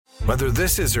Whether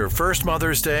this is her first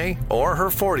Mother's Day or her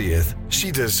 40th, she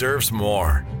deserves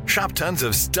more. Shop tons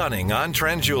of stunning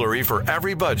on-trend jewelry for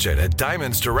every budget at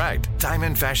Diamonds Direct.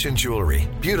 Diamond fashion jewelry,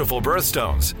 beautiful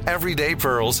birthstones, everyday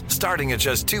pearls starting at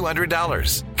just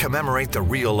 $200. Commemorate the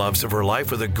real loves of her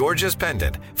life with a gorgeous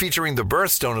pendant featuring the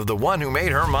birthstone of the one who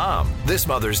made her mom. This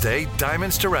Mother's Day,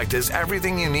 Diamonds Direct is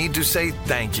everything you need to say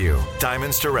thank you.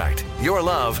 Diamonds Direct. Your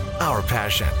love, our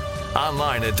passion.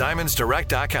 Online at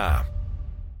diamondsdirect.com.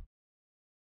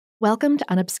 Welcome to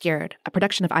Unobscured, a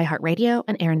production of iHeartRadio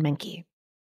and Aaron Menke.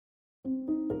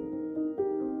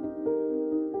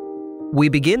 We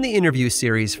begin the interview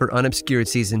series for Unobscured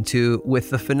Season 2 with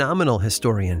the phenomenal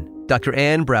historian, Dr.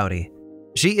 Anne Braude.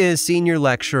 She is senior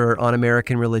lecturer on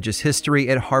American religious history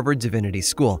at Harvard Divinity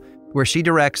School, where she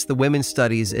directs the Women's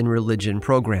Studies in Religion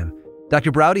program. Dr.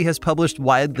 Braude has published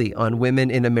widely on women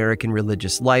in American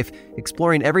religious life,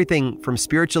 exploring everything from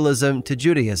spiritualism to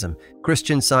Judaism,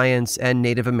 Christian Science, and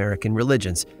Native American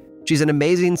religions. She's an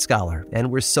amazing scholar,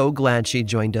 and we're so glad she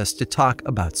joined us to talk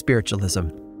about spiritualism.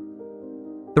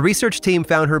 The research team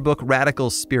found her book Radical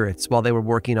Spirits while they were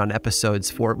working on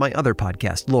episodes for my other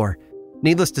podcast, Lore.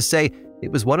 Needless to say,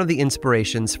 it was one of the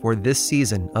inspirations for this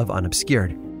season of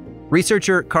Unobscured.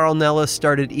 Researcher Carl Nellis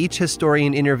started each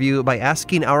historian interview by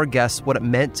asking our guests what it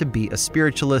meant to be a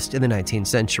spiritualist in the 19th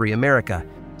century America.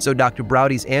 So Dr.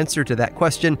 Braude's answer to that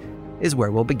question is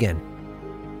where we'll begin.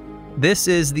 This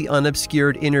is the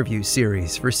Unobscured interview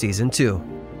series for Season 2.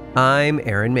 I'm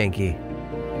Aaron Menke.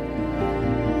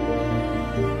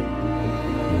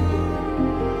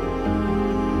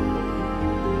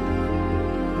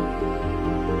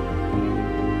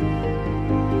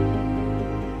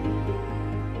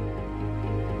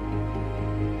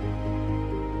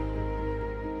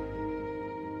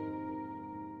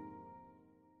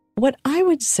 What I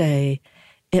would say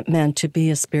it meant to be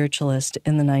a spiritualist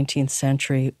in the 19th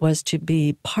century was to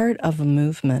be part of a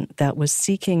movement that was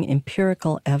seeking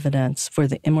empirical evidence for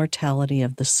the immortality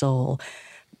of the soul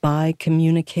by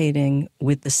communicating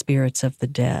with the spirits of the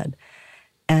dead.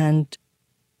 And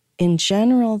in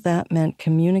general, that meant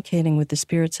communicating with the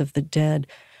spirits of the dead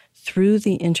through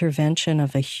the intervention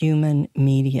of a human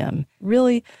medium.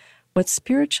 Really, what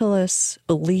spiritualists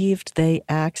believed they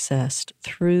accessed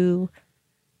through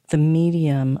the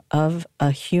medium of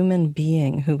a human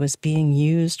being who was being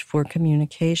used for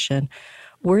communication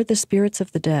were the spirits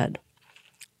of the dead.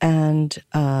 And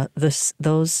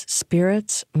those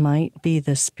spirits might be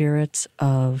the spirits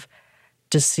of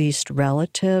deceased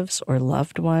relatives or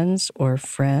loved ones or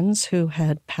friends who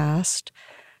had passed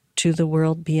to the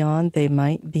world beyond. They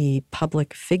might be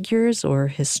public figures or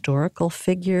historical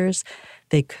figures.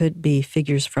 They could be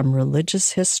figures from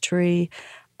religious history,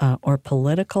 or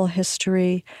political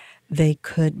history. They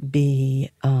could be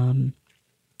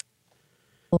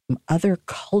other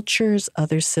cultures,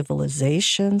 other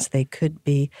civilizations. They could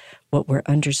be what were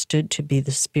understood to be the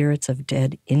spirits of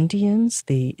dead Indians,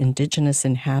 the indigenous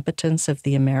inhabitants of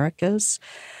the Americas.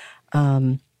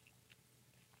 But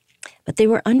they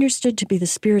were understood to be the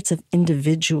spirits of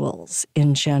individuals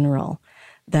in general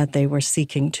that they were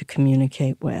seeking to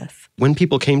communicate with. When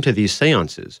people came to these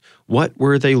seances, what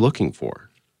were they looking for?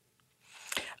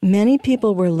 Many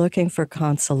people were looking for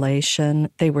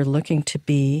consolation. They were looking to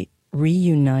be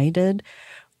reunited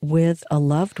with a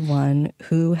loved one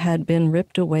who had been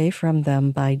ripped away from them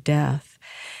by death.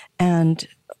 And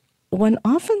one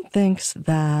often thinks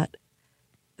that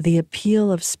the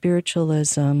appeal of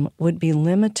spiritualism would be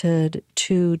limited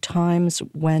to times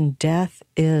when death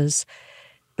is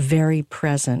very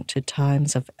present, to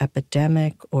times of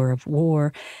epidemic or of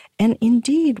war. And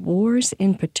indeed, wars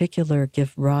in particular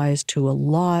give rise to a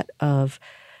lot of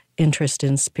interest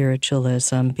in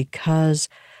spiritualism because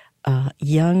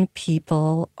young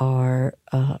people are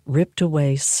ripped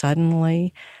away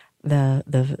suddenly.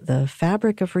 The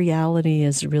fabric of reality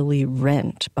is really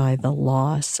rent by the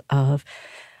loss of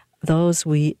those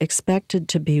we expected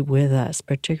to be with us,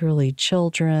 particularly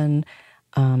children,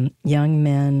 young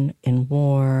men in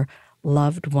war,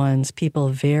 loved ones, people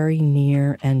very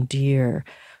near and dear,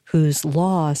 whose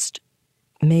loss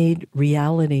made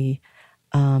reality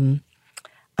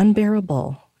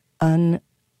unbearable,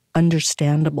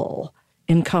 ununderstandable,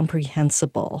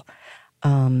 incomprehensible.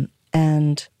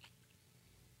 And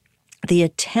the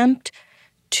attempt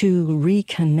to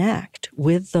reconnect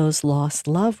with those lost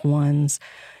loved ones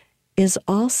is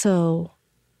also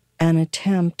an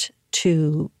attempt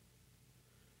to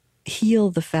heal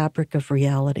the fabric of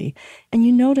reality. And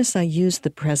you notice I use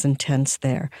the present tense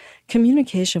there.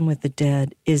 Communication with the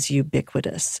dead is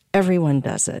ubiquitous. Everyone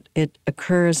does it. It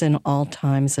occurs in all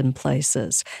times and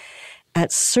places.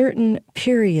 At certain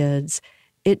periods,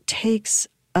 it takes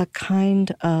a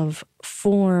kind of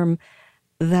form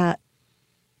that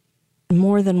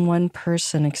more than one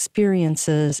person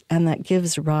experiences, and that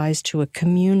gives rise to a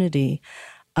community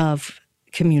of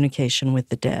communication with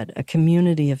the dead, a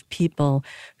community of people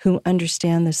who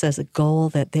understand this as a goal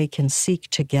that they can seek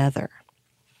together.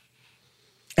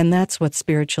 And that's what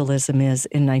spiritualism is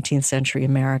in 19th century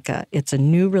America. It's a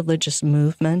new religious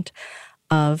movement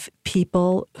of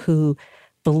people who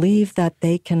believe that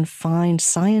they can find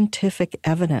scientific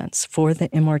evidence for the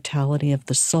immortality of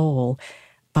the soul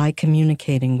by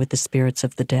communicating with the spirits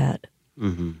of the dead.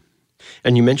 Mm-hmm.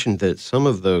 And you mentioned that some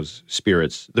of those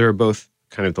spirits, they're both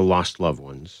kind of the lost loved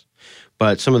ones,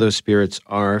 but some of those spirits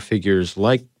are figures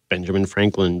like Benjamin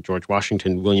Franklin, George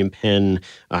Washington, William Penn,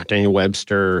 Daniel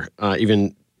Webster,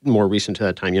 even more recent to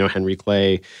that time, Henry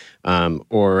Clay,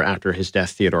 or after his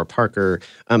death, Theodore Parker.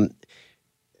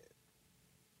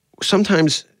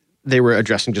 Sometimes they were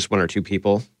addressing just one or two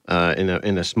people in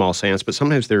a small seance, but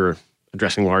sometimes they were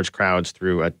addressing large crowds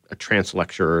through a trance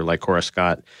lecturer like Cora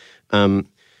Scott.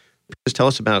 Just tell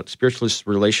us about spiritualist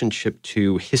relationship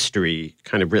to history,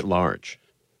 kind of writ large.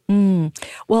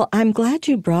 Well, I'm glad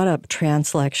you brought up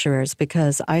trance lecturers,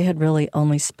 because I had really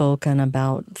only spoken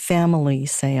about family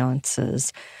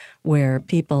seances where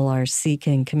people are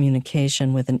seeking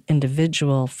communication with an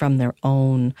individual from their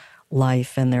own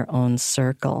life and their own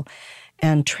circle.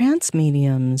 And trance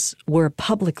mediums were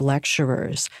public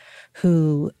lecturers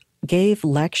who gave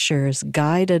lectures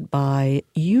guided by,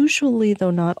 usually,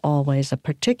 though not always, a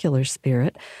particular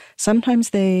spirit.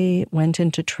 Sometimes they went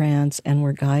into trance and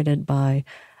were guided by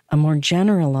a more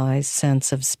generalized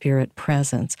sense of spirit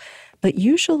presence. But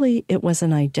usually it was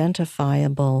an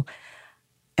identifiable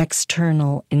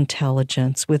external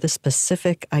intelligence with a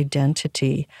specific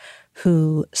identity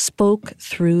who spoke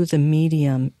through the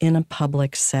medium in a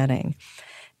public setting.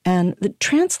 And the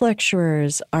trance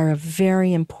lecturers are a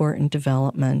very important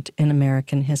development in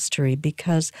American history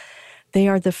because they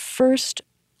are the first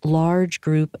large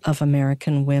group of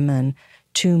American women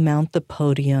to mount the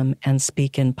podium and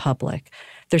speak in public.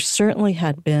 There certainly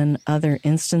had been other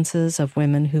instances of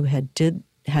women who had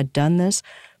done this,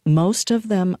 most of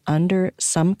them under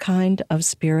some kind of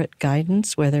spirit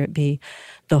guidance, whether it be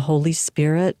the Holy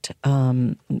Spirit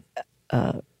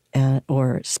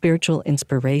or spiritual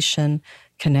inspiration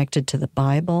connected to the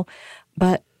Bible.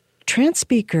 But trance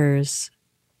speakers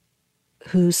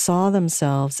who saw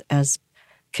themselves as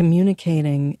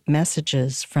communicating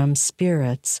messages from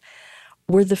spirits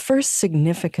were the first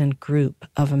significant group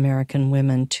of American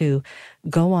women to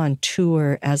go on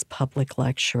tour as public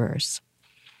lecturers.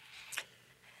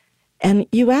 And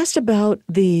you asked about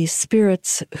the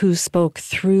spirits who spoke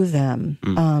through them.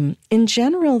 In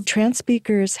general, trance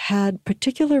speakers had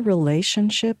particular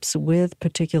relationships with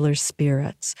particular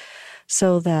spirits,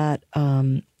 so that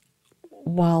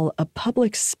while a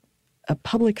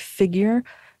public figure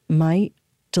might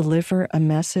deliver a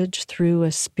message through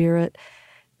a spirit,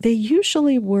 they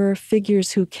usually were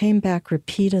figures who came back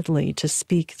repeatedly to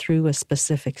speak through a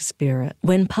specific spirit.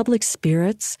 When public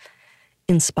spirits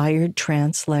inspired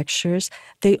trance lectures,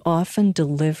 they often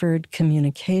delivered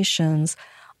communications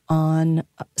on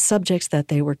subjects that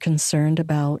they were concerned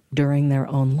about during their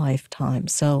own lifetime.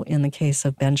 So in the case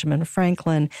of Benjamin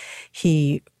Franklin,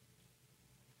 he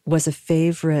was a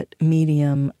favorite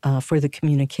medium for the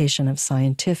communication of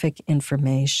scientific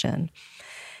information.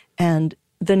 And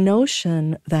the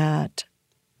notion that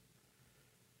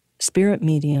spirit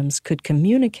mediums could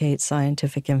communicate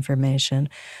scientific information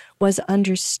was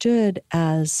understood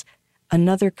as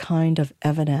another kind of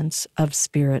evidence of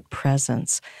spirit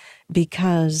presence,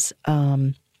 because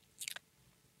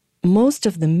most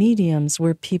of the mediums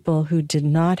were people who did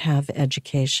not have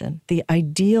education. The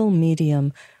ideal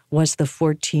medium was the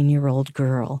 14-year-old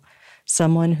girl,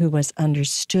 someone who was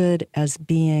understood as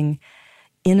being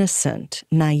innocent,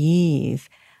 naive,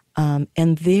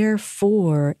 and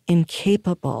therefore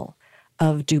incapable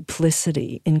of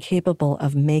duplicity, incapable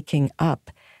of making up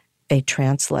a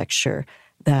trance lecture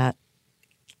that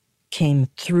came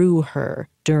through her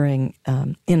during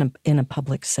in a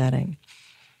public setting.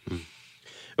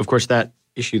 Of course, that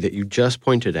issue that you just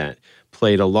pointed at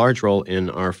played a large role in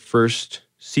our first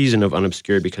season of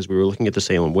Unobscured, because we were looking at the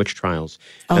Salem witch trials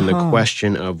and the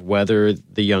question of whether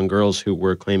the young girls who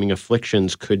were claiming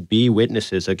afflictions could be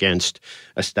witnesses against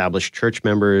established church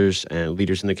members and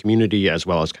leaders in the community, as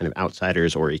well as kind of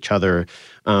outsiders or each other.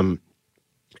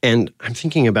 And I'm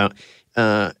thinking about,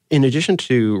 in addition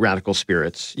to Radical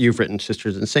Spirits, you've written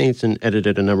Sisters and Saints and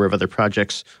edited a number of other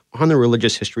projects on the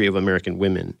religious history of American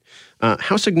women.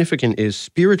 How significant is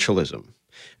spiritualism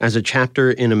as a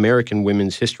chapter in American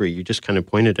women's history? You just kind of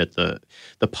pointed at the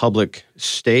public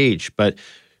stage, but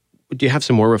do you have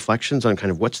some more reflections on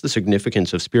kind of what's the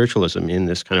significance of spiritualism in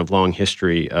this kind of long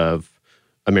history of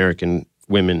American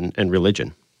women and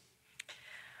religion?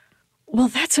 Well,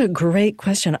 that's a great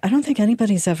question. I don't think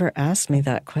anybody's ever asked me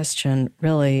that question,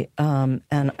 really. And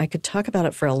I could talk about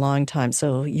it for a long time.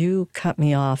 So you cut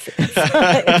me off if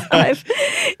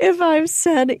I've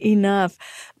said enough.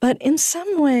 But in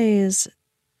some ways,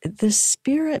 the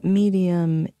spirit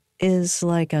medium is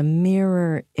like a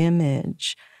mirror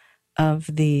image of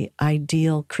the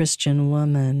ideal Christian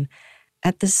woman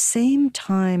at the same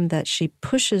time that she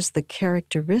pushes the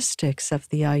characteristics of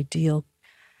the ideal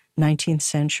 19th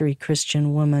century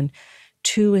Christian woman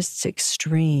to its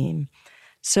extreme.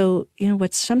 So,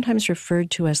 what's sometimes referred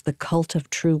to as the cult of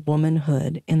true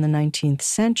womanhood in the 19th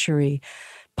century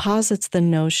posits the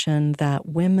notion that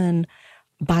women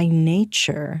by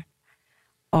nature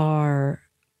are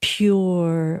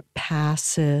pure,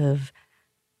 passive,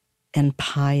 and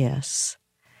pious.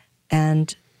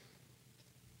 And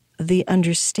the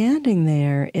understanding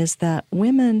there is that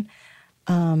women,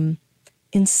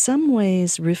 in some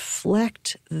ways,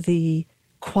 reflect the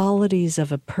qualities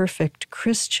of a perfect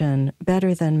Christian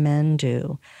better than men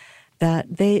do.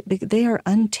 That they are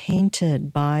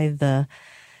untainted by the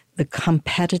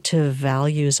competitive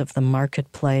values of the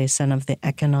marketplace and of the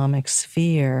economic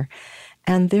sphere,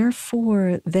 and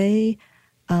therefore they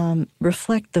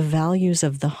reflect the values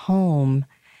of the home,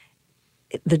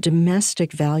 the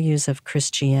domestic values of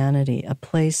Christianity, a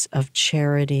place of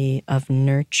charity, of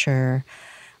nurture,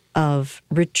 of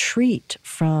retreat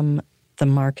from the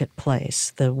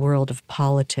marketplace, the world of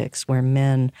politics where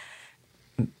men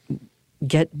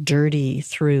get dirty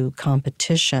through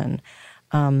competition,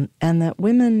 and that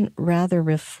women rather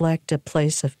reflect a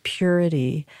place of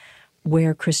purity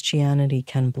where Christianity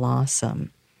can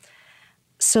blossom.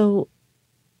 So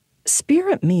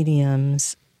spirit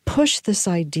mediums push this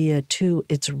idea to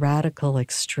its radical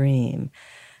extreme,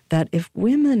 that if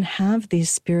women have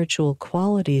these spiritual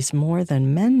qualities more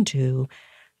than men do,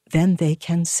 then they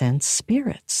can sense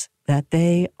spirits, that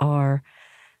they are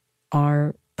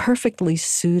perfectly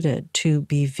suited to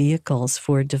be vehicles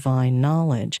for divine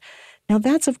knowledge. Now,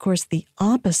 that's, of course, the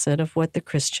opposite of what the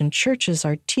Christian churches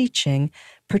are teaching,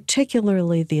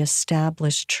 particularly the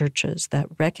established churches that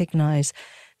recognize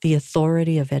the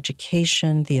authority of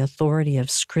education, the authority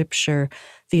of Scripture,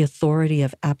 the authority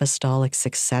of apostolic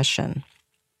succession.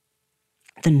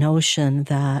 The notion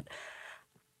that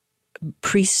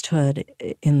priesthood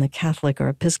in the Catholic or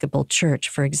Episcopal Church,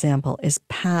 for example, is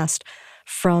passed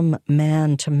from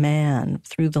man to man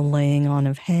through the laying on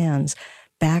of hands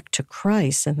back to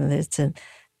Christ, and it's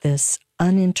this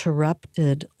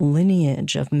uninterrupted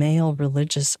lineage of male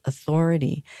religious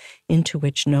authority into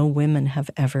which no women have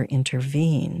ever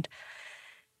intervened.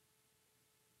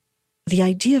 The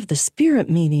idea of the spirit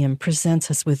medium presents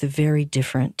us with a very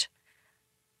different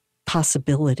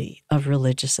possibility of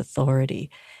religious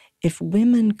authority. If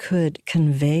women could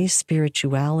convey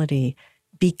spirituality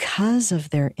because of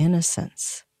their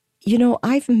innocence.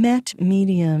 I've met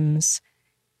mediums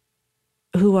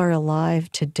who are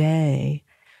alive today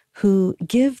who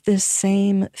give this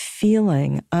same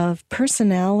feeling of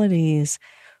personalities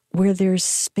where there's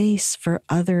space for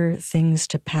other things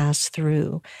to pass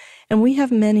through. And we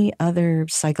have many other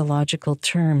psychological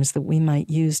terms that we might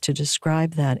use to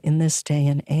describe that in this day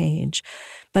and age.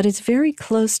 But it's very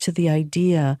close to the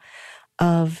idea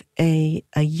of a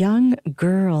young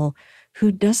girl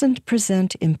who doesn't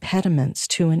present impediments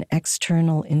to an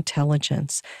external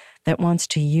intelligence that wants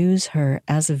to use her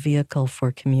as a vehicle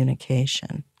for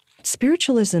communication.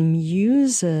 Spiritualism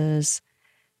uses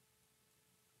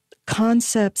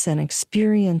concepts and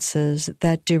experiences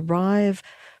that derive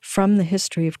from the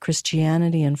history of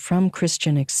Christianity and from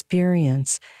Christian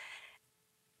experience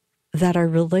that are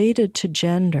related to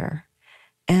gender.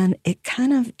 And it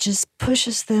kind of just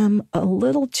pushes them a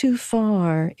little too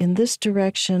far in this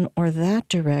direction or that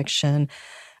direction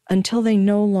until they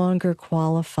no longer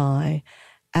qualify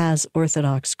as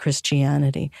Orthodox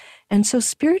Christianity. And so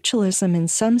spiritualism, in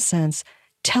some sense,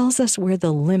 tells us where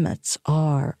the limits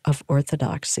are of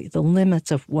orthodoxy, the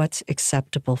limits of what's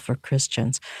acceptable for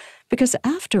Christians. Because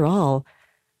after all,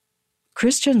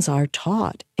 Christians are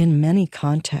taught in many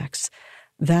contexts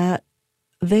that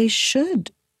they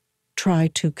should try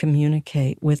to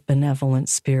communicate with benevolent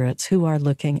spirits who are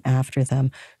looking after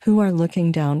them, who are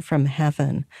looking down from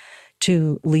heaven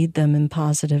to lead them in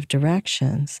positive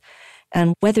directions.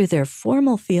 And whether their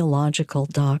formal theological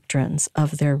doctrines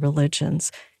of their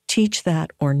religions teach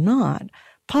that or not,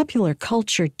 popular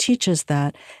culture teaches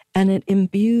that, and it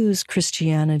imbues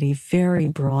Christianity very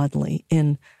broadly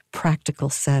in practical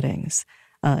settings,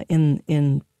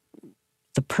 in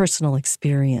the personal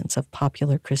experience of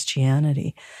popular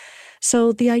Christianity.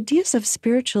 So the ideas of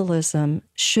spiritualism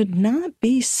should not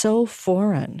be so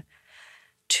foreign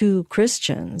to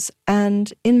Christians.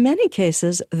 And in many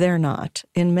cases, they're not.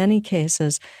 In many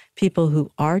cases, people who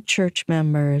are church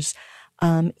members,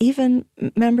 even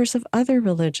members of other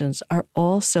religions, are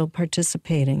also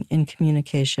participating in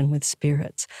communication with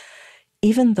spirits,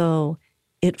 even though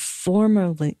it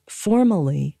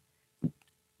formally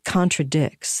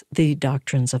contradicts the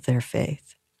doctrines of their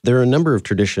faith. There are a number of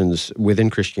traditions within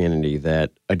Christianity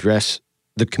that address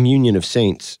the communion of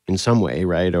saints in some way,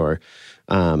 right? Or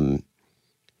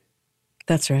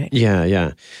that's right.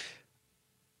 Yeah.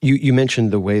 You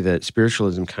mentioned the way that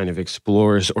spiritualism kind of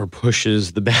explores or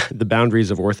pushes the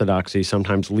boundaries of orthodoxy,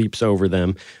 sometimes leaps over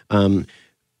them. In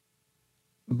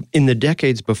the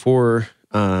decades before,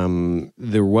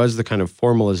 there was the kind of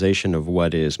formalization of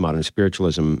what is modern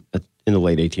spiritualism in the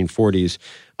late 1840s.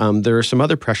 There are some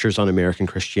other pressures on American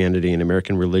Christianity and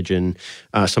American religion.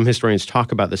 Some historians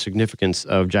talk about the significance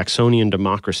of Jacksonian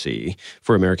democracy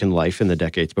for American life in the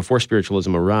decades before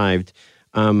spiritualism arrived.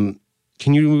 Can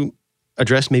you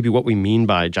address maybe what we mean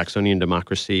by Jacksonian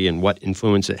democracy and what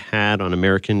influence it had on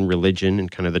American religion in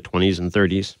kind of the 20s and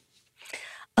 30s?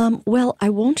 Well, I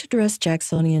won't address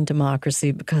Jacksonian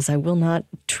democracy because I will not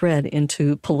tread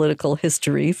into political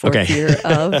history for fear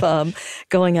of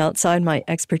going outside my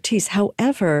expertise.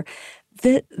 However,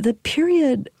 the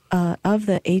period of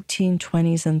the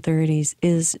 1820s and 30s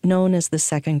is known as the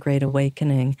Second Great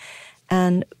Awakening,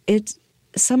 and it's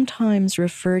sometimes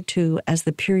referred to as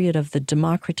the period of the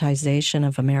democratization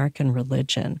of American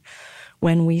religion,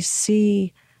 when we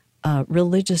see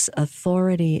religious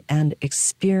authority and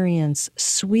experience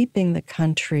sweeping the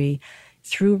country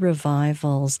through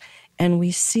revivals, and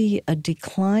we see a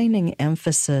declining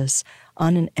emphasis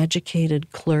on an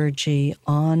educated clergy,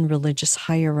 on religious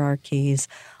hierarchies,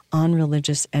 on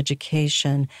religious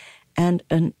education, and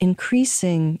an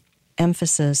increasing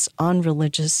emphasis on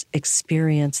religious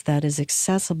experience that is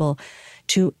accessible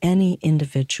to any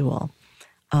individual.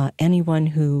 Anyone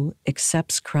who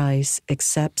accepts Christ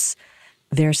accepts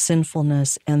their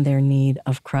sinfulness and their need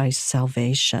of Christ's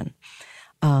salvation.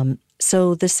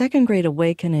 So the Second Great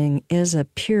Awakening is a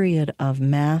period of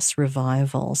mass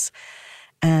revivals.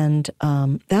 And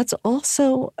that's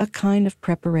also a kind of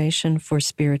preparation for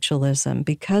spiritualism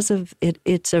because of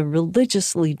it's a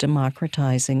religiously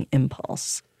democratizing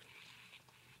impulse.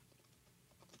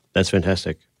 That's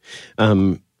fantastic.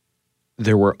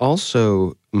 There were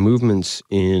also movements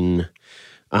in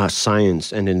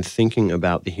science and in thinking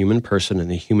about the human person and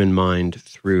the human mind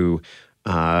through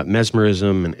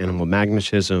mesmerism and animal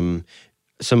magnetism,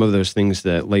 some of those things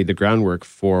that laid the groundwork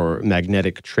for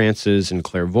magnetic trances and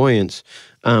clairvoyance.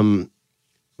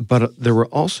 But there were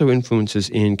also influences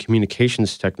in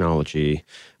communications technology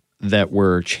that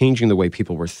were changing the way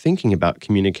people were thinking about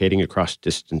communicating across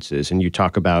distances. And you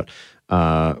talk about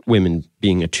women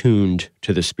being attuned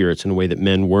to the spirits in a way that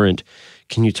men weren't.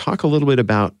 Can you talk a little bit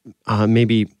about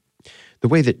maybe the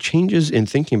way that changes in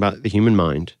thinking about the human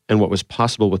mind and what was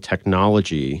possible with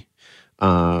technology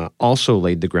also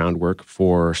laid the groundwork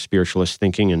for spiritualist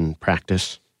thinking and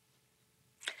practice?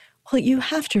 Well, you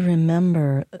have to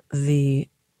remember the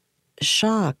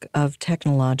shock of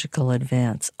technological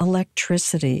advance,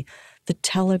 electricity, the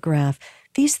telegraph.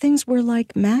 These things were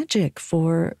like magic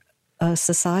for a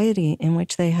society in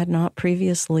which they had not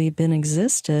previously been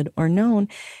existed or known,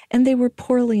 and they were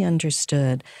poorly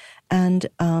understood. And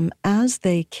as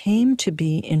they came to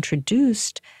be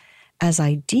introduced as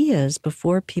ideas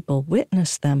before people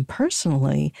witnessed them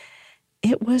personally,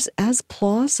 it was as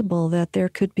plausible that there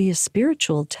could be a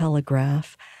spiritual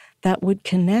telegraph that would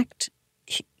connect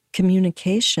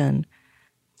communication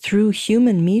through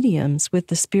human mediums with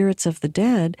the spirits of the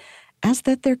dead as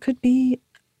that there could be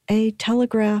a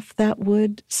telegraph that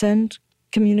would send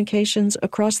communications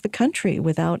across the country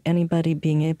without anybody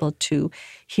being able to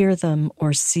hear them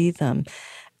or see them.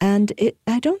 And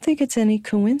I don't think it's any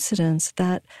coincidence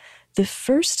that the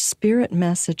first spirit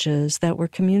messages that were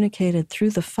communicated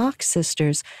through the Fox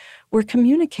sisters were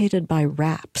communicated by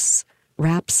raps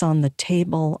on the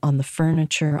table, on the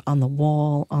furniture, on the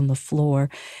wall, on the floor,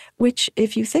 which,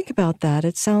 if you think about that,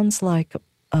 it sounds like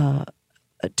a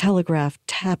telegraph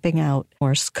tapping out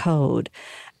Morse code.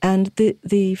 And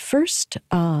the first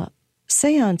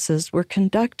seances were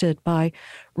conducted by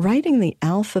writing the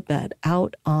alphabet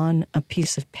out on a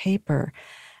piece of paper.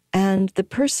 And the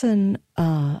person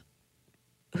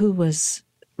who was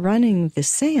running the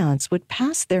seance would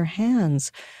pass their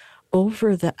hands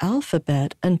over the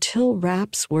alphabet until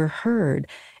raps were heard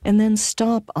and then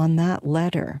stop on that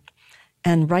letter.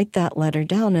 and write that letter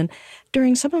down. And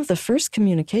during some of the first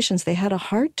communications, they had a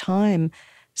hard time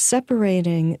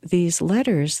separating these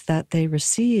letters that they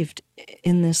received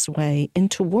in this way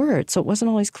into words. So it wasn't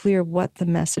always clear what the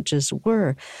messages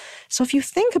were. So if you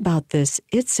think about this,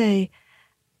 it's a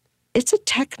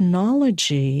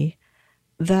technology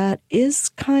that is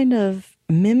kind of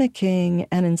mimicking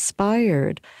and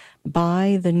inspired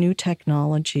by the new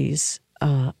technologies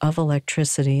of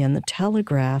electricity and the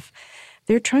telegraph.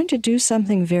 They're trying to do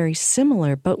something very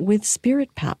similar, but with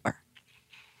spirit power.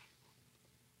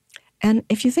 And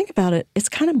if you think about it, it's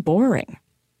kind of boring.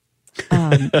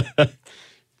 And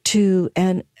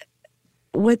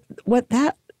what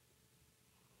that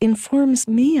informs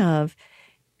me of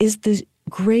is the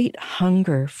great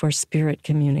hunger for spirit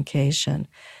communication.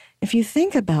 If you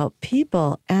think about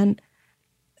people, and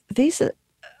these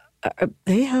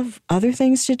they have other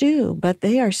things to do, but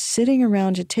they are sitting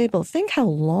around a table. Think how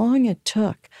long it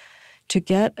took to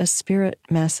get a spirit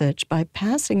message by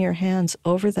passing your hands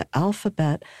over the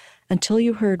alphabet until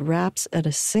you heard raps at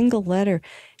a single letter.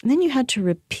 And then you had to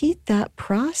repeat that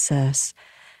process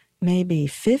maybe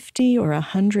 50 or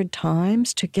 100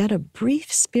 times to get a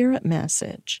brief spirit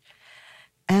message.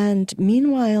 And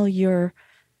meanwhile, you're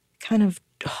kind of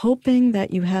hoping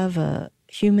that you have a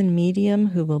human medium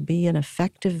who will be an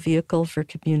effective vehicle for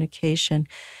communication.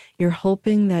 You're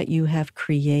hoping that you have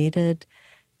created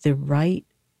the right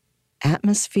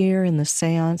atmosphere in the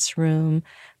seance room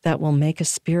that will make a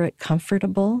spirit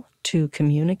comfortable to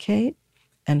communicate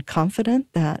and confident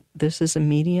that this is a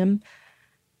medium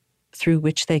through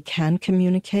which they can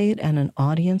communicate and an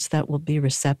audience that will be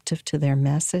receptive to their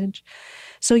message.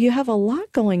 So you have a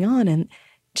lot going on. And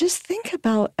just think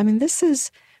about,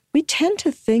 we tend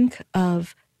to think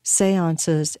of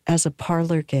seances as a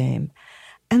parlor game.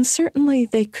 And certainly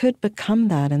they could become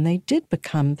that, and they did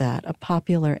become that, a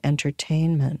popular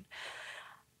entertainment.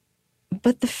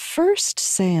 But the first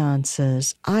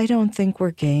seances, I don't think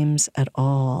were games at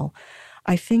all.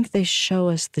 I think they show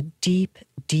us the deep,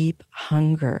 deep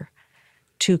hunger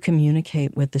to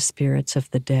communicate with the spirits of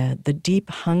the dead, the deep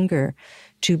hunger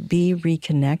to be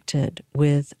reconnected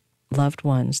with loved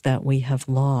ones that we have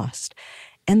lost,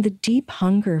 and the deep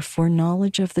hunger for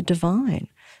knowledge of the divine,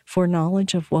 for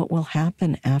knowledge of what will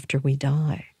happen after we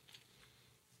die.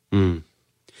 And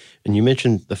you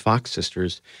mentioned the Fox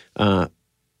sisters.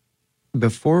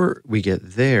 Before we get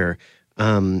there,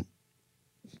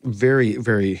 very,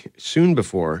 very soon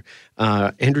before,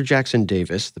 Andrew Jackson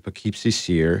Davis, the Poughkeepsie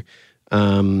seer,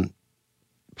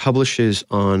 publishes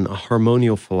on a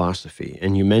harmonial philosophy.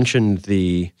 And you mentioned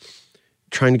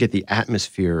trying to get the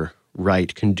atmosphere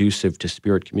right, conducive to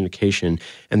spirit communication.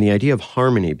 And the idea of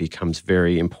harmony becomes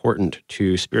very important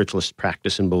to spiritualist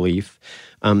practice and belief.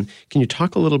 Can you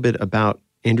talk a little bit about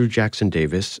Andrew Jackson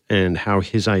Davis and how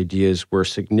his ideas were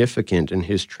significant and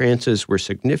his trances were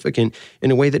significant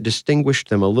in a way that distinguished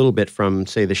them a little bit from,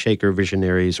 say, the Shaker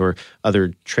visionaries or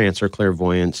other trance or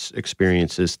clairvoyance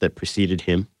experiences that preceded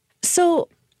him? So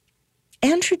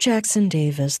Andrew Jackson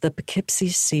Davis, the Poughkeepsie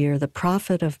seer, the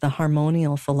prophet of the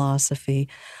harmonial philosophy,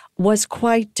 was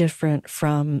quite different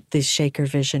from the Shaker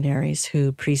visionaries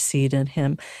who preceded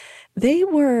him. They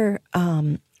were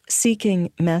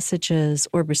seeking messages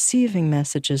or receiving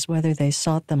messages, whether they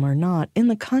sought them or not, in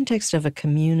the context of a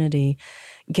community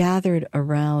gathered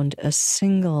around a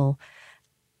single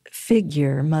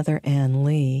figure, Mother Ann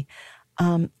Lee.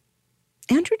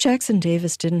 Andrew Jackson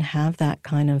Davis didn't have that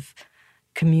kind of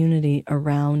community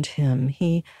around him.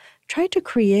 He tried to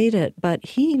create it, but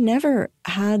he never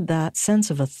had that sense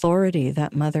of authority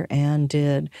that Mother Ann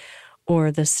did,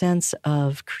 or the sense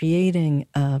of creating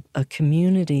a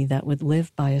community that would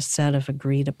live by a set of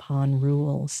agreed-upon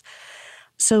rules.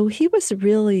 So he was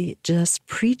really just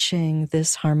preaching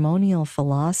this harmonial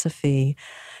philosophy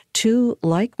to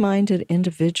like-minded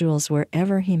individuals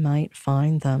wherever he might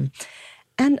find them.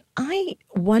 And I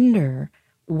wonder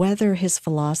whether his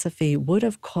philosophy would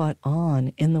have caught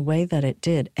on in the way that it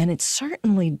did. And it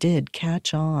certainly did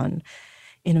catch on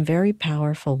in a very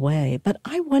powerful way. But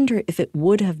I wonder if it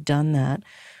would have done that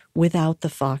without the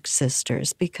Fox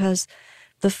sisters, because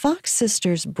the Fox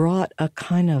sisters brought a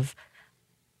kind of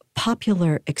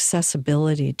popular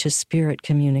accessibility to spirit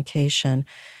communication,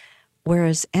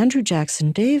 whereas Andrew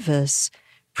Jackson Davis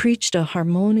preached a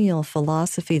harmonial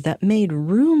philosophy that made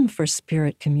room for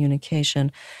spirit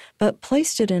communication, but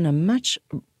placed it in a much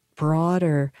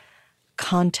broader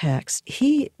context.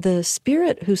 The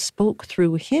spirit who spoke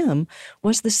through him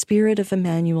was the spirit of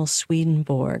Emanuel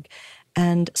Swedenborg.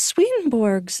 And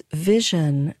Swedenborg's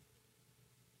vision,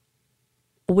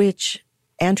 which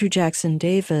Andrew Jackson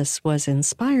Davis was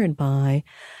inspired by,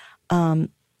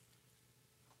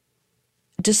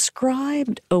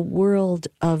 described a world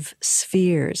of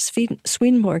spheres.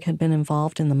 Swedenborg had been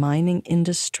involved in the mining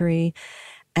industry,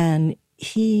 and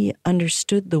he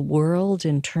understood the world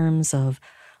in terms of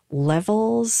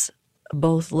levels,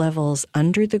 both levels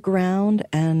under the ground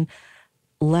and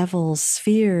levels,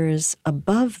 spheres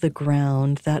above the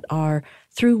ground that are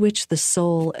through which the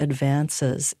soul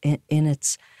advances in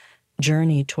its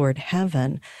journey toward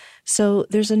heaven. So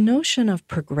there's a notion of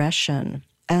progression,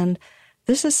 and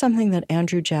this is something that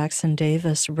Andrew Jackson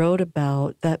Davis wrote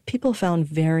about that people found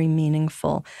very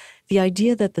meaningful. The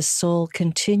idea that the soul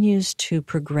continues to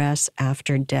progress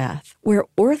after death, where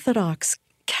Orthodox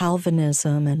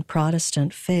Calvinism and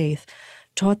Protestant faith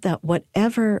taught that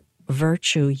whatever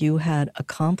virtue you had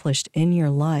accomplished in your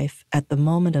life at the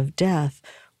moment of death,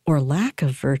 or lack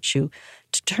of virtue,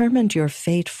 determined your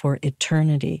fate for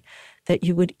eternity, that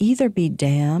you would either be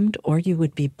damned or you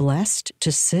would be blessed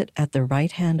to sit at the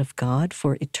right hand of God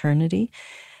for eternity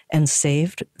and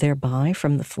saved thereby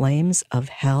from the flames of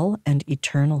hell and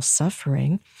eternal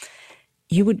suffering.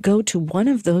 You would go to one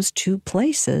of those two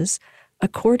places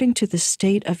according to the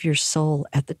state of your soul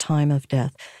at the time of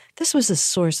death. This was a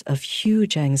source of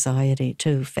huge anxiety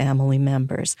to family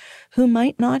members who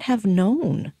might not have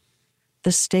known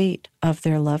the state of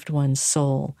their loved one's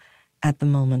soul at the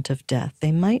moment of death.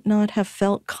 They might not have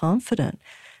felt confident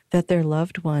that their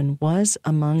loved one was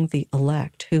among the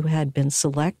elect who had been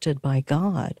selected by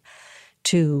God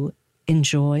to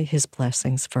enjoy his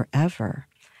blessings forever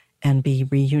and be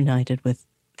reunited with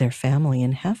their family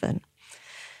in heaven.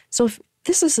 So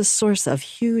this is a source of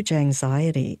huge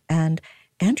anxiety, and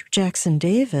Andrew Jackson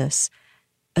Davis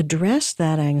addressed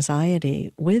that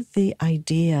anxiety with the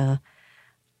idea,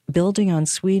 building on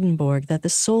Swedenborg, that the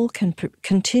soul can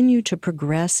continue to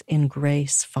progress in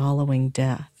grace following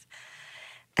death.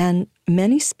 And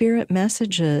many spirit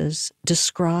messages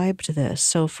described this.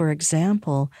 So, for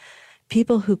example,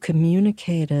 people who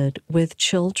communicated with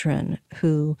children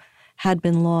who had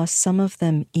been lost, some of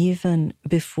them even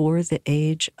before the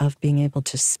age of being able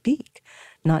to speak,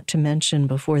 not to mention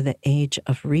before the age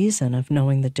of reason, of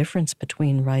knowing the difference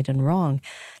between right and wrong.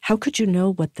 How could you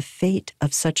know what the fate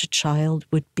of such a child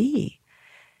would be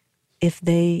if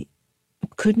they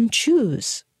couldn't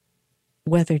choose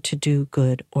whether to do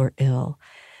good or ill?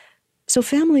 So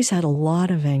families had a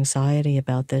lot of anxiety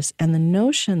about this, and the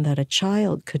notion that a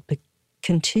child could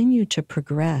continue to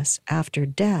progress after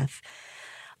death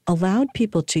allowed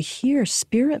people to hear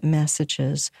spirit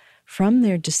messages from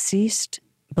their deceased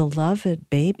beloved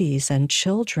babies and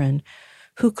children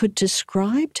who could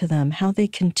describe to them how they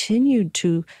continued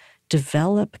to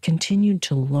develop, continued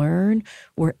to learn,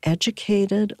 were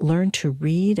educated, learned to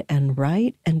read and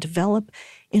write, and develop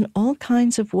in all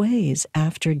kinds of ways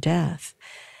after death.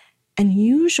 And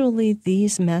usually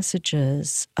these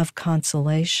messages of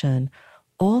consolation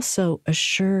also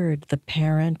assured the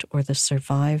parent or the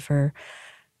survivor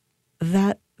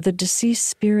that the deceased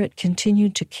spirit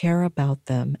continued to care about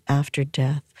them after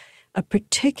death, a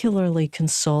particularly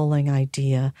consoling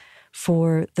idea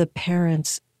for the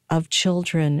parents of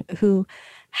children who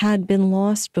had been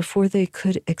lost before they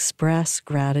could express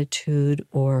gratitude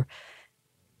or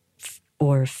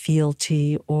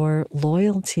fealty or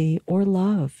loyalty or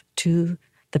love to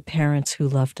the parents who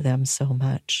loved them so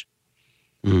much.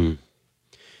 Mm.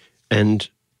 And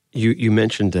you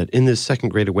mentioned that in this Second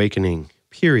Great Awakening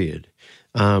period,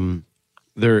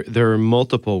 there are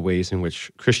multiple ways in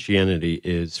which Christianity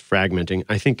is fragmenting.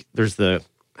 I think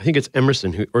it's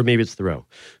Emerson, or maybe it's Thoreau,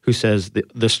 who says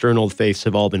the stern old faiths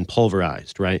have all been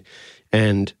pulverized, right?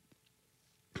 And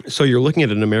so you're looking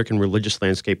at an American religious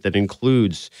landscape that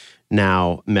includes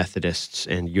now Methodists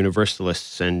and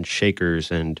Universalists and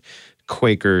Shakers and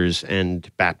Quakers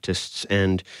and Baptists,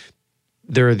 and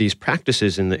there are these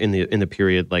practices in the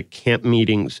period like camp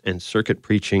meetings and circuit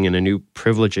preaching and a new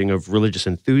privileging of religious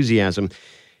enthusiasm.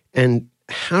 And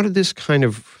how did this kind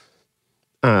of,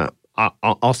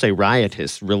 I'll say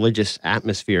riotous religious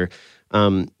atmosphere,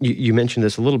 you mentioned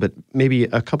this a little bit, maybe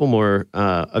a couple more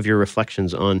of your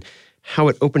reflections on how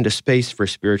it opened a space for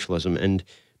spiritualism, and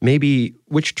maybe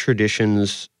which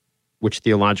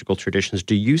theological traditions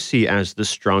do you see as the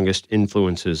strongest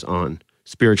influences on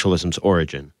spiritualism's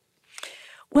origin?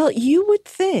 Well, you would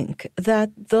think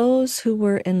that those who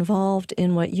were involved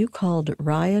in what you called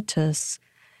riotous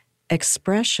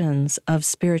expressions of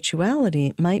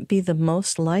spirituality might be the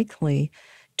most likely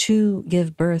to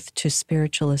give birth to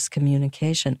spiritualist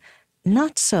communication.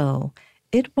 Not so.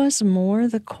 It was more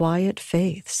the quiet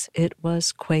faiths. It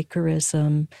was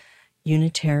Quakerism,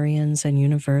 Unitarians and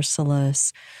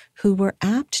Universalists who were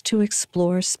apt to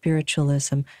explore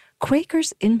spiritualism.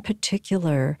 Quakers in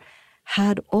particular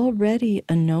had already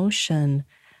a notion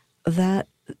that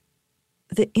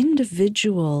the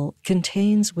individual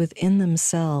contains within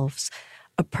themselves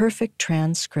a perfect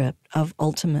transcript of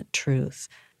ultimate truth,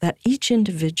 that each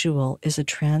individual is a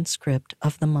transcript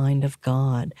of the mind of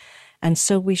God. And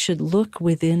so we should look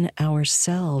within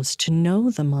ourselves to know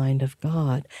the mind of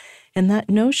God. And that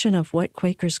notion of what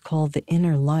Quakers call the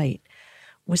inner light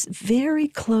was very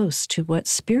close to what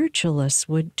spiritualists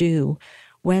would do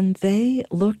when they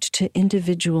looked to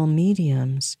individual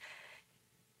mediums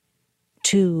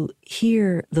to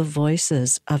hear the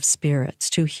voices of spirits,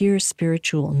 to hear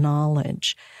spiritual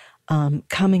knowledge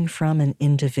coming from an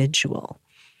individual.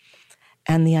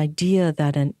 And the idea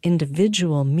that an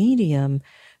individual medium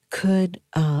could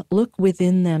look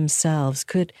within themselves,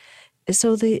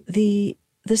 so the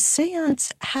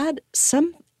seance had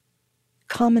some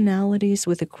commonalities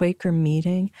with a Quaker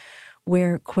meeting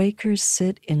where Quakers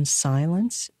sit in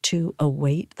silence to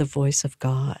await the voice of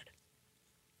God.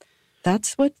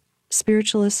 That's what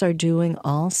spiritualists are doing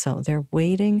also. They're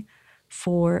waiting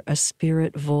for a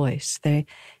spirit voice.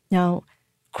 Now,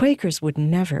 Quakers would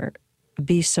never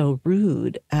be so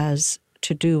rude as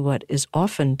to do what is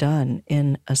often done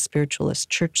in a spiritualist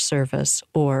church service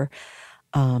or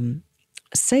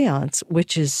seance,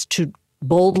 which is to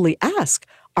boldly ask,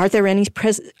 are there any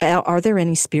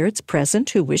spirits present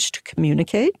who wish to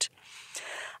communicate?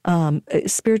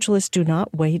 Spiritualists do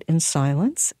not wait in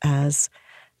silence as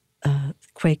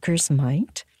Quakers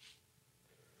might.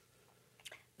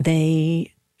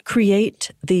 They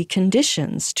create the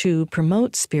conditions to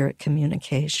promote spirit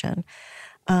communication.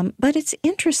 But it's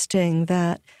interesting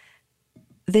that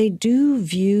they do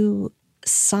view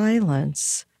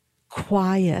silence,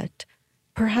 quiet,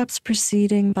 perhaps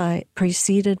preceded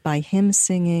by hymn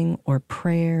singing or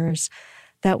prayers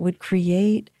that would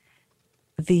create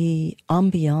the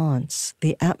ambiance,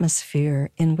 the atmosphere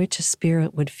in which a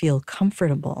spirit would feel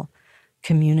comfortable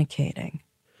communicating.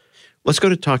 Let's go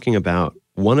to talking about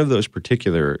one of those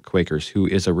particular Quakers who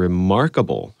is a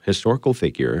remarkable historical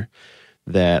figure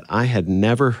that I had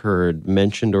never heard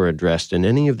mentioned or addressed in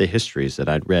any of the histories that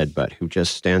I'd read, but who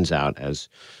just stands out as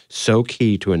so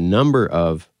key to a number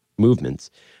of movements.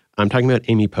 I'm talking about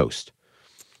Amy Post.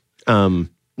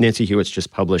 Nancy Hewitt's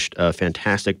just published a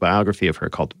fantastic biography of her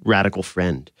called Radical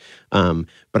Friend.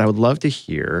 But I would love to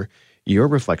hear your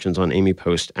reflections on Amy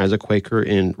Post as a Quaker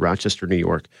in Rochester, New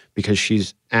York, because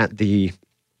she's at the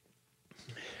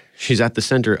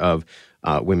center of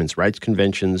women's rights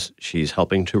conventions. She's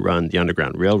helping to run the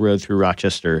Underground Railroad through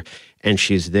Rochester, and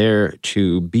she's there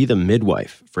to be the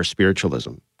midwife for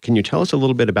spiritualism. Can you tell us a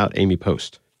little bit about Amy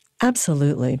Post?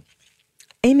 Absolutely.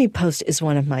 Amy Post is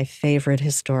one of my favorite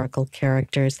historical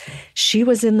characters. She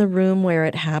was in the room where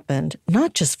it happened,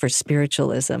 not just for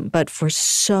spiritualism, but for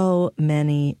so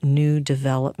many new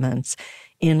developments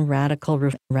in radical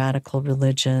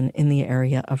religion in the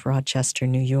area of Rochester,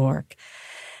 New York.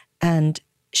 And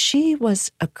she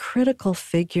was a critical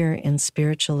figure in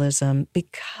spiritualism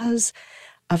because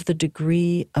of the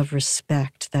degree of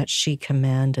respect that she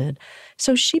commanded.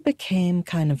 So she became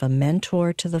kind of a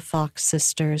mentor to the Fox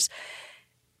sisters.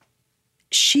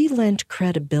 She lent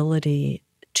credibility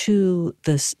to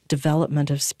this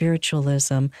development of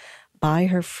spiritualism by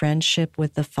her friendship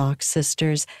with the Fox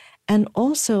sisters and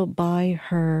also by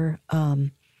her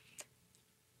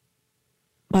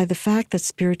by the fact that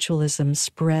spiritualism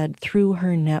spread through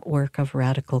her network of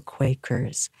radical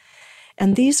Quakers.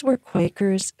 And these were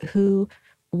Quakers who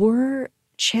were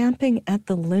champing at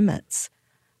the limits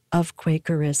of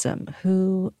Quakerism,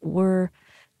 who were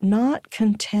not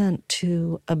content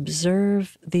to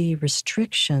observe the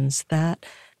restrictions that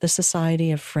the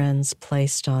Society of Friends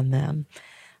placed on them.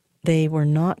 They were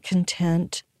not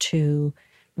content to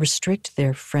restrict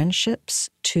their friendships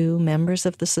to members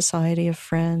of the Society of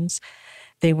Friends.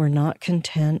 They were not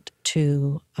content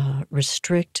to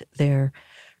restrict their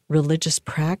religious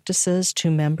practices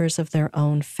to members of their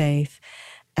own faith.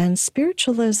 And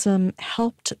spiritualism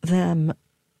helped them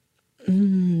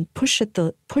push at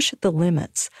the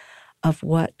limits of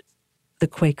what the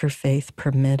Quaker faith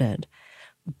permitted,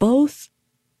 both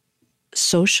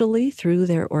socially through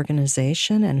their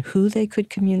organization and who they could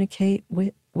communicate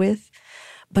with,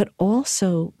 but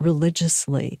also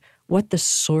religiously, what the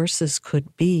sources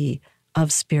could be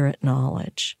of spirit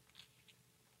knowledge.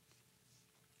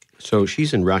 So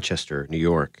she's in Rochester, New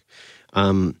York.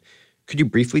 Could you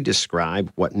briefly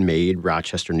describe what made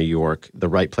Rochester, New York the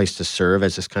right place to serve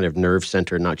as this kind of nerve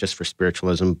center, not just for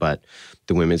spiritualism, but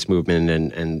the women's movement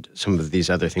and some of these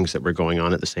other things that were going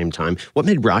on at the same time? What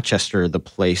made Rochester the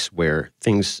place where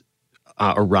things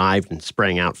arrived and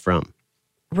sprang out from?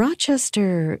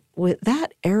 Rochester,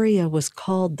 that area was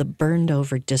called the Burned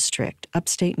Over District.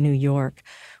 Upstate New York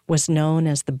was known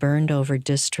as the Burned Over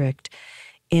District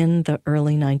in the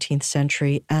early 19th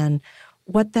century. And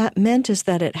what that meant is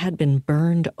that it had been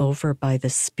burned over by the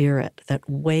Spirit, that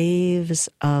waves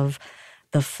of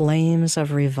the flames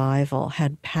of revival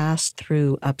had passed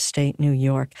through upstate New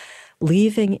York,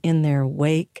 leaving in their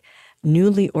wake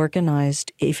newly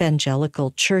organized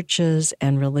evangelical churches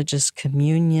and religious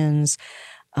communions,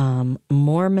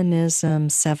 Mormonism,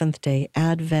 Seventh-day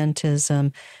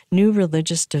Adventism, new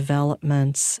religious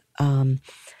developments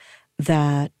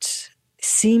that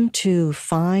seem to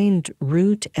find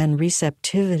root and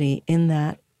receptivity in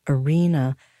that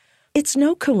arena. It's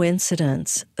no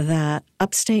coincidence that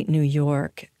upstate New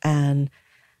York and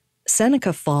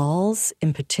Seneca Falls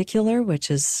in particular, which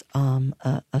is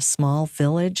a small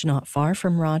village not far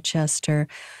from Rochester,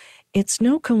 it's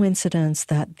no coincidence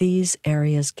that these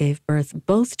areas gave birth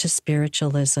both to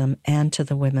spiritualism and to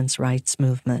the women's rights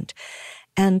movement.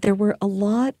 And there were a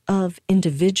lot of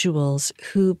individuals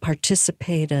who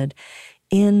participated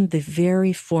in the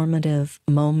very formative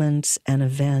moments and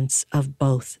events of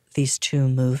both these two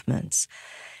movements.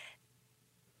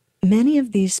 Many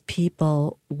of these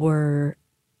people were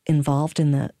involved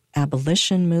in the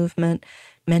abolition movement.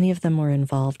 Many of them were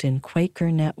involved in Quaker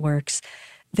networks.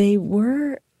 They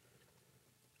were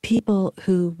people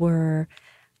who were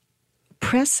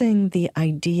pressing the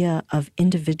idea of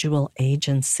individual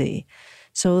agency,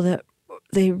 so that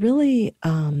they really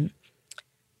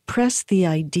pressed the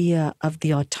idea of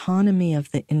the autonomy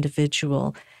of the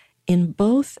individual in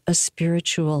both a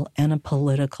spiritual and a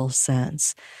political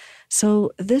sense.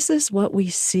 So this is what we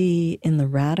see in the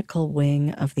radical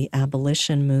wing of the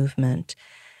abolition movement.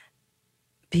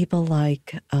 People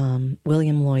like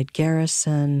William Lloyd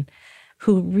Garrison,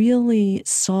 who really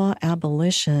saw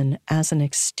abolition as an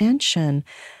extension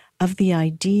of the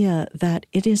idea that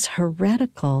it is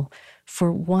heretical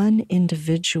for one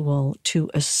individual to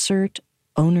assert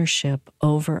ownership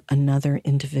over another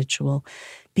individual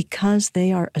because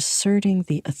they are asserting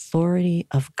the authority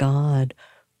of God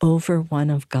over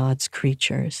one of God's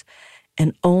creatures.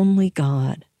 And only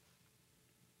God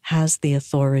has the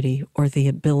authority or the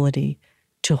ability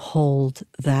to hold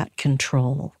that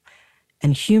control.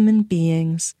 And human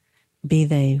beings, be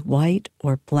they white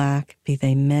or black, be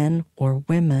they men or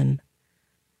women,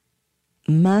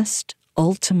 must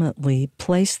ultimately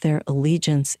place their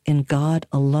allegiance in God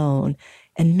alone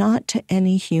and not to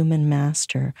any human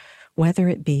master, whether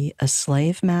it be a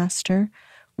slave master,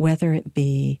 whether it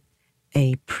be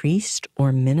a priest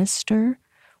or minister,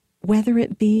 whether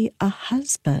it be a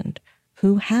husband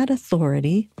who had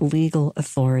authority, legal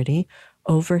authority,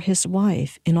 over his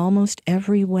wife in almost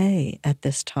every way at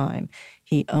this time.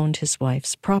 He owned his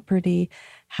wife's property,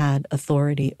 had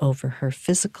authority over her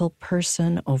physical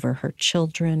person, over her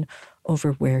children,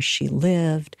 over where she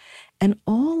lived. And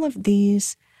all of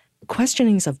these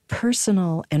questionings of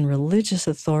personal and religious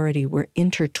authority were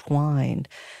intertwined,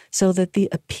 so that the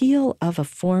appeal of a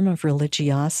form of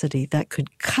religiosity that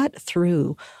could cut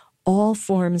through all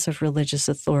forms of religious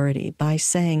authority by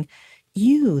saying,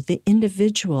 you, the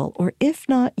individual, or if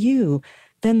not you,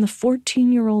 then the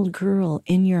 14-year-old girl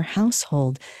in your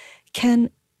household can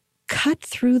cut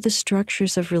through the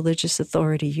structures of religious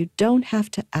authority. You don't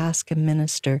have to ask a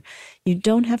minister. You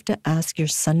don't have to ask your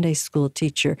Sunday school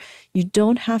teacher. You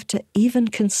don't have to even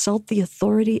consult the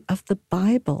authority of the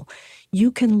Bible. You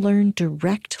can learn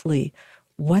directly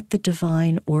what the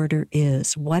divine order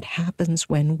is, what happens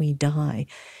when we die.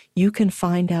 You can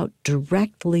find out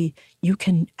directly, you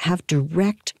can have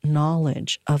direct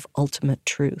knowledge of ultimate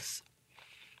truth.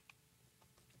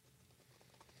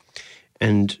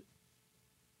 And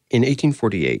in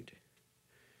 1848,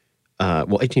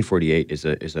 1848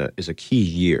 is a key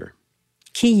year.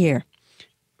 Key year.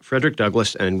 Frederick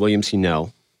Douglass and William C.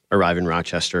 Nell arrive in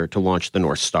Rochester to launch the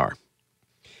North Star,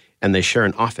 and they share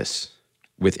an office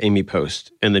with Amy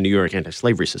Post and the New York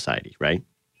Anti-Slavery Society, right?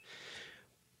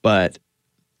 But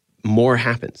more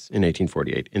happens in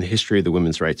 1848 in the history of the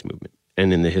women's rights movement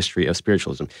and in the history of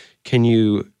spiritualism. Can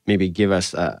you maybe give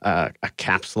us a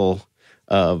capsule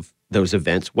of those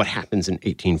events? What happens in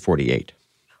 1848?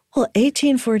 Well,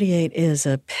 1848 is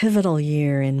a pivotal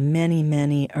year in many,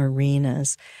 many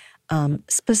arenas.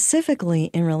 Specifically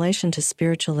in relation to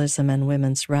spiritualism and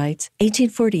women's rights,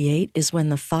 1848 is when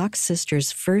the Fox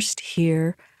sisters first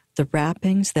hear the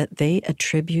rappings that they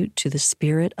attribute to the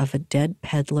spirit of a dead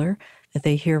peddler, that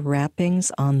they hear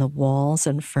rappings on the walls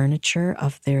and furniture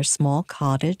of their small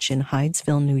cottage in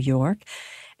Hydesville, New York,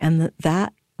 and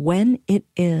that when it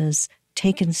is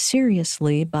taken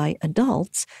seriously by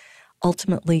adults,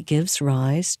 ultimately gives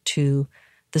rise to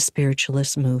the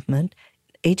spiritualist movement.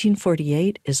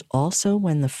 1848 is also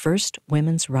when the first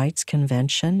Women's Rights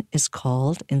Convention is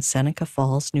called in Seneca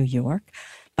Falls, New York,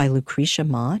 by Lucretia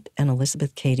Mott and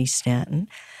Elizabeth Cady Stanton.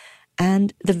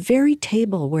 And the very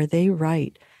table where they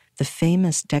write the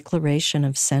famous Declaration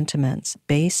of Sentiments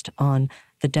based on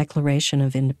the Declaration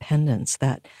of Independence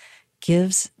that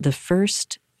gives the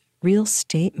first real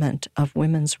statement of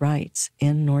women's rights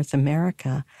in North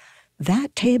America,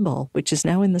 that table, which is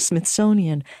now in the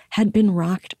Smithsonian, had been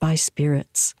rocked by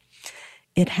spirits.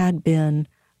 It had been,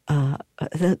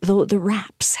 the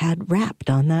wraps had wrapped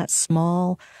on that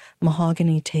small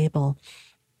mahogany table,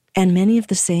 and many of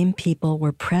the same people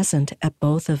were present at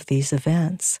both of these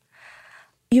events.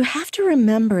 You have to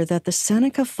remember that the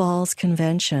Seneca Falls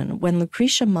Convention, when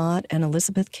Lucretia Mott and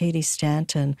Elizabeth Cady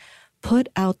Stanton put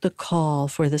out the call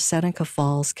for the Seneca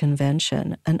Falls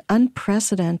Convention, an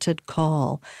unprecedented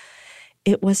call,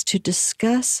 it was to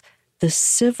discuss the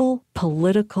civil,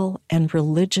 political, and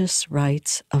religious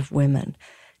rights of women.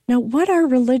 Now, what are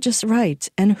religious rights,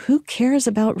 and who cares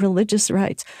about religious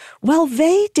rights? Well,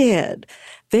 they did.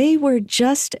 They were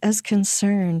just as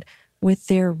concerned with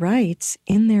their rights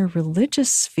in their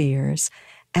religious spheres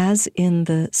as in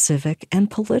the civic and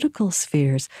political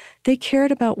spheres. They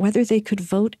cared about whether they could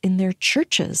vote in their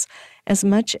churches as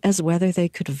much as whether they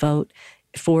could vote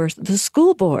for the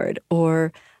school board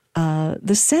or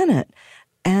the Senate.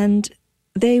 And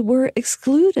they were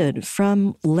excluded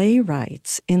from lay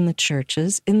rights in the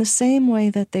churches in the same way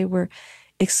that they were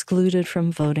excluded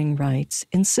from voting rights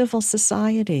in civil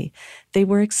society. They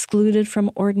were excluded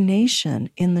from ordination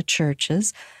in the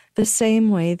churches the same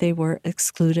way they were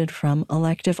excluded from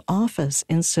elective office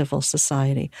in civil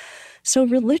society. So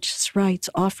religious rights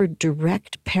offered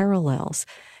direct parallels.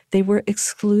 They were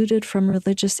excluded from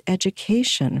religious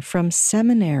education, from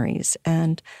seminaries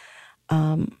and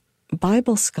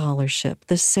Bible scholarship,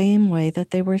 the same way that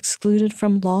they were excluded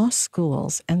from law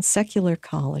schools and secular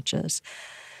colleges.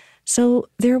 So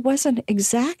there was an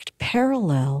exact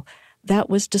parallel that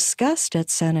was discussed at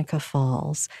Seneca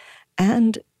Falls,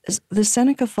 and the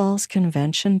Seneca Falls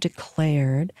Convention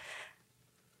declared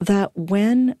that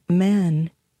when men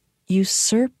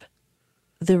usurp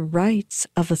the rights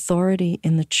of authority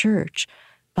in the church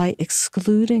by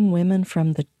excluding women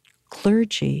from the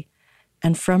clergy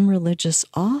and from religious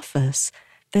office,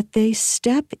 that they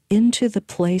step into the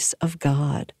place of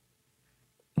God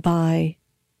by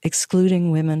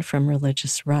excluding women from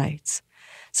religious rights.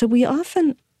 So we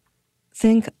often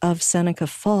think of Seneca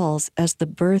Falls as the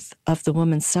birth of the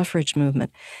women's suffrage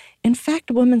movement. In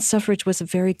fact, women's suffrage was a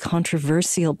very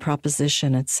controversial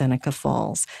proposition at Seneca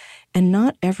Falls, and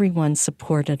not everyone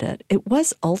supported it. It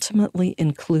was ultimately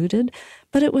included,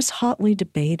 but it was hotly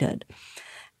debated.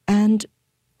 And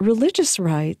religious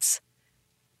rights,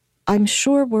 I'm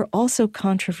sure, were also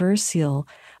controversial,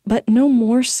 but no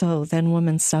more so than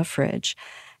women's suffrage.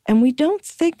 And we don't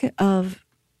think of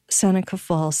Seneca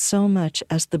Falls so much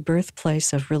as the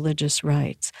birthplace of religious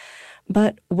rights.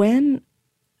 But when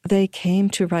they came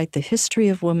to write the history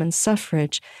of women's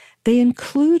suffrage, they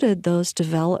included those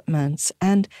developments.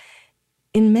 And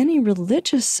in many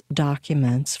religious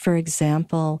documents, for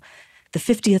example, the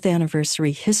 50th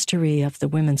anniversary history of the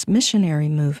women's missionary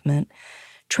movement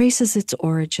traces its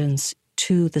origins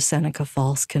to the Seneca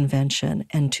Falls Convention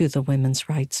and to the women's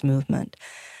rights movement,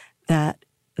 that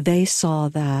they saw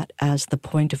that as the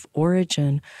point of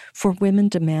origin for women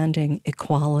demanding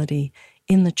equality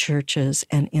in the churches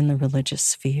and in the religious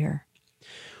sphere.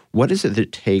 What is it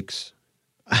that takes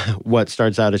what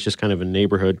starts out as just kind of a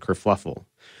neighborhood kerfluffle,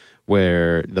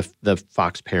 where the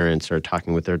Fox parents are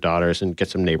talking with their daughters and get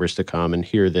some neighbors to come and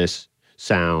hear this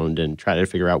sound and try to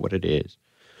figure out what it is?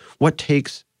 What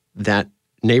takes that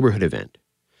neighborhood event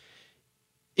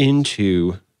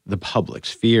into the public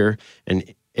sphere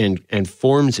and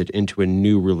forms it into a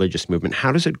new religious movement?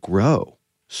 How does it grow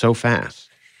so fast?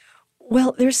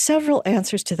 Well, there's several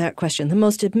answers to that question. The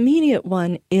most immediate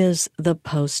one is the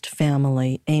Post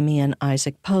family, Amy and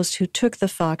Isaac Post, who took the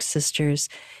Fox sisters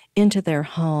into their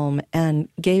home and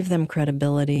gave them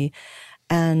credibility.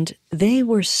 And they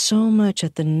were so much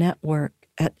at the network,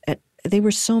 they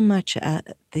were so much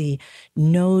at the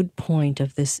node point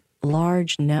of this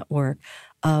large network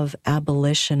of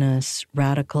abolitionists,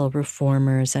 radical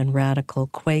reformers, and radical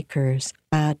Quakers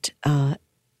that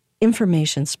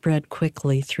information spread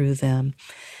quickly through them.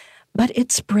 But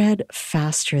it spread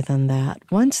faster than that.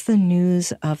 Once the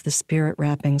news of the spirit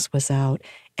wrappings was out,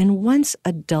 and once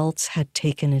adults had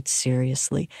taken it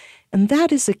seriously. And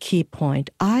that is a key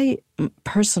point. I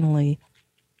personally,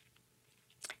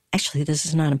 actually, this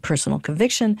is not a personal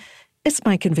conviction. It's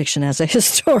my conviction as a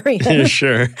historian.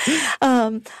 Sure.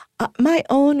 My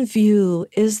own view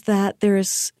is that there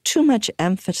is too much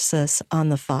emphasis on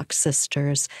the Fox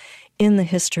sisters in the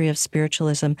history of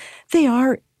spiritualism. They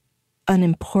are an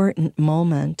important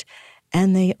moment,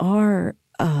 and they are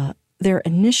their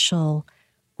initial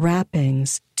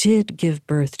wrappings did give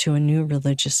birth to a new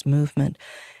religious movement.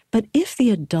 But if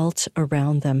the adults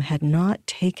around them had not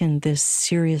taken this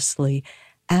seriously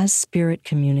as spirit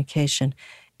communication,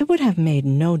 it would have made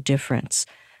no difference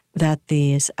that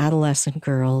these adolescent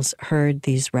girls heard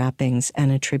these wrappings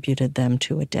and attributed them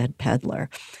to a dead peddler.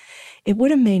 It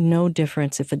would have made no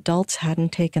difference if adults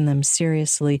hadn't taken them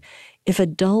seriously, if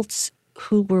adults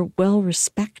who were well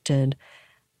respected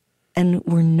and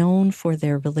were known for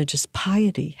their religious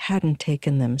piety hadn't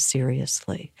taken them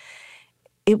seriously.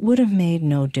 It would have made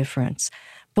no difference.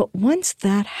 But once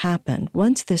that happened,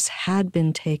 once this had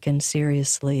been taken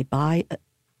seriously by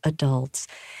adults,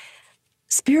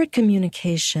 spirit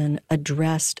communication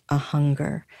addressed a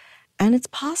hunger. And it's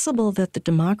possible that the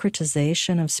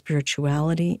democratization of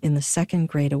spirituality in the Second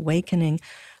Great Awakening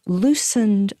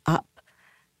loosened up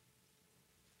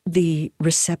the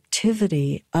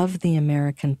receptivity of the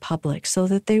American public so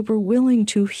that they were willing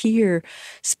to hear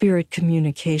spirit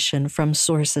communication from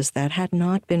sources that had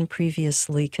not been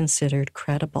previously considered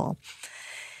credible.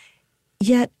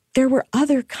 Yet there were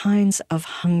other kinds of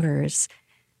hungers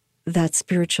that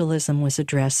spiritualism was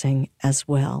addressing as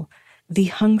well. The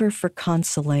hunger for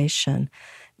consolation.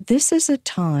 This is a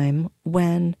time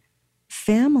when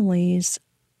families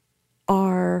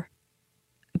are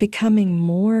becoming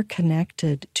more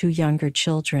connected to younger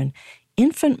children.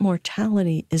 Infant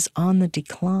mortality is on the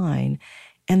decline,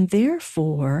 and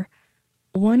therefore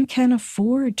one can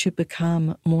afford to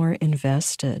become more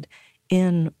invested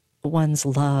in one's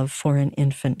love for an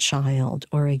infant child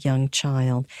or a young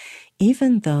child,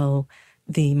 even though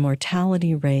the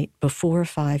mortality rate before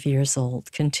 5 years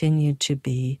old continued to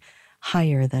be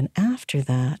higher than after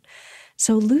that.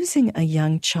 So losing a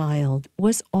young child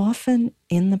was often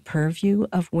in the purview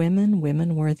of women.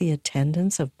 Women were the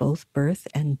attendants of both birth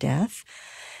and death,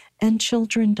 and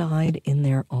children died in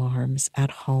their arms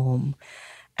at home.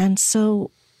 And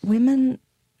so women,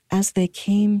 as they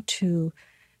came to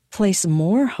place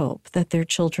more hope that their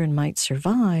children might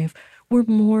survive, were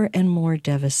more and more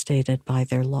devastated by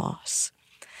their loss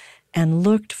and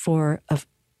looked for a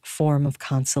form of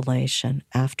consolation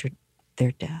after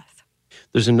their death.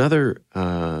 There's another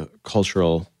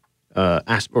cultural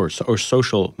or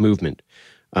social movement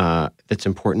that's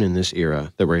important in this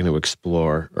era that we're going to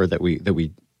explore, or that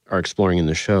we are exploring in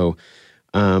the show,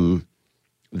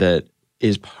 that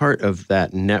is part of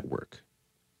that network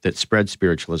that spread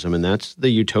spiritualism, and that's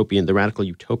the radical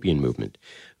utopian movement.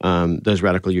 Those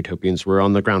radical utopians were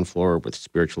on the ground floor with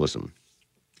spiritualism,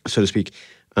 so to speak.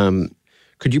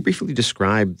 Could you briefly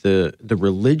describe the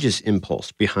religious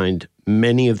impulse behind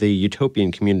many of the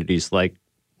utopian communities like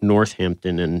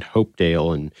Northampton and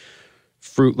Hopedale and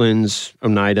Fruitlands,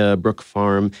 Oneida, Brook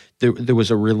Farm? There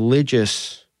was a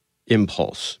religious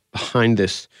impulse behind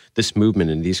this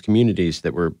movement in these communities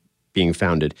that were being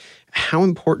founded. How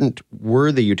important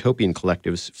were the utopian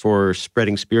collectives for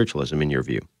spreading spiritualism, in your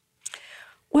view?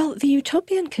 Well, the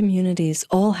utopian communities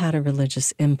all had a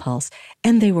religious impulse,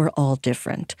 and they were all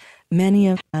different. Many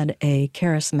of them had a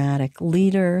charismatic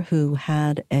leader who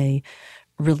had a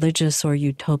religious or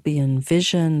utopian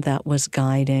vision that was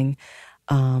guiding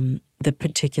the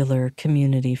particular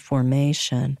community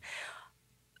formation.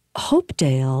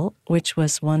 Hopedale, which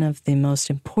was one of the most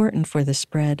important for the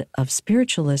spread of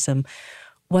spiritualism,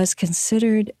 was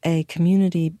considered a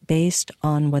community based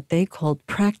on what they called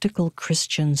practical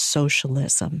Christian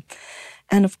socialism.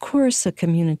 And of course, a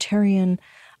communitarian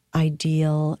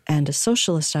ideal and a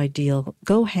socialist ideal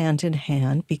go hand in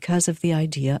hand because of the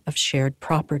idea of shared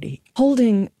property.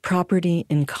 Holding property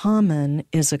in common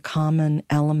is a common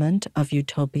element of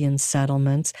utopian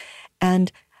settlements,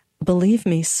 and believe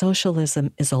me,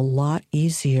 socialism is a lot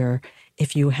easier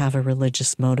if you have a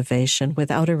religious motivation.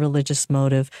 Without a religious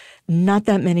motive, not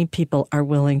that many people are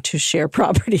willing to share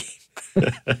property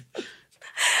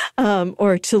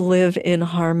or to live in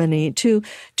harmony, to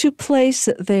place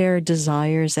their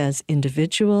desires as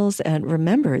individuals. And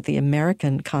remember, the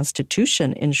American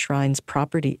Constitution enshrines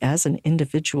property as an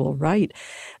individual right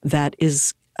that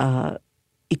is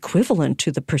equivalent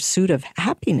to the pursuit of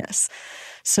happiness.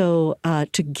 So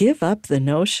to give up the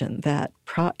notion that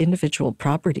individual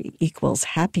property equals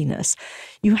happiness,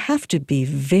 you have to be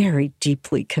very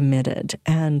deeply committed.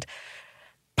 And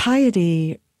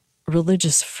piety,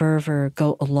 religious fervor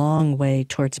go a long way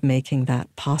towards making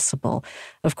that possible.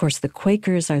 Of course, the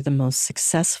Quakers are the most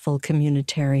successful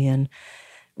communitarian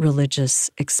religious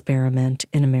experiment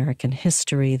in American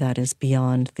history that is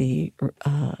beyond the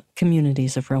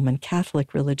communities of Roman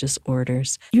Catholic religious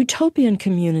orders. Utopian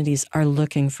communities are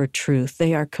looking for truth.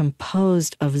 They are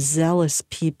composed of zealous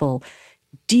people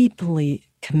deeply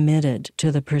committed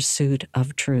to the pursuit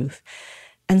of truth.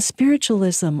 And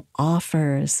spiritualism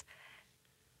offers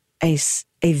a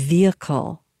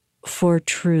vehicle for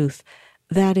truth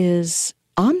that is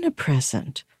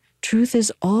omnipresent. Truth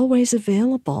is always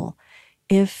available.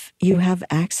 If you have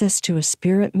access to a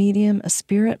spirit medium, a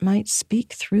spirit might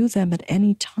speak through them at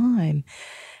any time.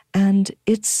 And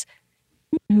it's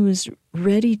who is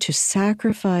ready to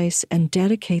sacrifice and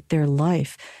dedicate their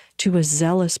life to a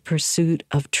zealous pursuit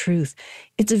of truth.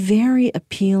 It's very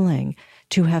appealing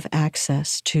to have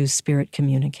access to spirit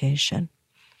communication.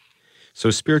 So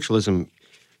spiritualism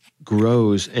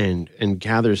grows and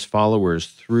gathers followers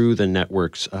through the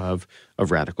networks of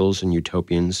radicals and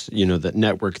utopians. You know, that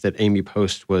network that Amy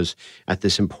Post was at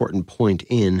this important point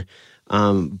in,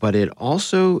 but it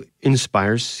also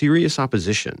inspires serious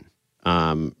opposition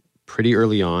pretty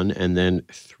early on, and then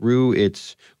through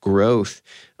its growth,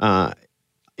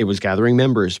 it was gathering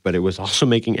members, but it was also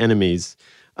making enemies.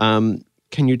 Can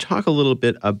you talk a little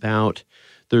bit about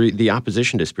the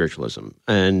opposition to spiritualism,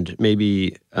 and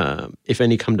maybe, if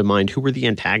any come to mind, who were the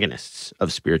antagonists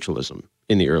of spiritualism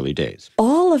in the early days?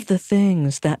 All of the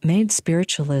things that made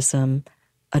spiritualism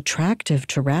attractive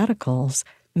to radicals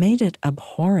made it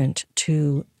abhorrent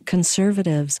to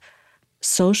conservatives,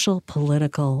 social,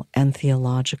 political, and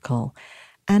theological.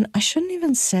 And I shouldn't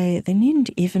even say they needn't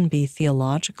even be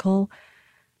theological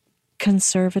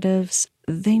conservatives.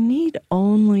 They need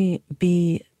only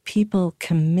be people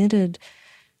committed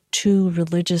to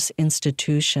religious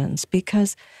institutions,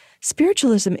 because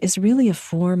spiritualism is really a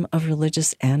form of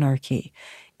religious anarchy.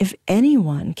 If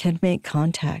anyone can make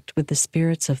contact with the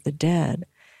spirits of the dead,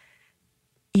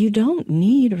 you don't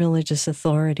need religious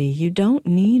authority. You don't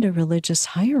need a religious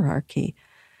hierarchy.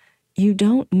 You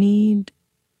don't need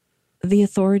the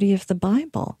authority of the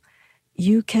Bible.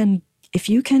 If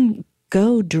you can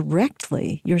go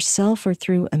directly yourself or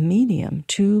through a medium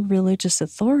to religious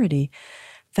authority,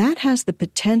 that has the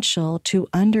potential to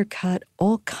undercut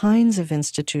all kinds of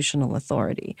institutional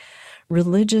authority,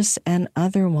 religious and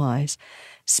otherwise.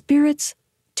 Spirits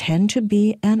tend to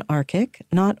be anarchic,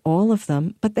 not all of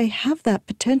them, but they have that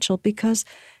potential because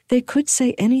they could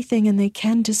say anything and they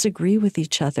can disagree with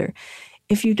each other.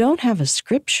 If you don't have a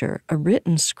scripture, a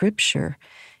written scripture,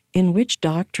 in which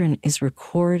doctrine is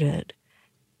recorded,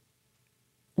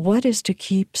 what is to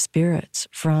keep spirits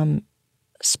from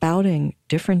spouting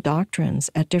different doctrines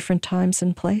at different times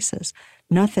and places?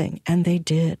 Nothing, and they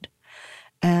did.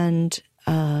 And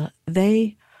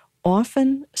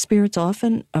spirits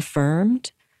often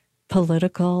affirmed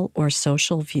political or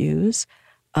social views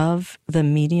of the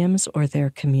mediums or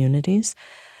their communities,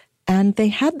 and they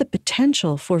had the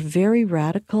potential for very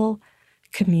radical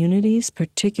communities,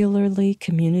 particularly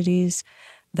communities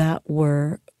that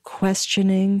were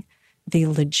questioning the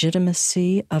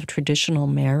legitimacy of traditional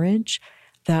marriage,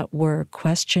 that were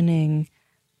questioning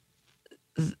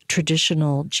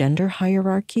traditional gender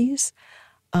hierarchies.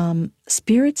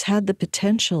 Spirits had the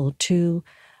potential to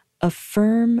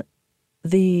affirm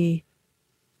the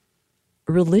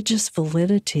religious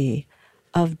validity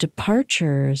of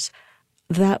departures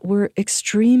that were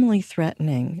extremely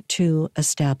threatening to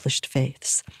established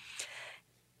faiths.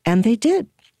 And they did.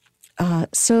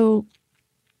 So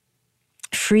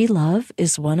free love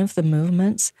is one of the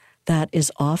movements that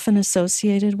is often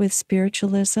associated with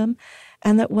spiritualism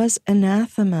and that was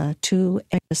anathema to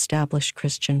an established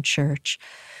Christian church,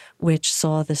 which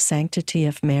saw the sanctity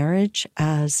of marriage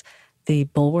as the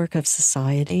bulwark of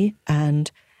society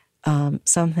and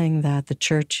something that the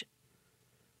church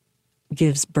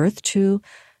gives birth to,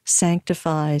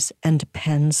 sanctifies, and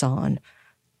depends on.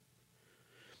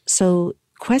 So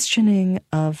questioning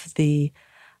of a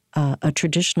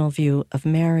traditional view of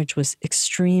marriage was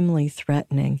extremely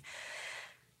threatening.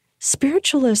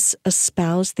 Spiritualists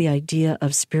espoused the idea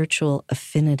of spiritual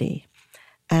affinity.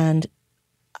 And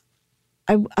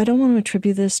I don't want to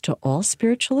attribute this to all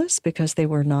spiritualists because they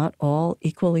were not all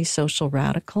equally social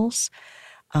radicals.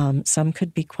 Some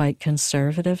could be quite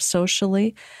conservative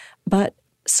socially, but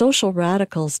social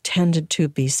radicals tended to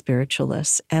be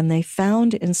spiritualists, and they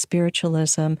found in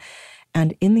spiritualism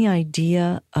and in the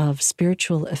idea of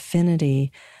spiritual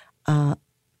affinity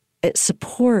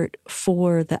support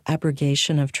for the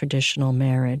abrogation of traditional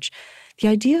marriage. The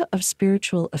idea of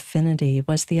spiritual affinity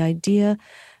was the idea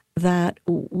that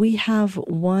we have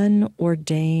one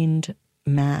ordained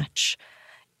match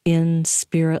in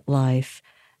spirit life,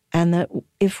 And that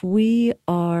if we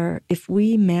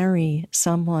marry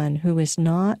someone who is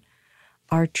not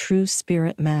our true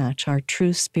spirit match, our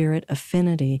true spirit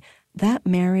affinity, that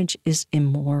marriage is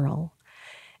immoral.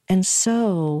 And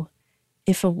so,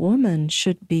 if a woman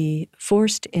should be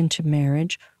forced into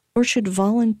marriage or should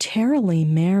voluntarily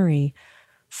marry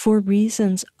for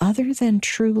reasons other than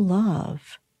true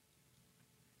love,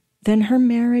 then her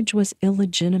marriage was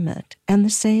illegitimate, and the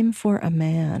same for a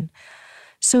man.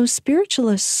 So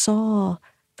spiritualists saw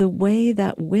the way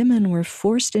that women were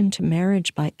forced into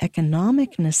marriage by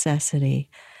economic necessity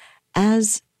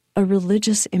as a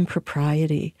religious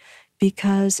impropriety,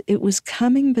 because it was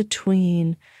coming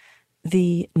between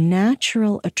the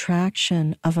natural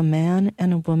attraction of a man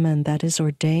and a woman that is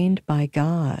ordained by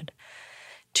God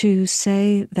to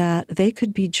say that they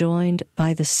could be joined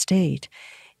by the state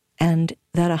and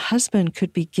that a husband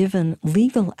could be given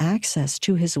legal access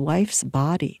to his wife's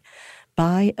body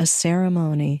by a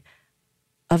ceremony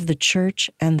of the church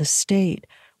and the state,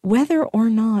 whether or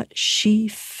not she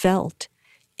felt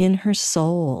in her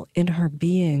soul, in her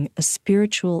being, a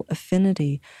spiritual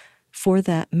affinity for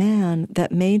that man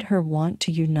that made her want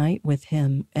to unite with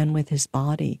him and with his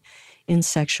body in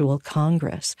sexual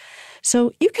congress.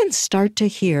 So you can start to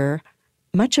hear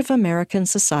much of American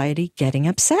society getting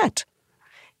upset.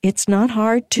 It's not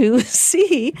hard to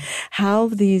see how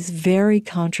these very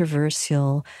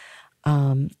controversial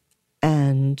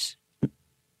and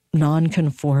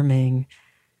non-conforming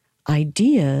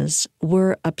ideas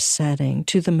were upsetting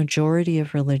to the majority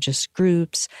of religious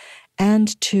groups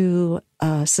and to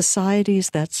societies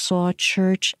that saw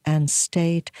church and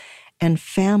state and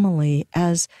family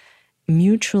as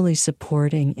mutually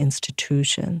supporting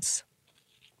institutions.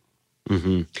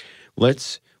 Mm-hmm.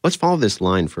 Let's follow this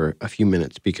line for a few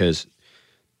minutes, because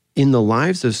in the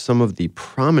lives of some of the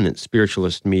prominent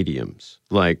spiritualist mediums,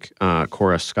 like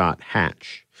Cora Scott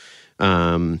Hatch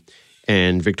and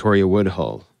Victoria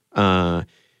Woodhull,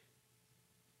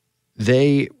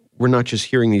 they were not just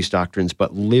hearing these doctrines,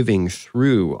 but living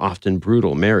through often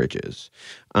brutal marriages.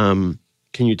 Can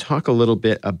you talk a little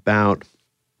bit about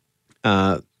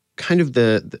kind of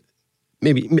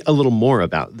maybe a little more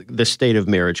about the state of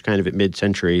marriage kind of at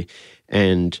mid-century,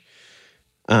 and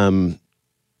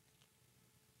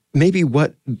maybe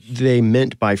what they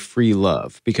meant by free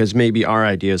love? Because maybe our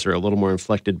ideas are a little more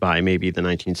inflected by maybe the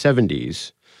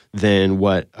 1970s than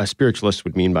what a spiritualist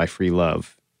would mean by free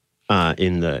love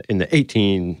in the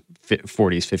 1840s,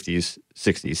 50s,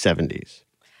 60s, 70s.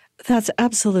 That's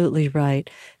absolutely right.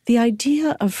 The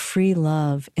idea of free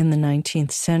love in the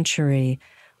 19th century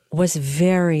was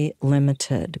very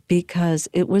limited because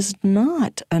it was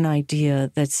not an idea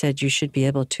that said you should be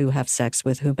able to have sex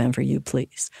with whomever you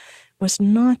please. It was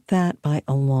not that by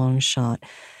a long shot.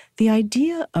 The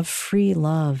idea of free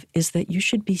love is that you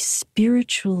should be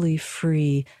spiritually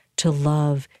free to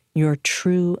love your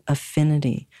true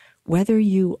affinity, whether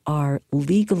you are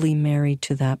legally married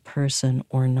to that person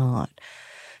or not.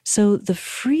 So the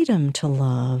freedom to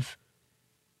love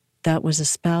that was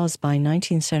espoused by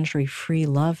 19th century free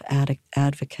love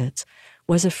advocates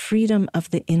was a freedom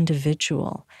of the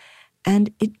individual.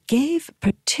 And it gave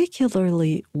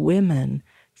particularly women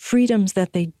freedoms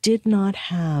that they did not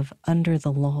have under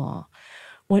the law.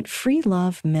 What free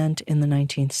love meant in the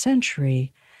 19th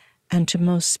century, and to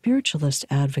most spiritualist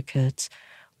advocates,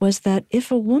 was that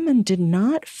if a woman did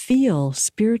not feel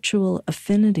spiritual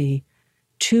affinity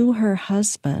to her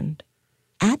husband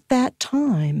at that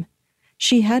time,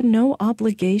 she had no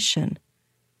obligation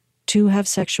to have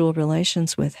sexual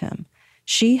relations with him.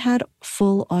 She had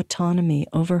full autonomy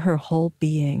over her whole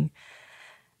being,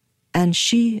 and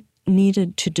she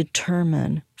needed to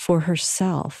determine for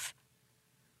herself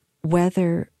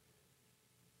whether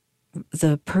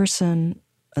the person,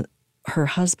 her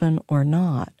husband or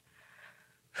not,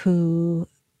 who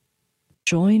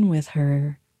joined with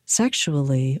her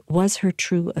sexually was her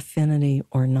true affinity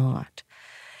or not.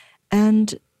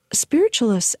 And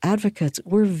spiritualist advocates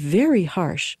were very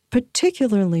harsh,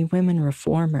 particularly women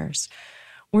reformers,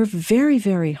 were very,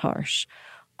 very harsh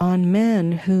on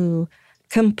men who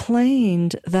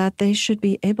complained that they should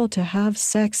be able to have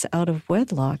sex out of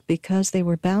wedlock because they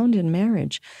were bound in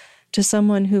marriage to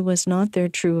someone who was not their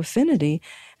true affinity,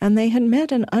 and they had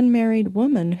met an unmarried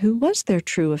woman who was their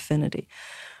true affinity.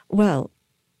 Well,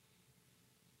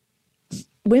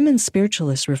 women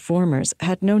spiritualist reformers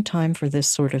had no time for this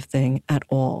sort of thing at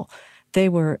all. they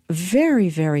were very,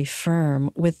 very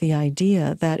firm with the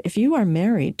idea that if you are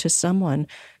married to someone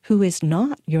who is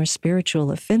not your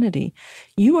spiritual affinity,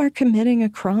 you are committing a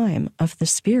crime of the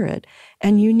spirit,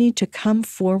 and you need to come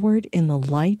forward in the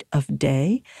light of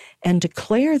day and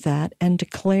declare that and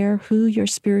declare who your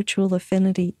spiritual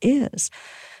affinity is.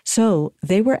 So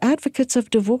they were advocates of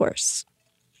divorce.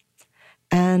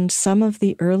 And some of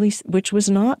the early, which was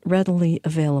not readily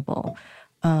available.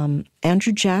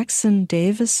 Andrew Jackson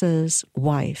Davis's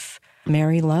wife,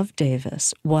 Mary Love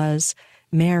Davis, was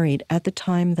married at the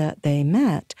time that they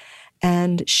met,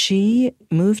 and she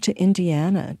moved to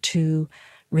Indiana to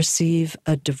receive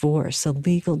a divorce, a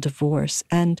legal divorce,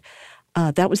 and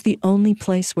that was the only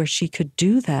place where she could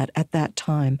do that at that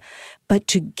time. But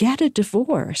to get a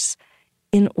divorce,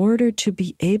 in order to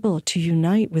be able to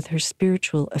unite with her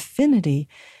spiritual affinity,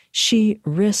 she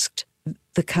risked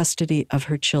the custody of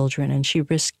her children, and she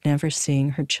risked never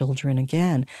seeing her children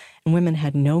again. And women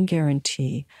had no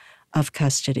guarantee of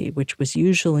custody, which was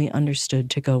usually understood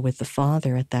to go with the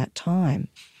father at that time.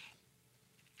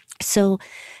 So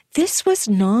this was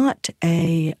not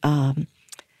an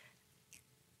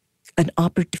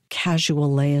operative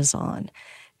casual liaison.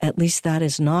 At least that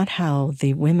is not how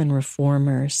the women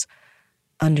reformers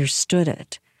understood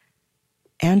it.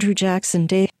 Andrew Jackson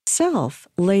Davis himself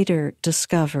later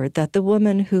discovered that the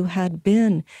woman who had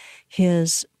been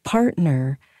his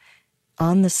partner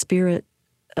on the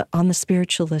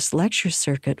spiritualist lecture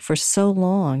circuit for so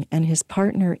long, and his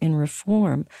partner in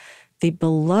reform, the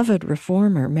beloved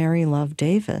reformer Mary Love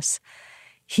Davis,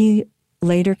 he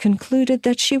later concluded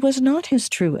that she was not his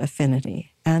true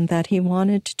affinity and that he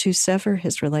wanted to sever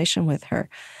his relation with her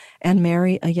and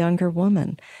marry a younger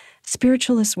woman.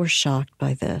 Spiritualists were shocked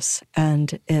by this,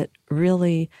 and it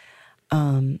really,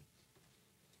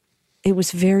 it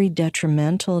was very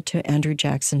detrimental to Andrew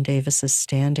Jackson Davis's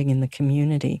standing in the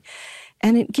community.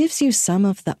 And it gives you some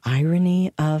of the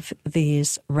irony of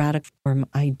these radical reform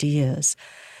ideas,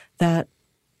 that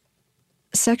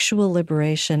sexual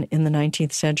liberation in the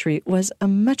 19th century was a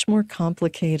much more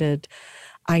complicated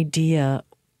idea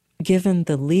given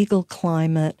the legal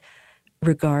climate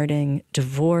regarding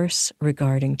divorce,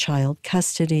 regarding child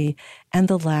custody, and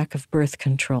the lack of birth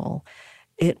control.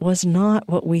 It was not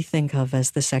what we think of as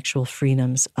the sexual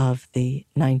freedoms of the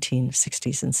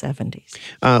 1960s and 70s.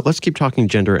 Let's keep talking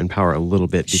gender and power a little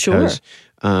bit, because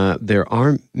there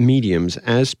are mediums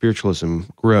as spiritualism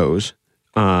grows,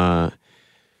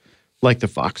 like the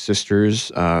Fox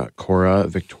sisters, Cora,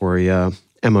 Victoria,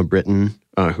 Emma Britton,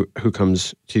 who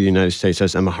comes to the United States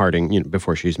as Emma Harding,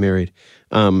 before she's married.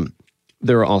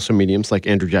 There are also mediums like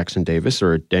Andrew Jackson Davis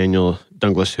or Daniel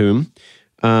Douglas Hume.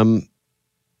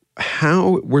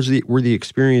 How were the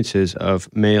experiences of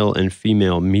male and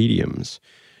female mediums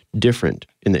different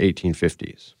in the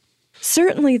 1850s?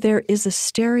 Certainly there is a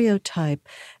stereotype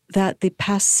that the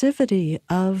passivity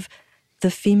of the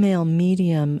female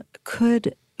medium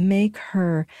could make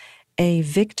her a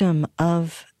victim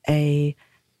of a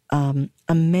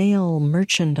male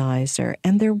merchandiser.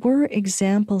 And there were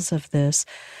examples of this.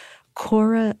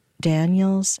 Cora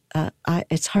Daniels,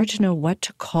 it's hard to know what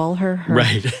to call her.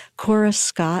 Right. Cora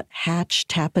Scott Hatch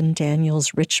Tappan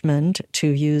Daniels Richmond, to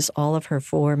use all of her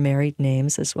 4 married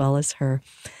names as well as her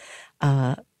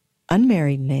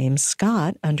unmarried name,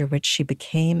 Scott, under which she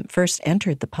first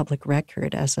entered the public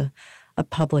record as a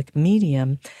public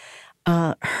medium.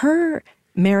 Her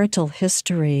marital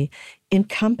history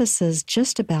encompasses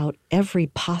just about every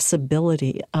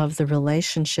possibility of the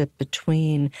relationship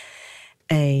between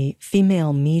a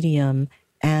female medium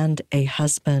and a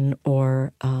husband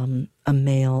or a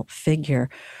male figure.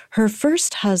 Her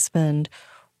first husband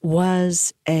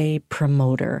was a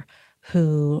promoter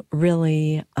who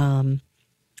really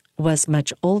was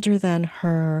much older than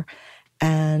her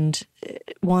and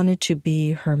wanted to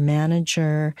be her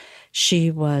manager. She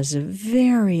was a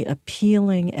very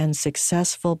appealing and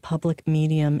successful public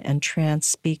medium and trance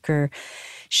speaker.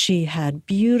 She had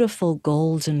beautiful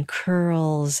golden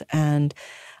curls, and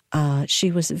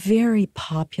she was very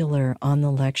popular on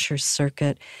the lecture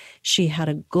circuit. She had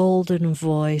a golden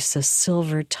voice, a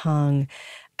silver tongue,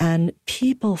 and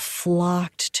people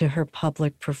flocked to her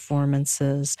public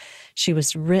performances. She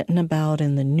was written about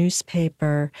in the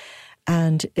newspaper,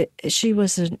 and she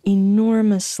was an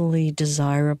enormously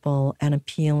desirable and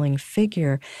appealing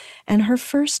figure. And her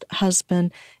first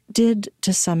husband did,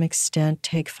 to some extent,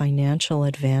 take financial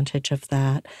advantage of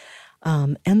that.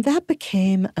 And that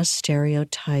became a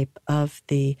stereotype of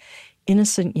the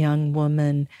innocent young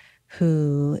woman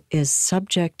who is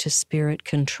subject to spirit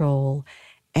control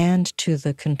and to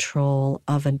the control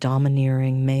of a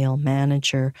domineering male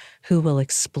manager who will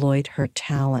exploit her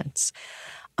talents.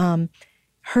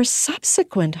 Her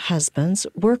subsequent husbands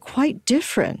were quite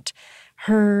different.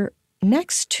 Her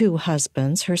next two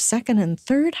husbands, her second and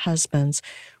third husbands,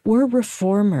 were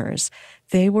reformers.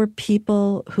 They were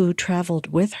people who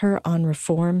traveled with her on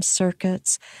reform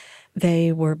circuits.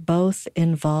 They were both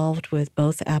involved with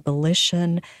both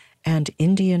abolition and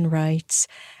Indian rights.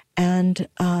 And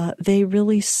they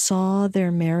really saw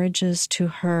their marriages to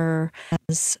her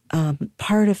as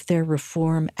part of their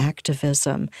reform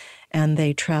activism. And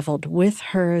they traveled with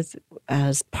her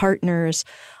as partners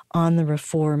on the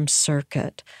reform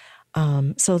circuit.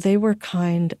 So they were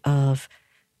kind of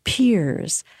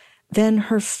peers. Then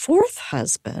her fourth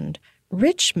husband,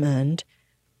 Richmond,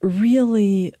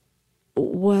 really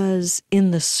was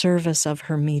in the service of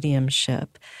her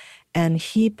mediumship. And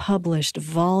he published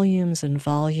volumes and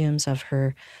volumes of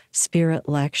her spirit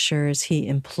lectures. He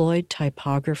employed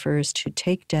typographers to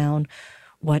take down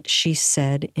what she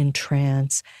said in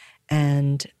trance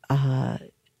and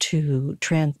to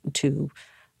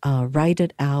write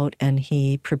it out. And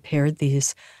he prepared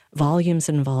these volumes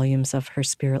and volumes of her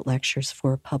spirit lectures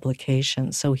for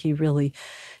publication. So he really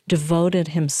devoted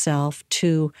himself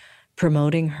to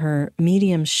promoting her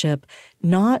mediumship,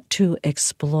 not to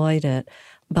exploit it,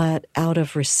 but out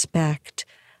of respect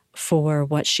for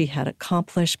what she had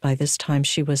accomplished. By this time,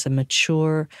 she was a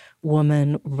mature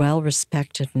woman,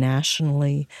 well-respected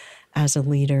nationally as a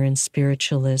leader in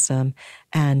spiritualism.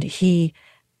 And he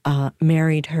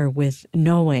married her with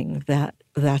knowing that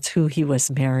that's who he was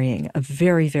marrying, a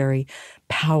very, very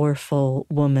powerful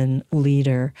woman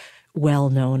leader,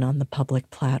 well-known on the public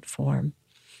platform.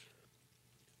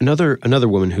 Another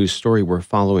woman whose story we're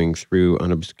following through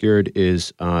Unobscured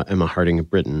is Emma Harding of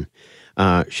Britain.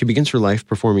 She begins her life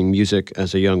performing music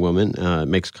as a young woman,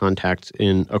 makes contacts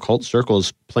in occult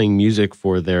circles, playing music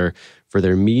for their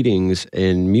meetings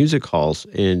in music halls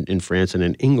in France and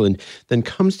in England, then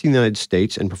comes to the United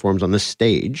States and performs on the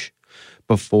stage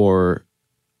before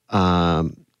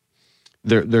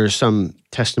there's some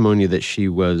testimony that she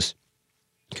was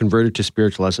converted to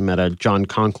spiritualism at a John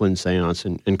Conklin seance,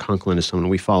 and Conklin is someone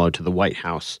we follow to the White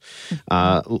House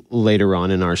later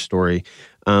on in our story.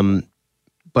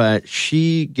 But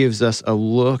she gives us a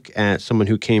look at someone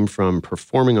who came from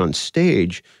performing on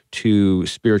stage to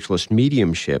spiritualist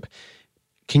mediumship.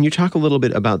 Can you talk a little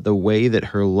bit about the way that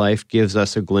her life gives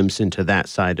us a glimpse into that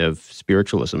side of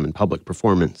spiritualism and public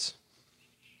performance?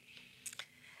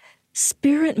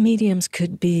 Spirit mediums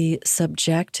could be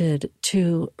subjected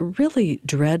to really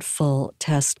dreadful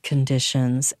test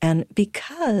conditions, and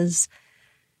because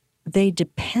they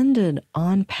depended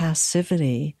on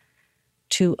passivity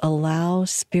to allow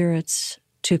spirits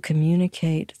to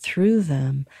communicate through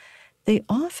them, they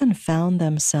often found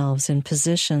themselves in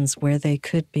positions where they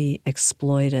could be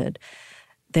exploited.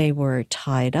 They were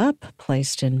tied up,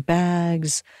 placed in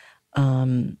bags,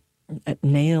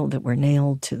 that were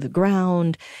nailed to the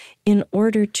ground in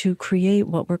order to create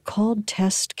what were called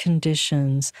test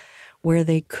conditions where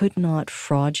they could not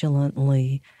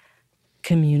fraudulently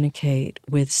communicate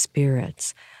with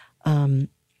spirits. The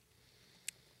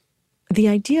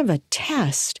idea of a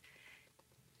test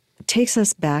takes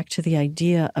us back to the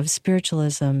idea of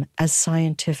spiritualism as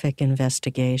scientific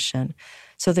investigation.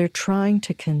 So they're trying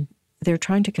to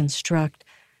construct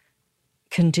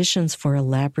conditions for a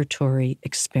laboratory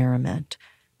experiment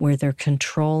where they're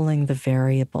controlling the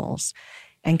variables.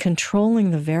 And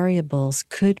controlling the variables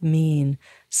could mean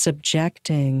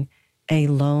subjecting a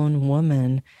lone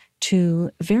woman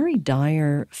to very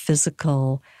dire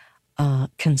physical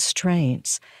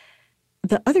constraints.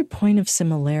 The other point of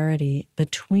similarity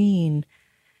between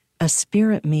a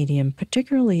spirit medium,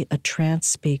 particularly a trance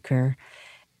speaker,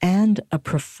 and a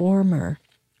performer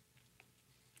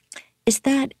is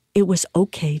that it was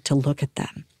okay to look at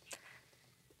them.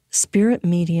 Spirit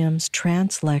mediums,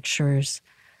 trance lecturers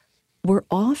were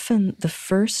often the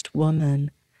first woman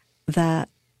that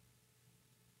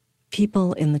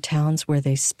people in the towns where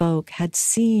they spoke had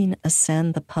seen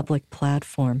ascend the public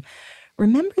platform.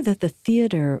 Remember that the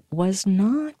theater was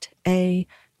not a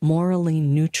morally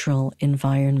neutral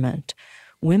environment.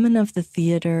 Women of the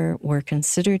theater were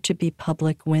considered to be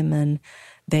public women.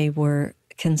 They were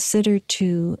considered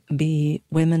to be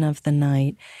women of the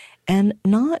night, and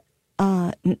not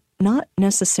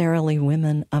necessarily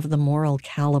women of the moral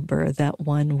caliber that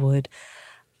one would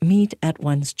meet at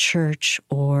one's church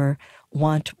or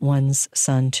want one's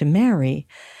son to marry.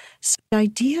 So the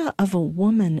idea of a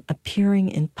woman appearing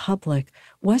in public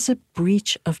was a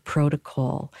breach of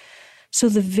protocol. So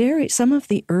some of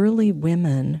the early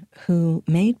women who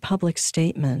made public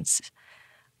statements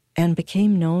and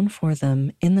became known for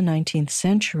them in the 19th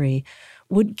century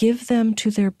would give them to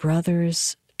their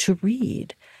brothers to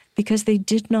read. because they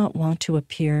did not want to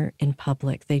appear in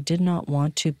public. They did not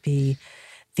want to be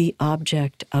the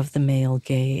object of the male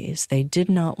gaze. They did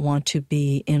not want to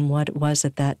be in what was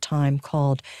at that time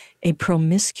called a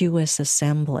promiscuous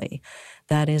assembly.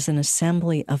 That is, an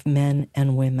assembly of men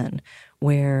and women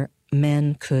where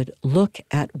men could look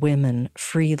at women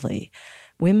freely.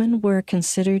 Women were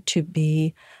considered to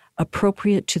be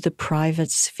appropriate to the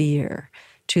private sphere,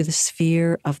 to the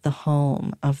sphere of the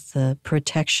home, of the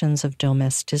protections of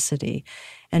domesticity.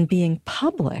 And being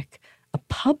public, a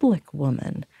public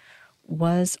woman,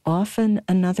 was often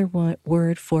another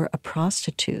word for a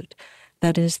prostitute.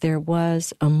 That is, there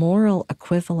was a moral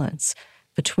equivalence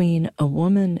between a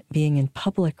woman being in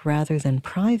public rather than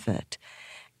private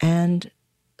and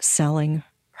selling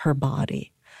her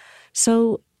body.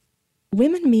 So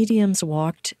women mediums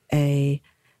walked a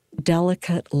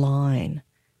delicate line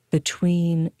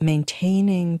between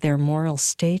maintaining their moral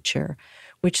stature,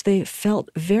 which they felt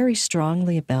very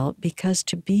strongly about, because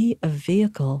to be a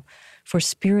vehicle for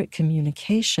spirit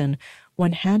communication,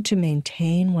 one had to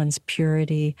maintain one's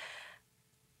purity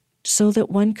so that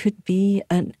one could be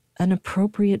an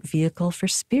appropriate vehicle for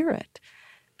spirit.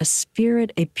 A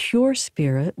spirit, a pure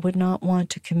spirit, would not want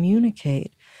to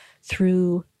communicate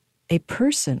through a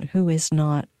person who is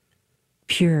not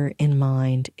pure in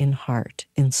mind, in heart,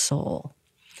 in soul.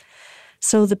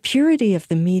 So the purity of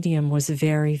the medium was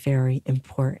very, very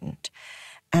important.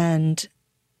 And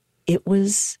it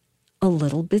was a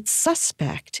little bit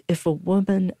suspect if a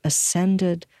woman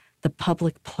ascended the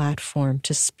public platform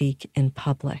to speak in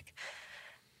public.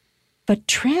 But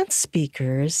trance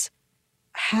speakers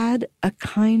had a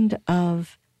kind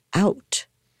of out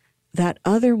that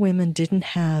other women didn't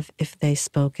have if they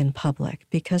spoke in public,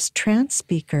 because trance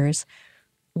speakers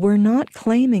were not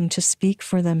claiming to speak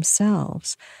for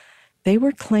themselves. They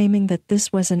were claiming that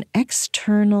this was an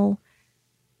external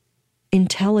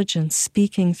intelligence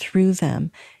speaking through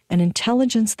them, an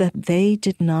intelligence that they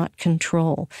did not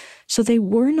control. So they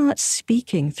were not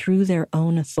speaking through their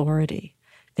own authority.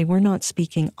 They were not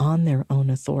speaking on their own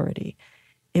authority.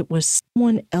 It was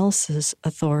someone else's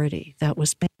authority that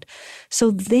was meant.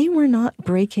 So they were not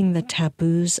breaking the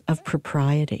taboos of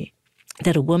propriety,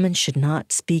 that a woman should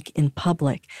not speak in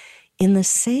public in the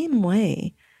same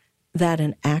way that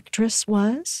an actress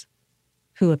was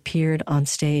who appeared on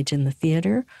stage in the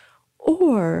theater,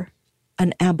 or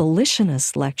an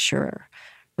abolitionist lecturer.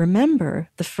 Remember,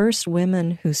 the first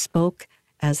women who spoke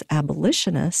as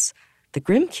abolitionists, the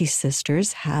Grimke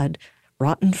sisters, had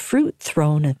rotten fruit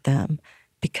thrown at them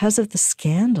because of the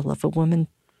scandal of a woman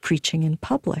preaching in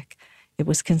public. It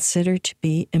was considered to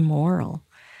be immoral.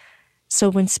 So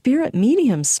when spirit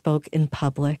mediums spoke in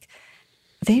public,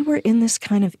 they were in this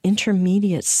kind of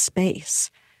intermediate space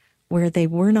where they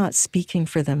were not speaking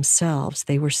for themselves,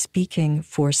 they were speaking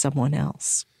for someone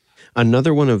else.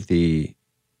 Another one of the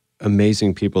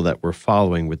amazing people that we're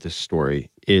following with this story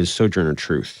is Sojourner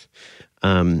Truth.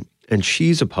 And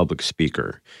she's a public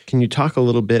speaker. Can you talk a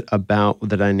little bit about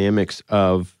the dynamics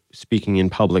of speaking in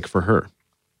public for her?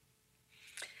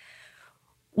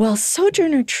 Well,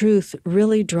 Sojourner Truth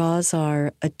really draws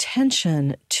our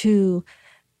attention to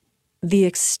the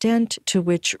extent to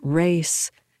which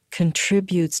race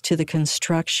contributes to the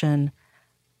construction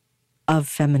of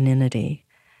femininity.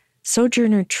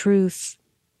 Sojourner Truth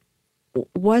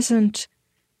wasn't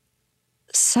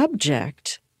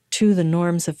subject to the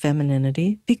norms of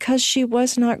femininity because she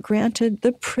was not granted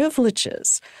the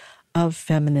privileges of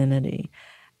femininity.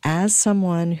 As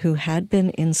someone who had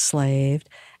been enslaved,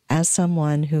 as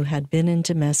someone who had been in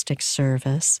domestic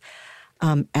service,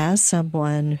 as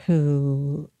someone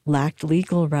who lacked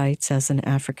legal rights as an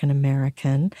African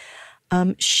American,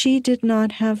 she did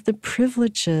not have the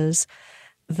privileges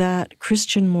that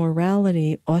Christian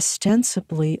morality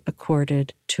ostensibly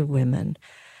accorded to women.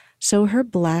 So her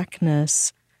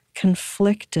blackness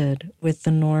conflicted with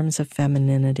the norms of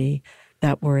femininity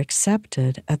that were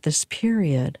accepted at this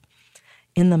period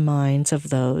in the minds of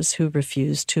those who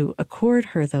refused to accord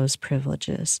her those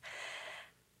privileges.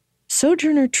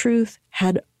 Sojourner Truth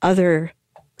had other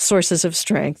sources of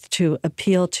strength to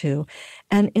appeal to.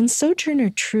 And in Sojourner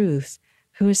Truth,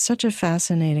 who is such a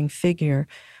fascinating figure,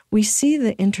 we see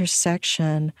the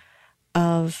intersection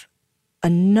of a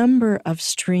number of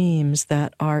streams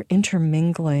that are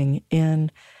intermingling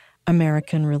in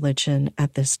American religion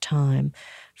at this time.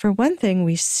 For one thing,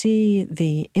 we see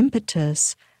the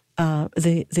impetus,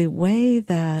 the way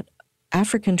that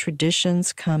African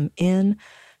traditions come in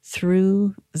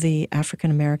through the African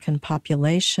American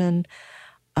population,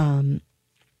 and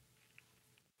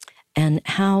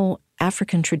how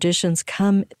African traditions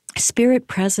come, spirit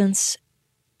presence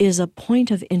is a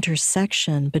point of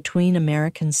intersection between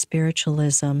American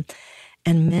spiritualism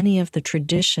and many of the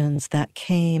traditions that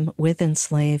came with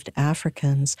enslaved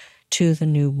Africans to the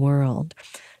New World,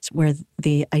 where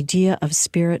the idea of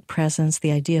spirit presence,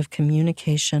 the idea of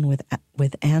communication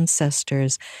with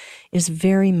ancestors is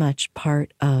very much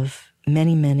part of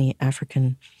many, many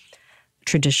African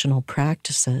traditional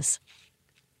practices.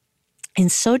 In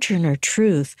Sojourner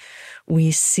Truth,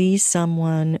 we see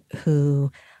someone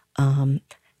who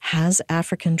has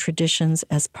African traditions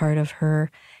as part of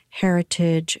her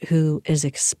heritage, who is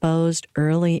exposed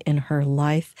early in her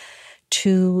life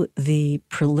to the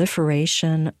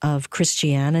proliferation of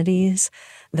Christianities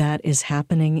that is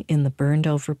happening in the burned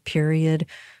over period,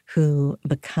 who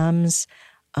becomes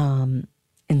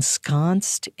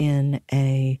ensconced in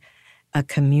a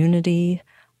community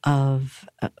of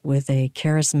with a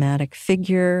charismatic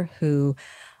figure who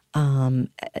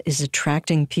is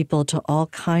attracting people to all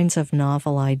kinds of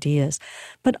novel ideas.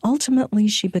 But ultimately,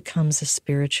 she becomes a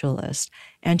spiritualist,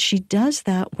 and she does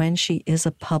that when she is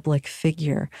a public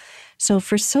figure. So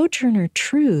for Sojourner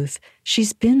Truth,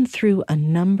 she's been through a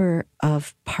number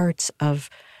of parts of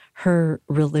her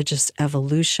religious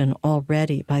evolution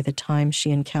already by the time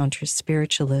she encounters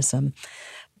spiritualism.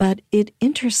 But it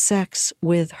intersects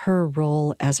with her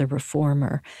role as a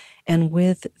reformer and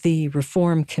with the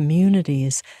reform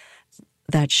communities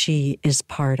that she is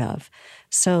part of.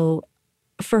 So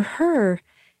for her,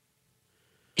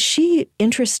 she,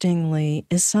 interestingly,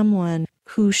 is someone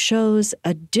who shows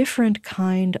a different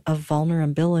kind of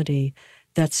vulnerability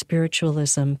that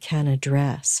spiritualism can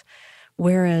address,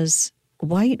 whereas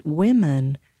white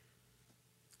women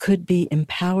could be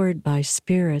empowered by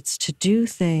spirits to do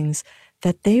things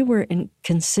that they were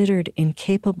considered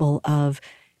incapable of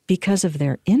because of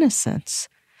their innocence.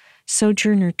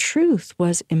 Sojourner Truth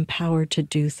was empowered to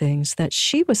do things that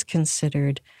she was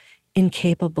considered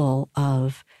incapable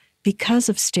of because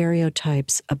of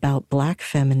stereotypes about Black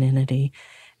femininity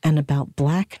and about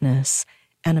Blackness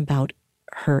and about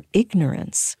her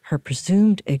ignorance, her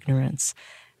presumed ignorance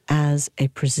as a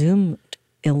presumed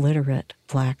illiterate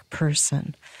Black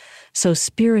person. So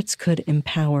spirits could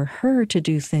empower her to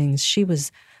do things she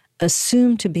was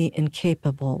assumed to be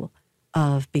incapable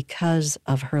of because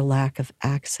of her lack of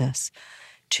access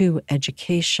to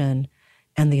education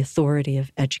and the authority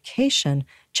of education,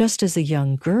 just as a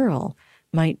young girl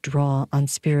might draw on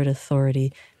spirit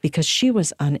authority because she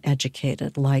was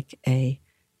uneducated,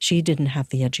 she didn't have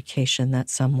the education that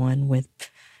someone with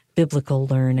biblical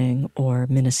learning or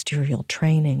ministerial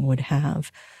training would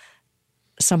have.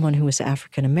 Someone who was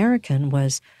African American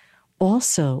was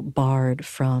also barred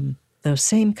from those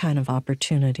same kind of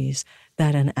opportunities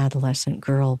that an adolescent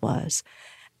girl was.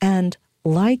 And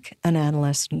like an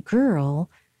adolescent girl,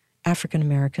 African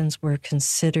Americans were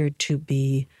considered to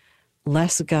be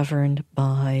less governed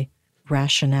by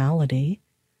rationality,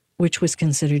 which was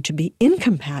considered to be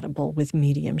incompatible with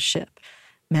mediumship.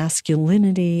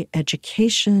 Masculinity,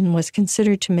 education was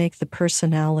considered to make the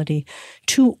personality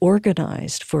too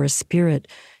organized for a spirit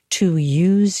to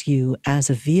use you as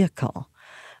a vehicle.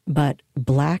 But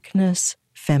Blackness,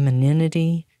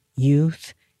 femininity,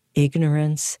 youth,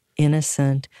 ignorance,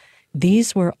 innocent,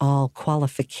 these were all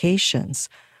qualifications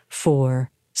for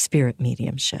spirit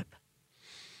mediumship.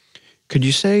 Could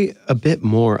you say a bit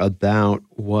more about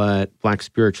what Black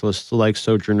spiritualists like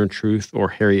Sojourner Truth or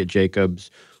Harriet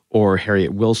Jacobs or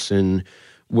Harriet Wilson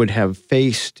would have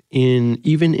faced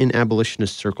even in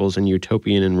abolitionist circles and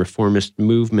utopian and reformist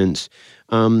movements?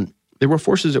 There were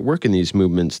forces at work in these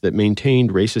movements that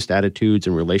maintained racist attitudes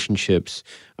and relationships.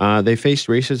 They faced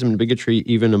racism and bigotry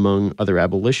even among other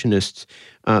abolitionists.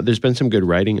 There's been some good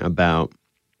writing about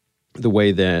the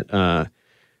way that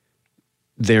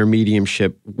their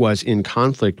mediumship was in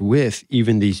conflict with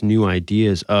even these new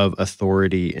ideas of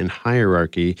authority and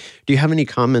hierarchy. Do you have any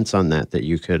comments on that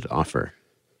you could offer?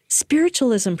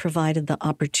 Spiritualism provided the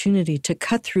opportunity to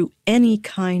cut through any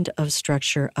kind of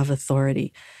structure of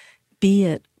authority, be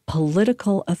it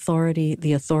political authority,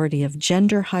 the authority of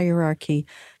gender hierarchy,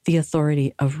 the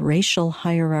authority of racial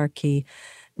hierarchy,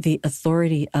 the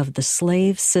authority of the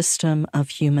slave system of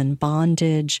human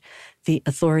bondage, the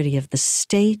authority of the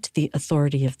state, the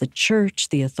authority of the church,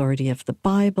 the authority of the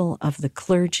Bible, of the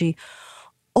clergy.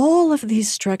 All of these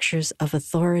structures of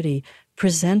authority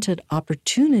presented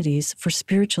opportunities for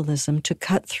spiritualism to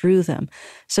cut through them.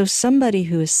 So somebody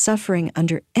who is suffering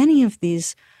under any of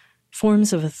these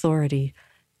forms of authority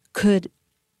could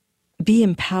be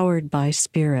empowered by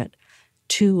spirit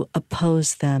to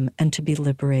oppose them and to be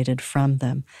liberated from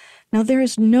them. Now, there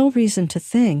is no reason to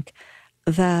think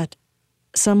that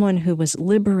someone who was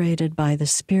liberated by the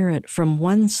spirit from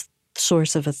one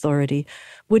source of authority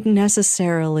wouldn't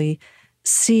necessarily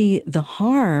see the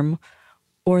harm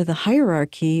or the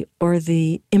hierarchy or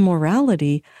the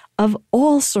immorality of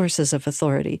all sources of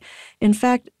authority. In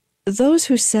fact, those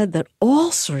who said that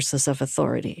all sources of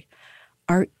authority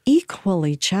are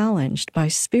equally challenged by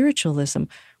spiritualism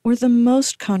were the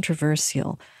most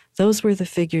controversial. Those were the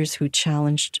figures who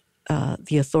challenged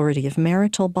the authority of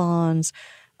marital bonds,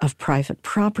 of private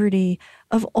property,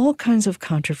 of all kinds of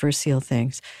controversial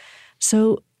things.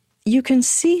 So you can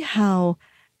see how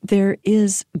there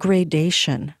is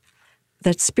gradation,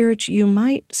 that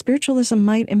spiritualism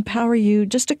might empower you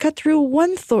just to cut through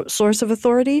one source of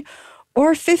authority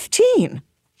or 15.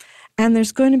 And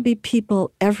there's going to be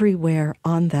people everywhere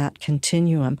on that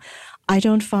continuum. I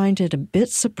don't find it a bit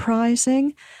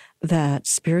surprising that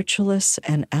spiritualists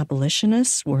and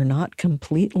abolitionists were not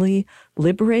completely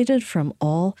liberated from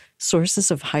all sources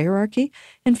of hierarchy.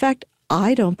 In fact,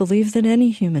 I don't believe that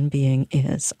any human being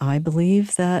is. I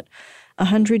believe that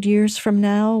 100 years from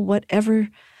now, whatever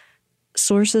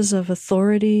sources of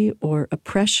authority or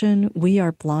oppression we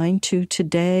are blind to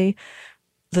today,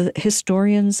 the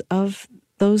historians of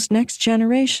those next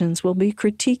generations will be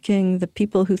critiquing the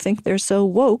people who think they're so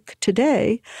woke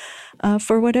today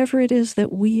for whatever it is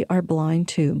that we are blind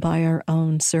to by our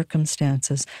own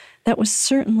circumstances. That was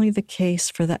certainly the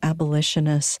case for the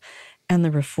abolitionists and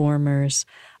the reformers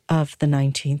of the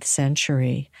 19th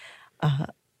century.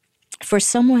 For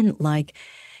someone like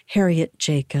Harriet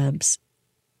Jacobs,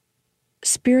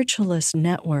 spiritualist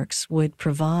networks would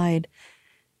provide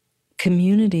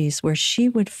communities where she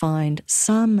would find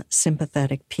some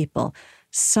sympathetic people,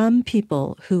 some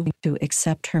people who to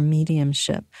accept her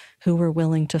mediumship, who were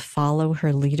willing to follow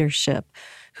her leadership,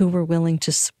 who were willing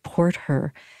to support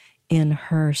her in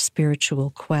her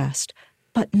spiritual quest,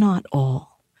 but not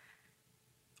all.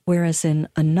 Whereas in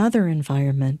another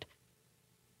environment,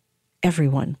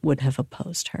 everyone would have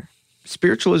opposed her.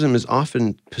 Spiritualism is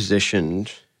often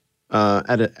positioned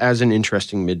as an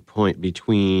interesting midpoint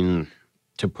between,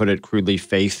 to put it crudely,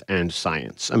 faith and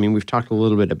science. I mean, we've talked a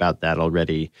little bit about that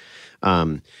already.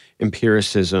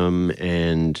 Empiricism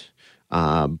and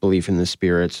belief in the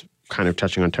spirits, kind of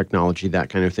touching on technology, that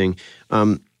kind of thing.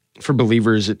 For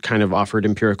believers, it kind of offered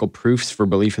empirical proofs for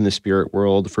belief in the spirit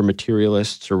world. For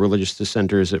materialists or religious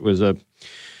dissenters, it was a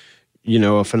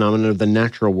phenomenon of the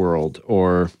natural world,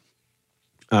 or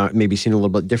maybe seen a little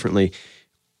bit differently.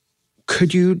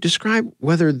 Could you describe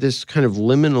whether this kind of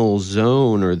liminal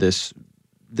zone or this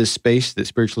space that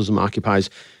spiritualism occupies,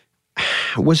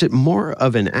 was it more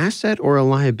of an asset or a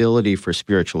liability for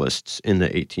spiritualists in the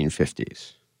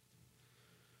 1850s?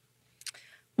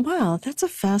 Wow, that's a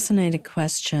fascinating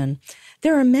question.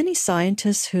 There are many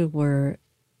scientists who were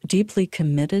deeply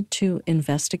committed to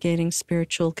investigating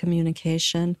spiritual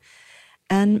communication,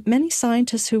 and many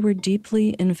scientists who were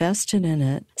deeply invested in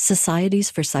it. Societies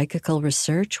for psychical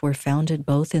research were founded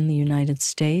both in the United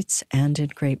States and in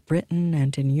Great Britain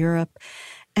and in Europe,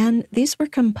 and these were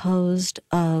composed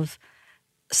of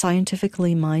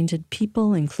scientifically minded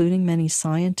people, including many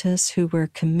scientists who were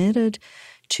committed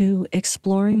to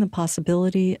exploring the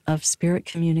possibility of spirit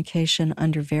communication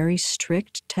under very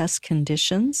strict test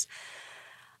conditions.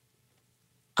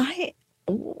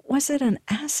 Was it an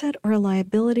asset or a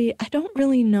liability? I don't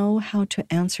really know how to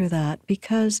answer that,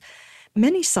 because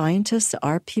many scientists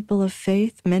are people of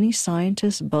faith. Many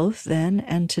scientists, both then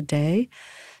and today,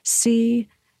 see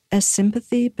a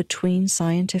sympathy between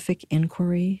scientific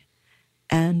inquiry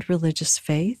and religious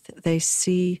faith. They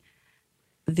see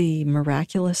the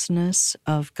miraculousness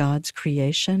of God's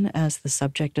creation as the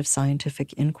subject of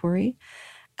scientific inquiry,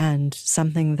 and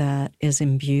something that is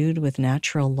imbued with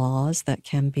natural laws that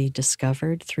can be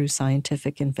discovered through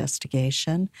scientific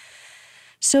investigation.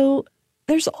 So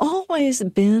there's always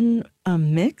been a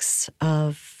mix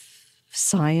of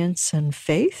science and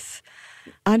faith.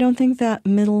 I don't think that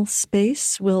middle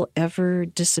space will ever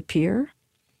disappear.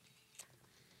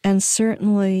 And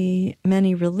certainly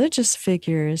many religious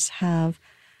figures have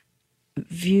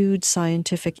viewed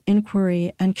scientific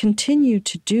inquiry and continue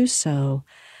to do so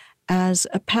as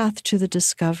a path to the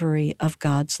discovery of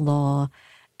God's law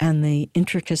and the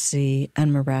intricacy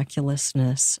and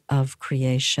miraculousness of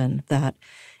creation that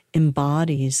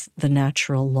embodies the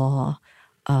natural law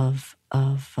of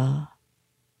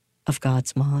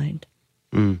God's mind.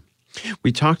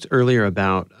 We talked earlier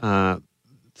about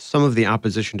some of the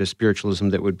opposition to spiritualism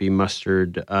that would be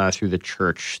mustered through the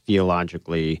church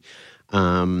theologically,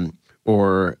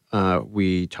 or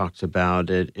we talked about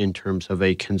it in terms of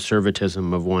a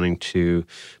conservatism of wanting to,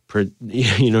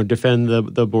 defend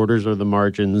the borders or the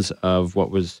margins of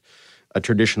what was a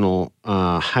traditional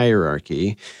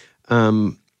hierarchy.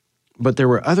 But there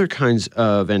were other kinds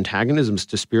of antagonisms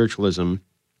to spiritualism,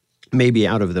 maybe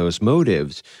out of those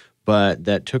motives, but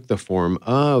that took the form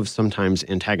of sometimes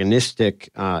antagonistic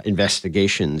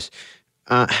investigations.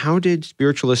 How did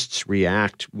spiritualists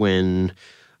react when,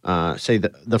 say,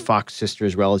 the Fox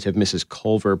sisters' relative, Mrs.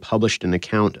 Culver, published an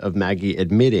account of Maggie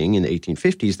admitting in the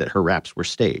 1850s that her raps were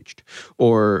staged?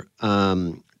 Or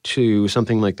to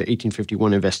something like the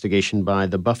 1851 investigation by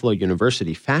the Buffalo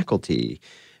University faculty,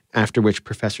 after which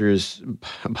professors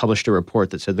published a report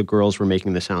that said the girls were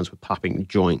making the sounds with popping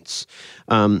joints.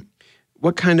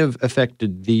 What kind of effect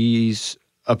did these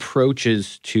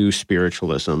approaches to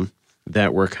spiritualism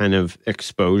that were kind of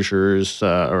exposures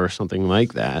or something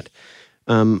like that,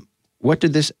 what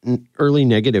did this early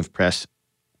negative press,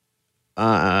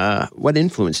 what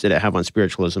influence did it have on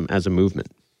spiritualism as a movement?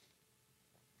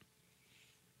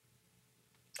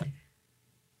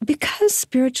 Because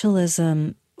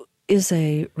spiritualism is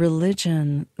a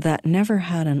religion that never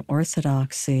had an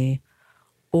orthodoxy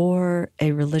or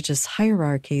a religious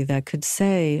hierarchy that could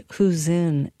say who's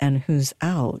in and who's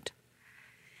out,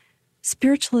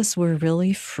 spiritualists were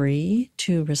really free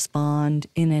to respond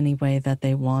in any way that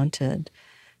they wanted.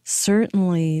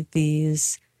 Certainly,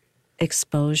 these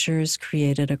exposures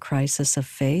created a crisis of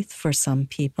faith for some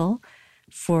people.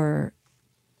 For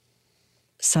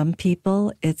some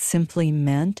people, it simply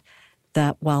meant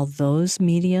that while those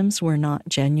mediums were not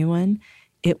genuine,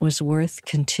 it was worth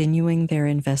continuing their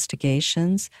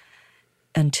investigations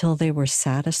until they were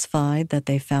satisfied that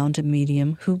they found a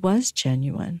medium who was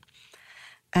genuine.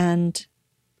 And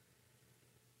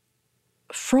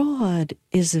fraud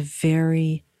is a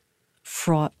very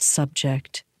fraught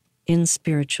subject in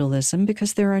spiritualism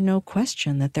because there are no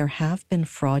question that there have been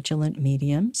fraudulent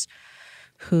mediums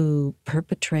who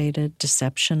perpetrated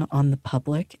deception on the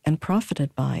public and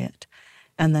profited by it,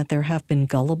 and that there have been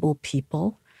gullible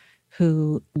people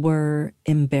who were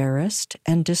embarrassed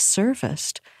and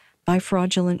disserviced by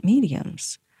fraudulent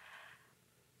mediums.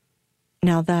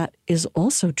 Now, that is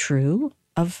also true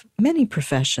of many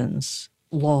professions,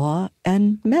 law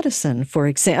and medicine, for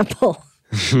example.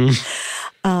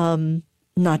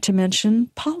 Not to mention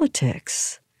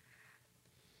politics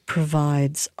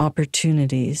provides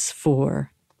opportunities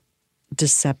for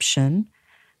deception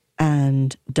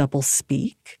and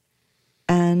doublespeak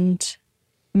and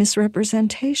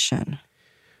misrepresentation.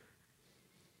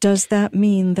 Does that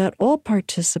mean that all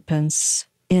participants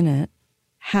in it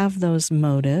have those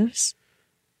motives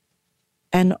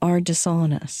and are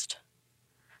dishonest?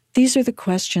 These are the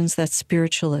questions that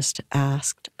spiritualists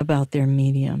asked about their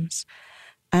mediums.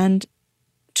 And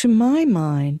to my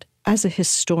mind, as a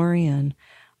historian,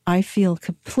 I feel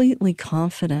completely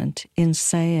confident in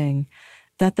saying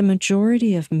that the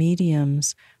majority of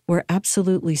mediums were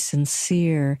absolutely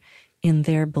sincere in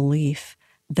their belief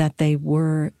that they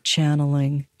were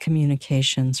channeling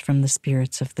communications from the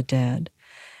spirits of the dead.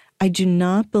 I do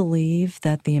not believe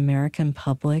that the American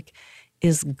public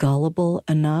is gullible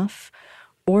enough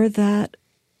or that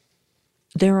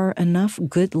there are enough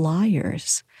good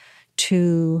liars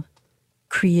to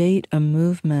create a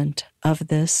movement of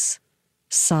this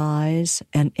size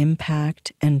and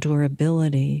impact and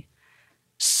durability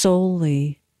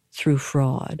solely through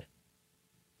fraud.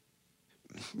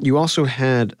 You also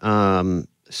had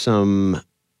some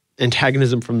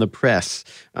antagonism from the press.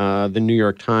 The New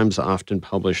York Times often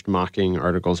published mocking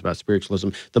articles about spiritualism.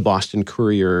 The Boston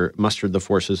Courier mustered the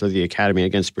forces of the Academy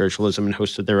against spiritualism and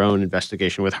hosted their own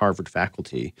investigation with Harvard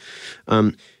faculty.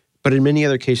 But in many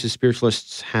other cases,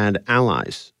 spiritualists had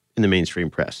allies in the mainstream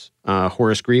press.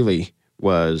 Horace Greeley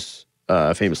was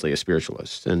famously a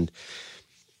spiritualist,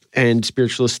 and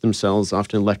spiritualists themselves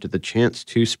often left it the chance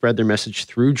to spread their message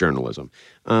through journalism.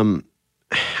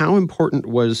 How important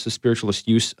was the spiritualist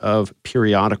use of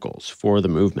periodicals for the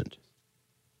movement?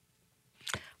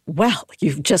 Well,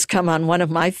 you've just come on one of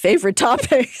my favorite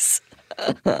topics.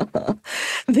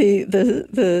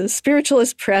 The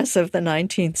spiritualist press of the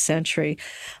 19th century.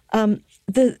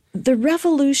 The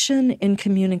revolution in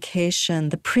communication,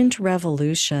 the print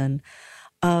revolution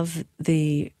of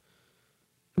the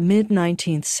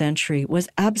mid-19th century was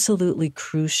absolutely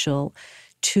crucial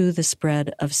to the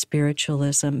spread of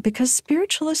spiritualism because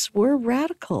spiritualists were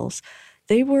radicals.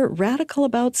 They were radical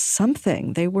about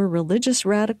something. They were religious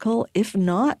radical, if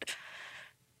not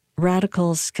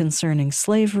radicals concerning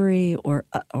slavery or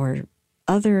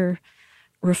other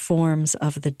reforms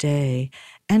of the day.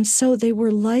 And so they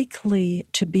were likely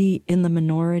to be in the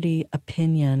minority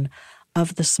opinion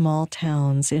of the small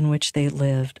towns in which they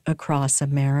lived across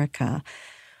America.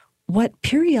 What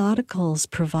periodicals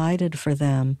provided for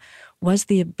them was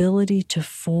the ability to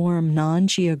form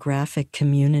non-geographic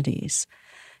communities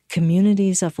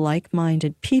communities of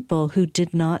like-minded people who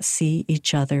did not see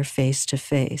each other face to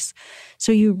face.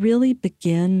 So you really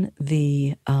begin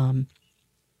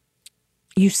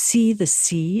you see the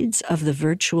seeds of the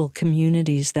virtual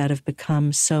communities that have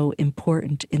become so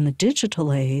important in the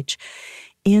digital age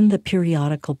in the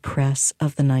periodical press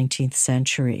of the 19th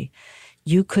century.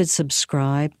 You could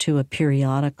subscribe to a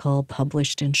periodical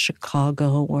published in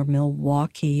Chicago or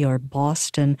Milwaukee or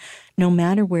Boston, no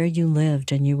matter where you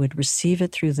lived, and you would receive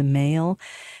it through the mail,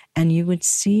 and you would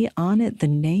see on it the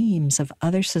names of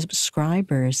other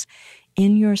subscribers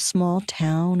in your small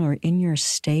town or in your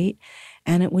state,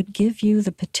 and it would give you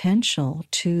the potential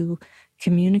to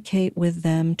communicate with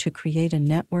them, to create a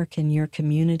network in your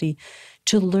community,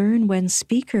 to learn when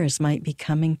speakers might be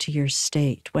coming to your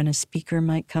state, when a speaker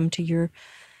might come to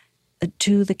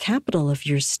the capital of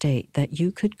your state, that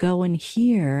you could go and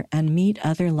hear and meet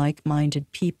other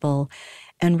like-minded people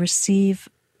and receive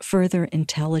further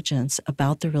intelligence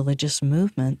about the religious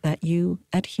movement that you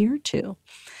adhere to.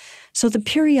 So the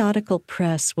periodical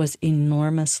press was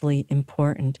enormously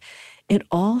important. It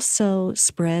also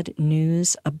spread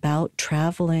news about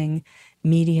traveling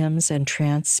mediums and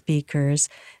trance speakers.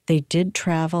 They did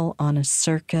travel on a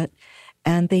circuit,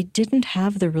 and they didn't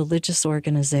have the religious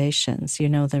organizations. You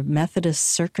know, the Methodist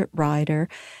circuit rider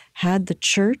had the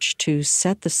church to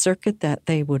set the circuit that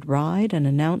they would ride and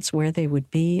announce where they would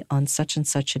be on such and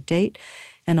such a date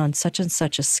and on such and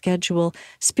such a schedule.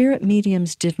 Spirit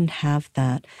mediums didn't have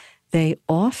that. They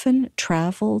often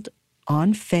traveled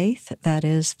on faith. That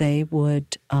is, they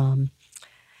would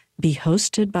be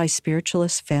hosted by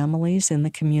spiritualist families in the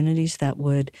communities that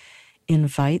would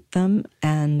invite them,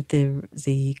 and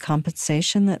the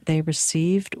compensation that they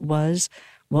received was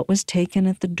what was taken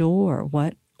at the door,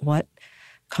 what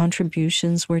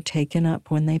contributions were taken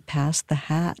up when they passed the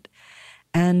hat.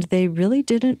 And they really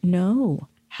didn't know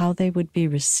how they would be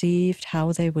received,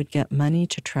 how they would get money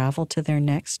to travel to their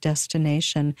next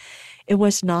destination. It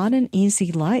was not an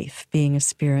easy life being a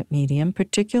spirit medium,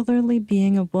 particularly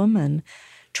being a woman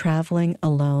traveling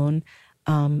alone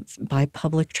by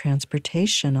public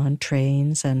transportation on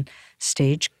trains and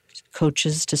stage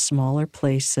coaches to smaller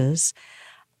places.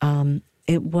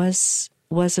 It was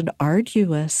an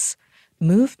arduous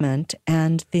movement,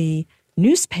 and the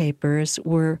newspapers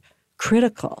were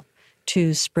critical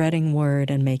to spreading word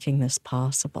and making this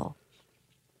possible.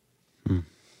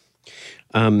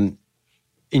 In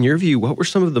your view, what were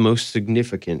some of the most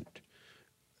significant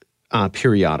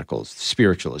periodicals,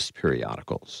 spiritualist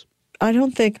periodicals? I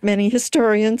don't think many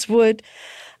historians would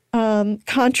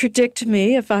contradict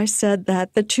me if I said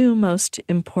that the two most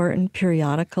important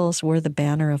periodicals were the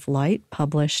Banner of Light,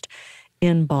 published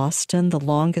in Boston, the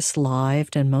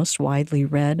longest-lived and most widely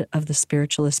read of the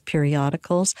spiritualist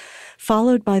periodicals,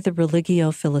 followed by the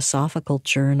Religio-Philosophical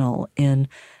Journal in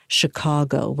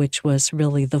Chicago, which was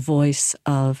really the voice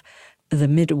of the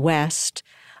Midwest.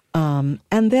 And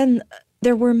then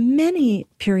there were many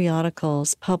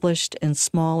periodicals published in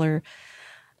smaller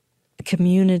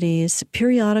communities.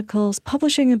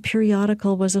 Publishing a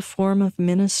periodical was a form of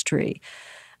ministry.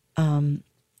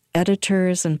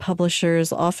 Editors and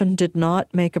publishers often did not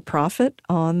make a profit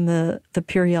on the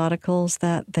periodicals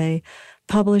that they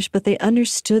published, but they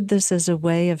understood this as a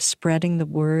way of spreading the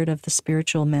word of the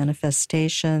spiritual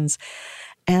manifestations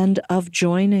and of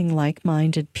joining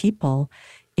like-minded people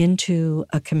into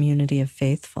a community of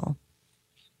faithful.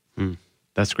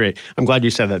 That's great. I'm glad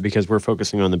you said that, because we're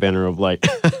focusing on the Banner of Light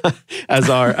as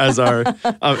our.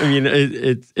 I mean,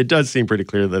 it does seem pretty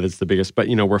clear that it's the biggest, but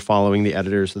we're following the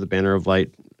editors of the Banner of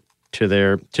Light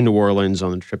to New Orleans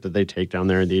on the trip that they take down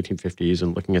there in the 1850s,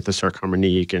 and looking at the Sark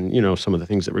Harmonique and some of the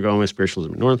things that were going with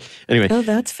spiritualism in New Orleans. Anyway, oh,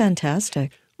 that's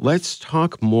fantastic. Let's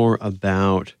talk more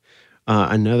about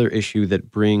another issue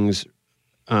that brings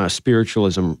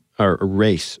spiritualism or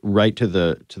race right to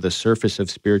the surface of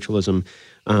spiritualism,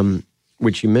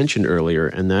 which you mentioned earlier,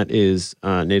 and that is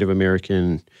Native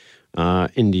American,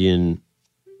 Indian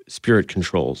spirit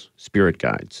controls, spirit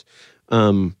guides.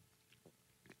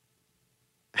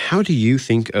 How do you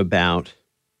think about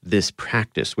this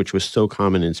practice, which was so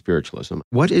common in spiritualism?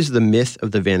 What is the myth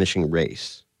of the vanishing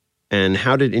race? And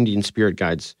how did Indian spirit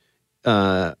guides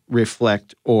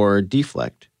reflect or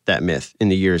deflect that myth in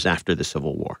the years after the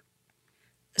Civil War?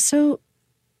 So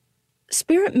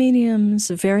spirit mediums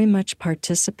very much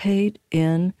participate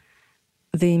in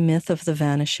the myth of the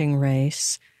vanishing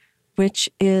race, which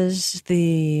is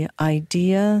the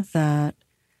idea that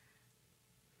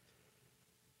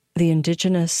the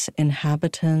indigenous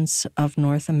inhabitants of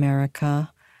North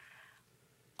America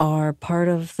are part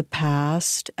of the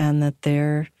past, and that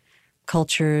their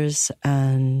cultures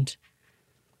and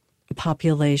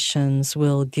populations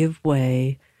will give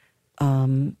way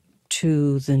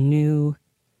to the new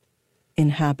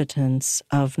inhabitants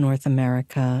of North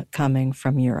America coming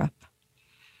from Europe.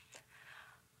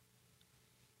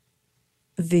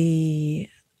 The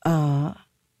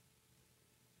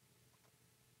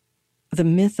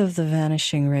myth of the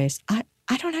vanishing race, I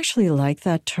don't actually like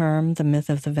that term, the myth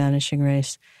of the vanishing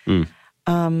race,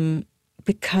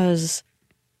 because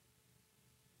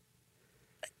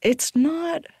it's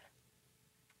not...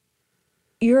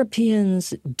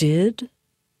 Europeans did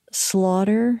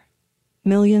slaughter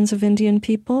millions of Indian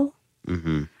people.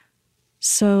 Mm-hmm.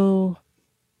 So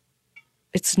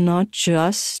it's not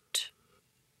just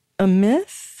a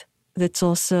myth, it's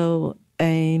also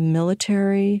a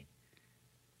military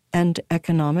and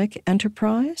economic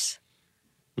enterprise.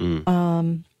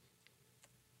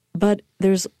 But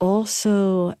there's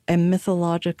also a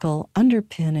mythological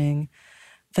underpinning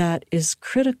that is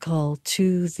critical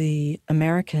to the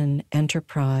American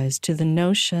enterprise, to the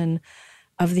notion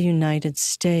of the United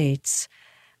States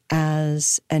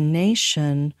as a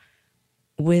nation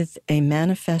with a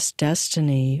manifest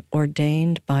destiny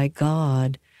ordained by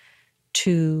God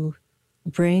to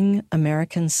bring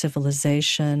American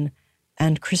civilization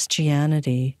and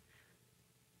Christianity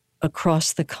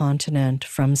across the continent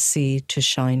from sea to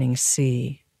shining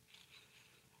sea.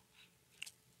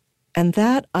 And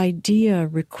that idea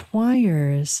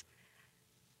requires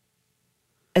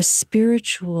a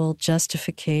spiritual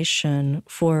justification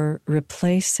for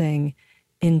replacing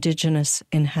indigenous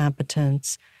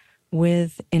inhabitants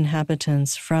with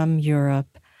inhabitants from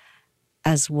Europe,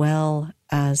 as well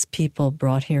as people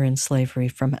brought here in slavery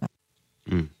from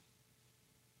Africa.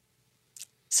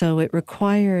 So it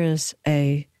requires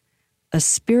a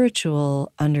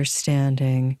spiritual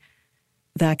understanding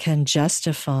that can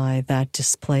justify that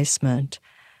displacement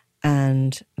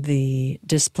and the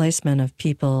displacement of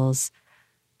peoples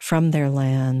from their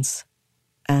lands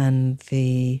and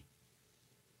the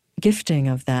gifting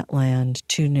of that land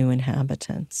to new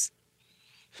inhabitants.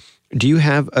 Do you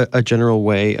have a general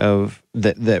way of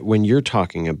that when you're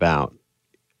talking about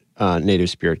Native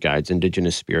spirit guides,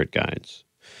 indigenous spirit guides,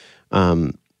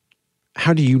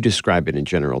 how do you describe it in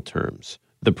general terms,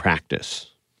 the practice?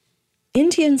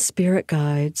 Indian spirit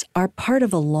guides are part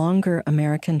of a longer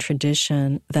American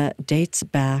tradition that dates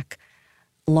back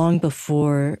long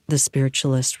before the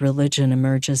spiritualist religion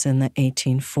emerges in the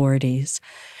 1840s.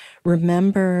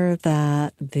 Remember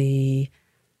that the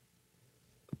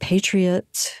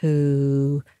patriots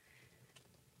who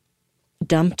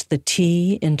dumped the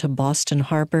tea into Boston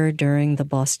Harbor during the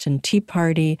Boston Tea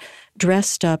Party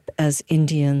dressed up as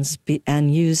Indians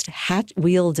and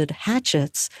wielded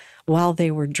hatchets while they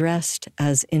were dressed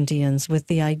as Indians, with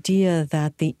the idea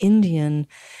that the Indian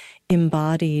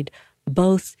embodied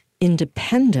both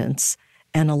independence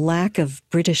and a lack of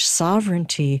British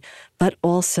sovereignty, but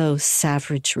also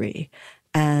savagery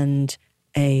and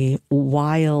a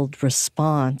wild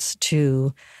response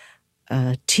to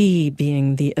tea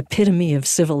being the epitome of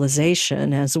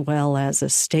civilization as well as a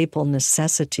staple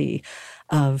necessity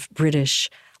of British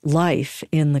life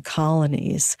in the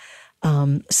colonies.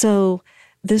 So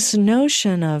this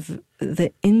notion of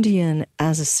the Indian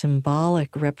as a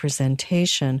symbolic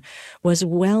representation was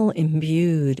well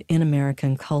imbued in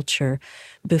American culture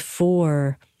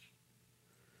before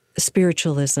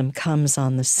spiritualism comes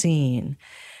on the scene.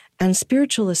 And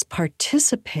spiritualists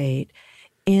participate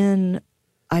in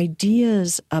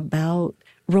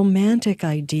romantic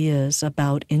ideas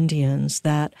about Indians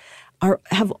that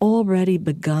have already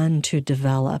begun to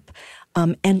develop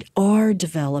and are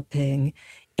developing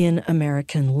in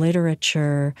American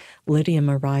literature. Lydia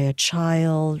Maria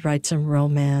Child writes a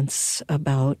romance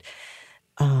about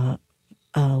a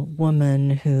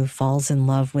woman who falls in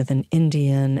love with an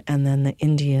Indian, and then the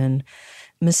Indian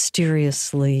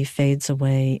mysteriously fades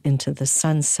away into the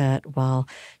sunset while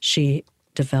she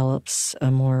develops a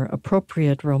more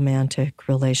appropriate romantic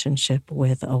relationship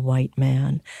with a white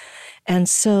man. And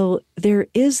so there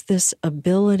is this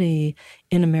ability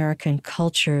in American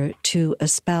culture to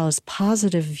espouse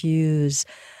positive views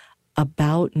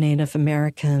about Native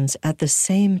Americans at the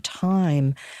same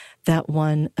time that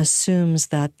one assumes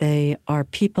that they are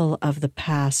people of the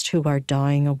past who are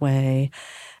dying away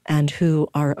and who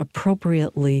are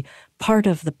appropriately part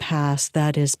of the past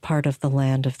that is part of the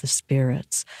land of the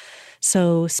spirits.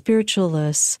 So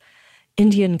spiritualists,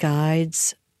 Indian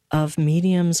guides of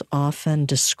mediums often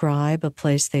describe a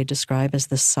place they describe as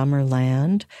the summer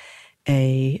land,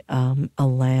 a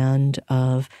land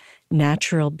of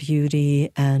natural beauty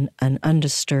and an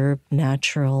undisturbed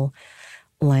natural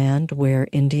land where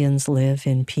Indians live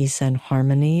in peace and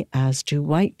harmony, as do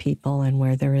white people, and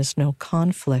where there is no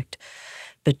conflict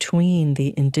between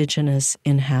the indigenous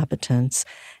inhabitants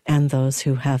and those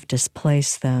who have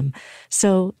displaced them.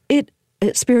 So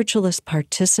spiritualists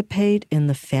participate in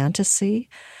the fantasy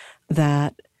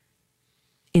that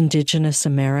indigenous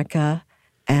America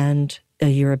and a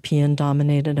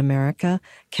European-dominated America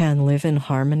can live in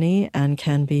harmony and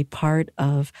can be part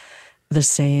of the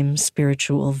same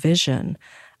spiritual vision.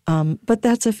 But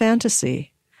that's a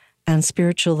fantasy. And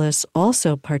spiritualists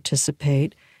also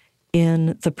participate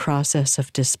in the process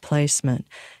of displacement.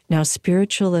 Now,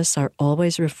 spiritualists are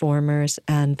always reformers,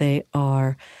 and they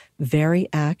are very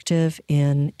active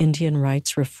in Indian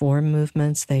rights reform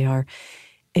movements. They are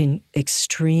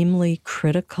extremely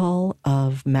critical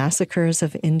of massacres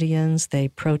of Indians. They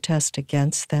protest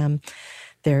against them.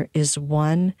 There is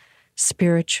one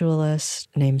spiritualist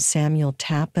named Samuel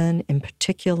Tappan in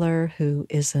particular, who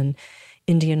is an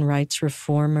Indian rights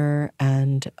reformer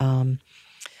and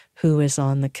who is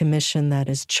on the commission that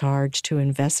is charged to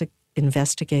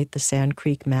investigate the Sand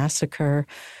Creek Massacre,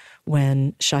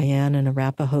 when Cheyenne and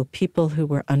Arapaho people who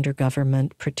were under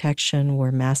government protection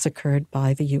were massacred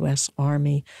by the U.S.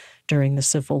 Army during the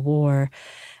Civil War.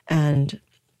 And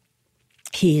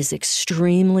he is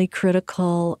extremely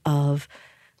critical of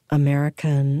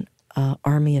American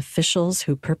Army officials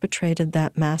who perpetrated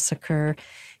that massacre.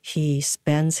 He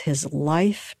spends his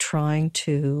life trying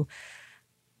to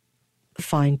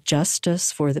find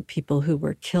justice for the people who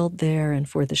were killed there and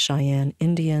for the Cheyenne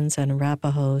Indians and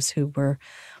Arapahoes who were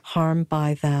harmed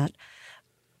by that.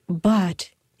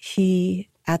 But he,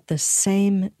 at the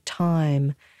same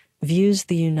time, views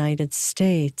the United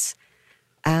States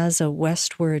as a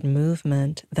westward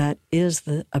movement that is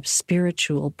a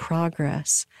spiritual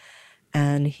progress.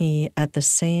 And he, at the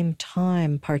same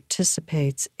time,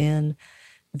 participates in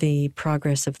the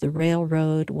progress of the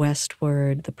railroad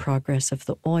westward, the progress of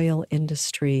the oil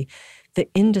industry, the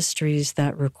industries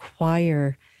that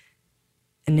require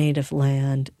native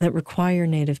land, that require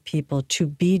native people to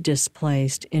be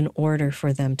displaced in order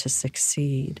for them to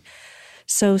succeed.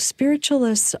 So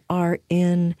spiritualists are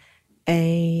in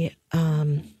an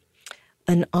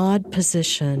odd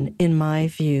position, in my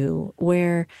view,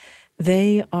 where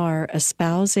they are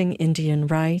espousing Indian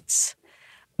rights,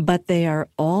 but they are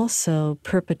also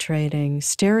perpetrating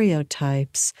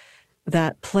stereotypes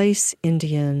that place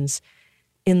Indians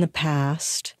in the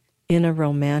past, in a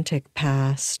romantic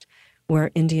past,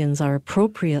 where Indians are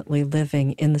appropriately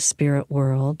living in the spirit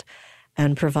world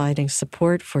and providing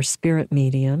support for spirit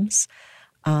mediums,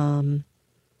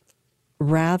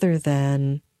 rather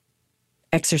than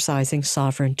exercising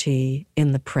sovereignty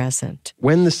in the present.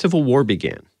 When the Civil War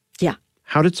began, yeah,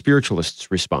 how did spiritualists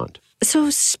respond?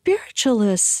 So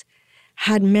spiritualists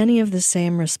had many of the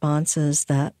same responses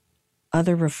that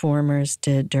other reformers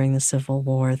did during the Civil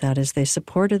War. That is, they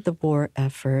supported the war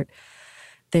effort,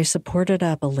 they supported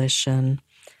abolition,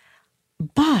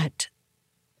 but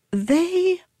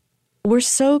they were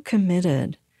so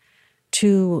committed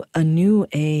to a new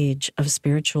age of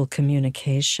spiritual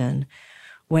communication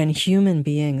when human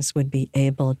beings would be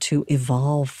able to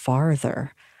evolve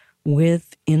farther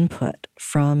with input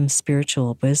from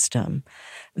spiritual wisdom,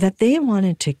 that they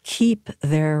wanted to keep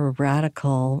their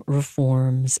radical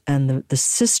reforms and the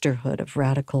sisterhood of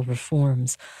radical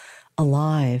reforms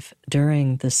alive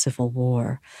during the Civil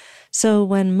War. So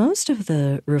when most of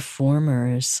the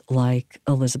reformers, like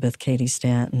Elizabeth Cady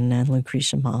Stanton and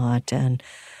Lucretia Mott and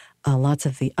lots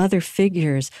of the other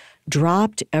figures,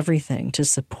 dropped everything to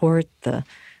support the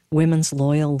Women's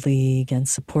Loyal League and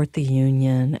support the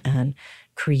Union and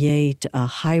create a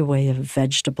highway of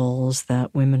vegetables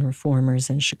that women reformers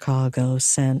in Chicago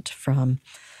sent from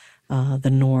the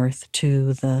north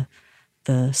to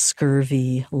the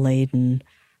scurvy-laden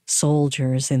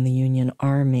soldiers in the Union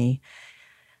Army.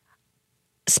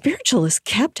 Spiritualists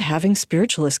kept having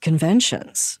spiritualist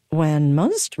conventions when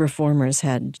most reformers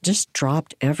had just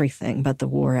dropped everything but the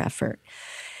war effort.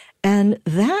 And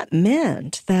that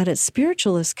meant that at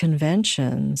spiritualist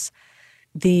conventions,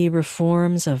 the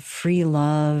reforms of free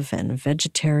love and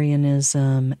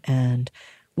vegetarianism and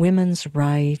women's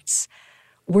rights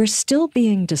were still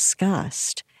being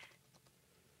discussed,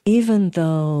 even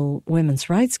though women's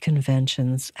rights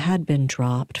conventions had been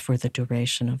dropped for the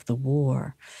duration of the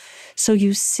war. So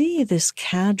you see this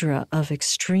cadre of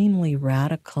extremely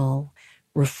radical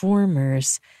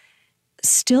reformers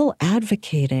still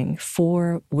advocating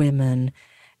for women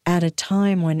at a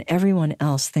time when everyone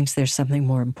else thinks there's something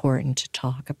more important to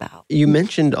talk about. You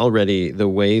mentioned already the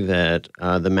way that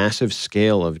the massive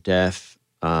scale of death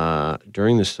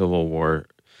during the Civil War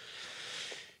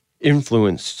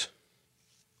influenced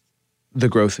the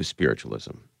growth of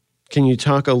spiritualism. Can you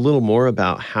talk a little more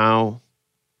about how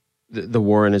the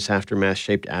war and its aftermath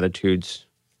shaped attitudes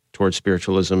towards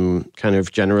spiritualism kind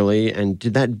of generally? And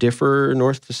did that differ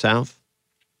north to south?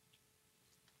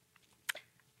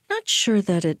 Not sure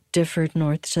that it differed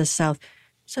north to south.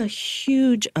 It's a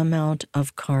huge amount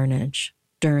of carnage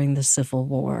during the Civil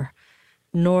War.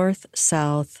 North,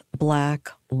 south, black,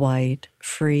 white,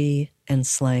 free,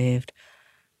 enslaved.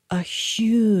 A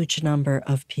huge number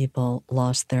of people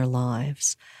lost their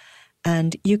lives.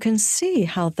 And you can see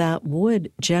how that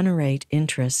would generate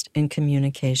interest in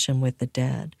communication with the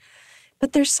dead.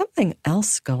 But there's something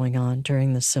else going on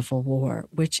during the Civil War,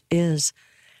 which is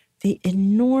the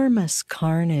enormous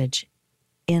carnage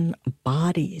in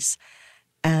bodies.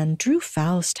 And Drew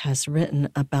Faust has written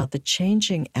about the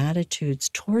changing attitudes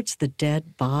towards the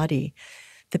dead body.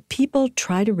 The people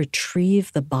try to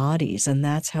retrieve the bodies, and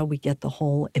that's how we get the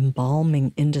whole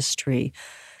embalming industry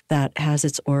that has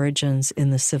its origins in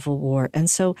the Civil War. And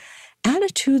so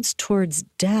attitudes towards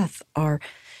death are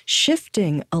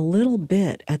shifting a little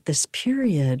bit at this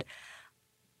period.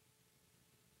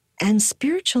 And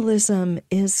spiritualism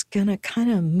is going to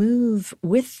kind of move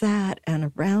with that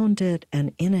and around it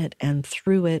and in it and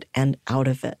through it and out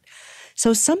of it.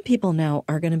 So some people now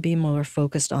are going to be more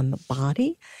focused on the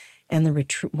body and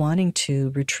the wanting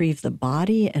to retrieve the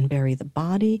body and bury the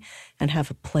body and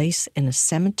have a place in a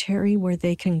cemetery where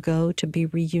they can go to be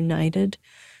reunited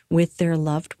with their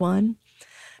loved one.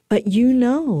 But you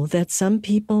know that some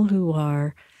people who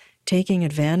are taking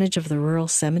advantage of the rural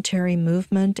cemetery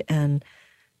movement and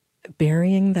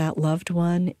burying that loved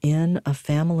one in a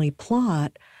family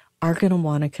plot are going to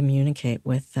want to communicate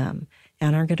with them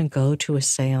and are going to go to a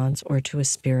seance or to a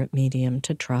spirit medium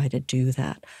to try to do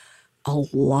that. A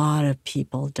lot of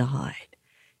people died.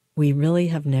 We really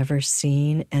have never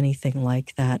seen anything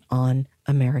like that on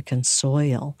American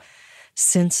soil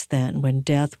since then, when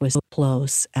death was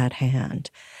close at hand.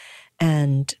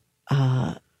 And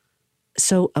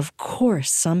so, of course,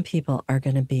 some people are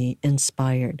going to be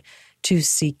inspired to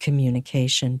seek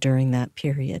communication during that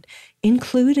period,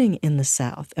 including in the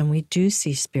South. And we do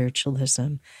see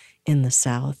spiritualism in the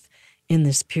South in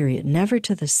this period, never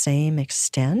to the same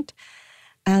extent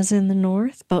as in the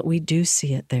North, but we do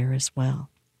see it there as well.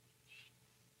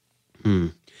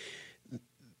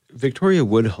 Victoria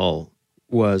Woodhull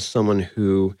was someone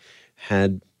who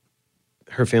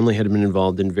her family had been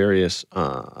involved in various,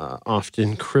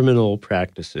 often criminal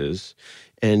practices.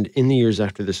 And in the years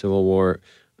after the Civil War,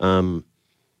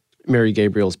 Mary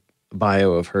Gabriel's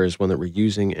bio of her is one that we're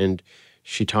using, and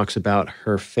she talks about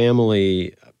her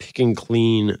family picking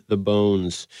clean the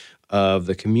bones of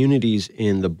the communities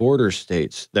in the border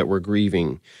states that were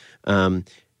grieving. But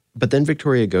then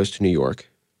Victoria goes to New York,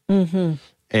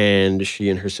 and she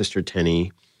and her sister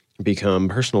Tenny become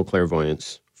personal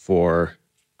clairvoyants for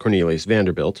Cornelius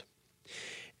Vanderbilt.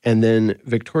 And then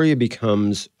Victoria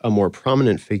becomes a more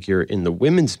prominent figure in the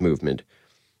women's movement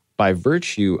by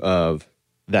virtue of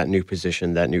that new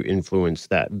position, that new influence,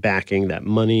 that backing, that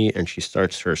money, and she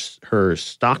starts her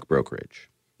stock brokerage.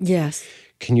 Yes.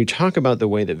 Can you talk about the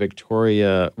way that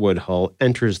Victoria Woodhull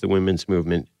enters the women's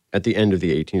movement at the end of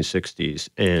the 1860s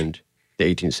and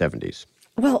the 1870s?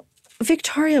 Well,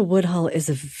 Victoria Woodhull is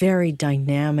a very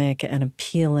dynamic and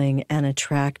appealing and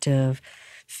attractive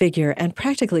figure, and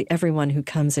practically everyone who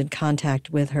comes in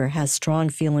contact with her has strong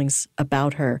feelings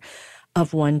about her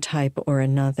of one type or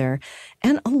another.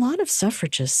 And a lot of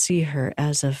suffragists see her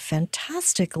as a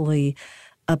fantastically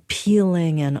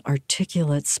appealing and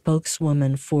articulate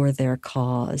spokeswoman for their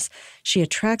cause. She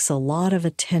attracts a lot of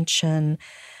attention,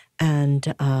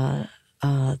 and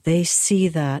they see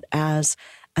that as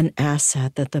an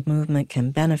asset that the movement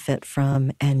can benefit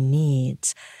from and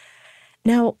needs.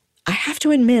 Now, I have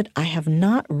to admit, I have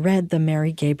not read the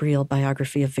Mary Gabriel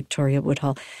biography of Victoria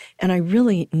Woodhull, and I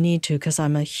really need to because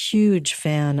I'm a huge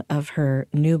fan of her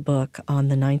new book on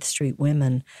the 9th Street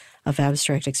women of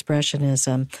abstract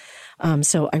expressionism.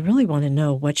 So I really want to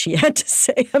know what she had to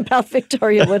say about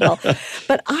Victoria Woodhull.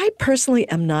 But I personally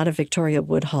am not a Victoria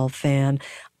Woodhull fan.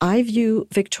 I view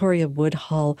Victoria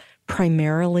Woodhull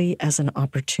primarily as an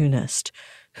opportunist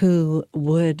who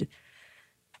would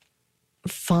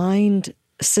find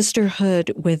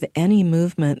sisterhood with any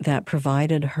movement that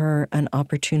provided her an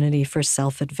opportunity for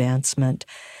self-advancement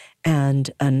and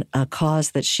a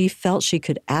cause that she felt she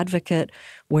could advocate,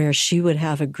 where she would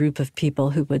have a group of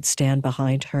people who would stand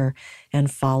behind her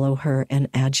and follow her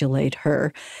and adulate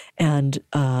her and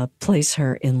place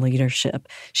her in leadership.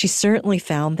 She certainly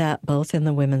found that both in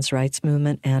the women's rights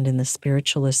movement and in the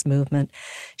spiritualist movement.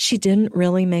 She didn't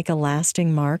really make a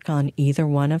lasting mark on either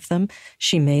one of them.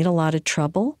 She made a lot of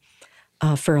trouble.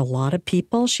 for a lot of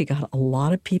people. She got a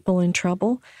lot of people in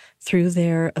trouble through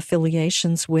their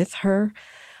affiliations with her,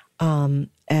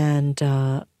 and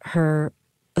her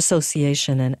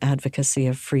association and advocacy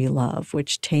of free love,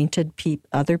 which tainted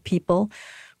other people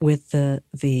with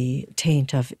the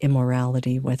taint of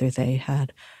immorality, whether they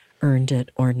had earned it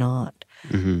or not.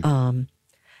 Mm-hmm.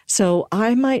 So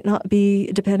I might not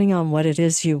be, depending on what it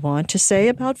is you want to say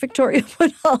about Victoria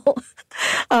Woodhull,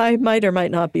 I might or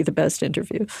might not be the best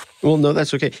interview. Well, no,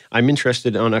 that's okay. I'm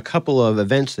interested on a couple of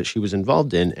events that she was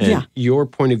involved in and your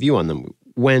point of view on them.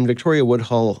 When Victoria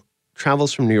Woodhull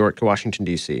travels from New York to Washington,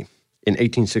 D.C. in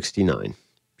 1869,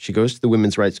 she goes to the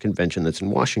Women's Rights Convention that's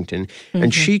in Washington,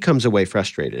 and she comes away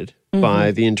frustrated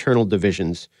by the internal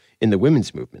divisions in the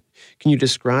women's movement. Can you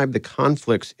describe the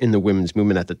conflicts in the women's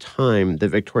movement at the time that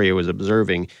Victoria was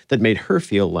observing that made her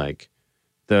feel like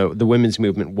the women's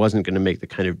movement wasn't going to make the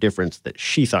kind of difference that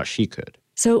she thought she could?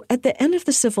 So at the end of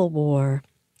the Civil War,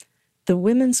 the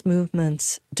women's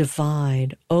movements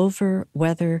divide over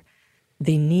whether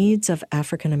the needs of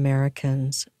African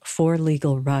Americans for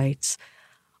legal rights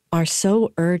are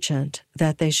so urgent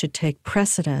that they should take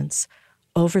precedence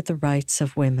over the rights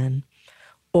of women,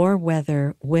 or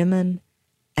whether women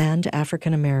and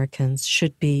African Americans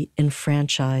should be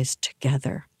enfranchised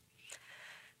together.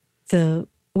 The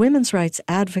women's rights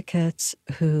advocates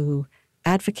who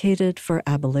advocated for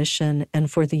abolition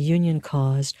and for the union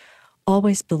cause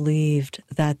always believed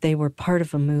that they were part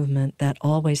of a movement that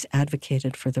always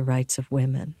advocated for the rights of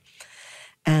women,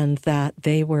 and that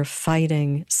they were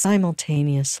fighting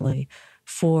simultaneously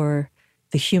for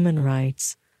the human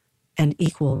rights and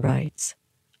equal rights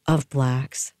of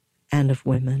blacks and of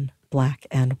women, black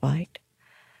and white.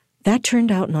 That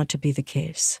turned out not to be the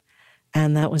case,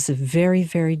 and that was a very,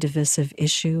 very divisive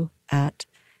issue at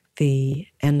the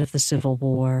end of the Civil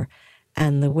War,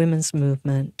 and the women's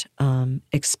movement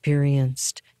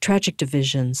experienced tragic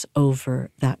divisions over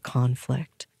that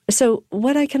conflict. So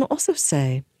what I can also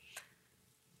say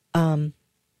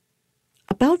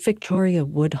about Victoria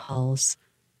Woodhull's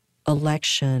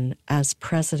election as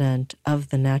president of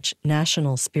the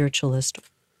National Spiritualist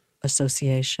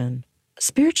Association,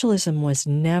 spiritualism was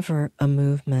never a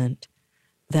movement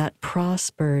that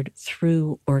prospered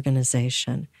through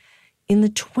organization. In the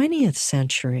 20th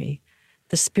century,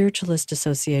 the Spiritualist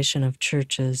Association of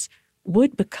Churches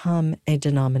would become a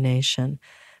denomination.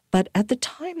 But at the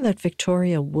time that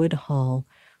Victoria Woodhull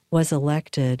was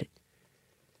elected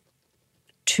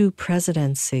to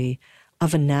presidency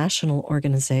of a national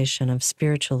organization of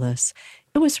spiritualists,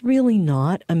 it was really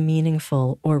not a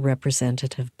meaningful or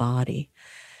representative body.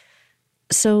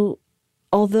 So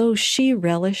although she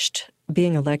relished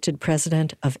being elected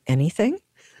president of anything,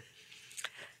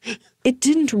 it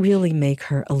didn't really make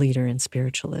her a leader in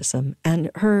spiritualism, and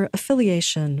her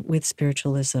affiliation with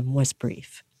spiritualism was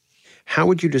brief. How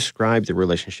would you describe the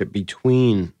relationship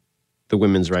between the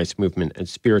women's rights movement and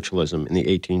spiritualism in the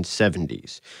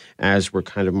 1870s as we're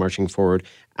kind of marching forward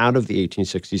out of the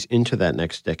 1860s into that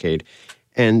next decade?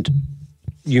 And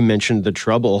you mentioned the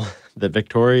trouble that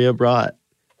Victoria brought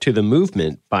to the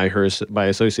movement by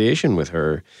association with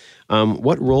her.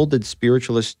 What role did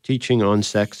spiritualist teaching on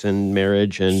sex and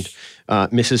marriage and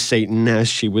Mrs. Satan, as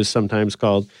she was sometimes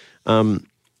called,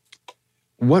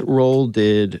 what role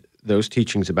did those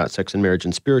teachings about sex and marriage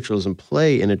and spiritualism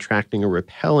play in attracting or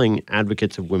repelling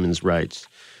advocates of women's rights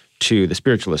to the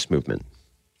spiritualist movement?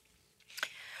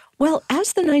 Well,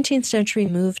 as the 19th century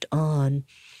moved on,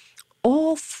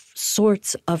 all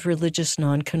sorts of religious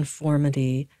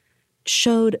nonconformity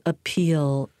showed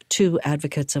appeal to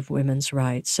advocates of women's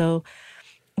rights. So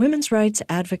women's rights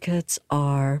advocates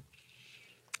are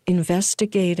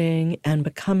investigating and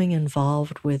becoming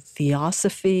involved with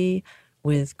theosophy,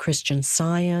 with Christian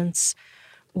Science,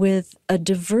 with a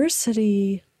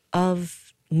diversity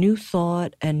of New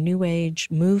Thought and New Age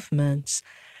movements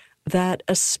that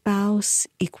espouse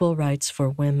equal rights for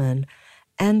women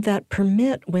and that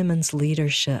permit women's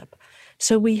leadership.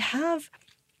 So we have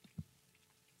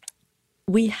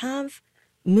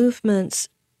movements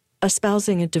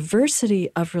espousing a diversity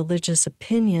of religious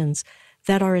opinions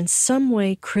that are in some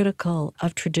way critical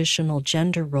of traditional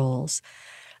gender roles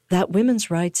that women's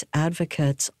rights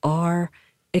advocates are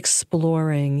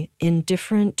exploring in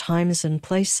different times and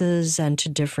places and to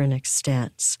different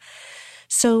extents.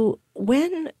 So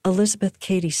when Elizabeth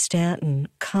Cady Stanton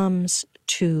comes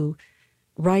to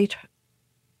write,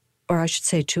 or I should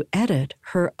say to edit,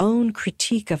 her own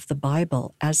critique of the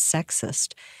Bible as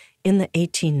sexist in the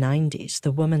 1890s,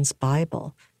 the Woman's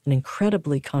Bible, an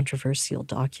incredibly controversial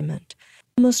document,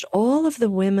 almost all of the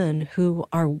women who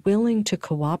are willing to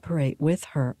cooperate with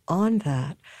her on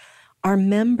that are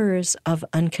members of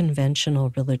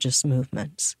unconventional religious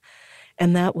movements.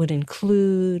 And that would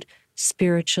include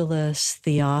spiritualists,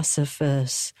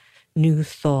 theosophists, New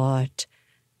Thought,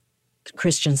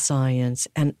 Christian Science,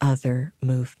 and other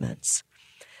movements.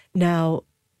 Now,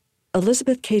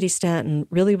 Elizabeth Cady Stanton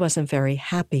really wasn't very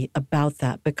happy about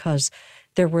that because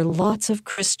there were lots of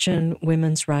Christian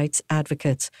women's rights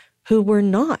advocates who were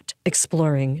not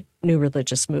exploring new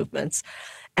religious movements.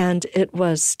 And it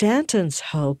was Stanton's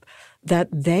hope that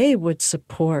they would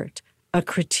support a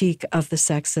critique of the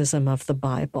sexism of the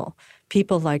Bible.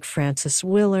 People like Frances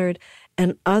Willard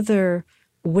and other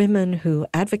women who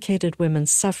advocated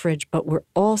women's suffrage but were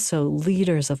also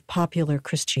leaders of popular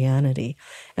Christianity.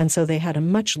 And so they had a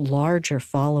much larger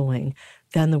following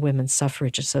than the Women's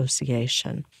Suffrage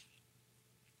Association.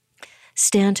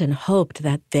 Stanton hoped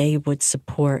that they would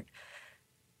support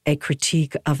a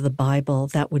critique of the Bible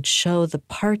that would show the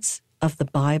parts of the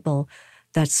Bible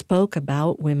that spoke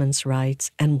about women's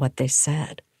rights and what they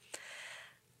said.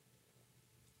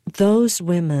 Those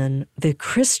women, the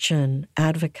Christian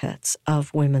advocates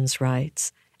of women's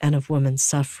rights and of women's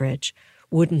suffrage,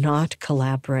 would not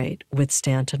collaborate with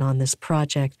Stanton on this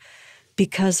project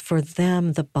because for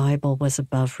them the Bible was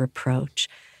above reproach.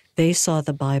 They saw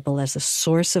the Bible as a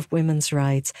source of women's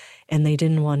rights, and they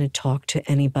didn't want to talk to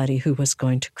anybody who was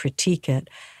going to critique it.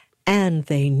 And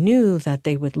they knew that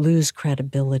they would lose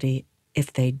credibility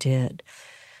if they did.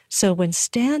 So when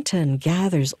Stanton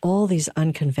gathers all these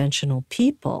unconventional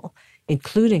people,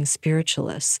 including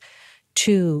spiritualists,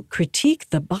 to critique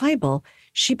the Bible,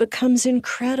 she becomes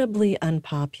incredibly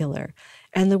unpopular.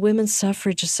 And the Women's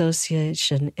Suffrage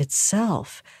Association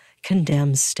itself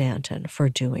condemns Stanton for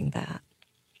doing that.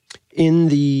 In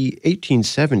the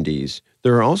 1870s,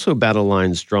 there are also battle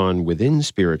lines drawn within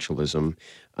spiritualism.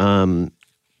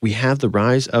 We have the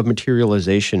rise of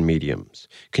materialization mediums.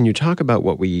 Can you talk about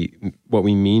what we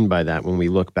mean by that when we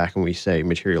look back and we say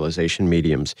materialization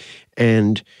mediums?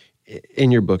 And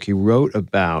in your book, you wrote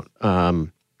about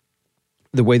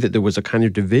the way that there was a kind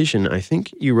of division. I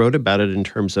think you wrote about it in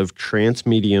terms of trance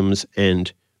mediums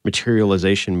and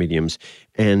materialization mediums.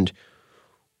 And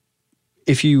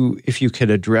if you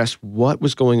could address what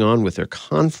was going on with their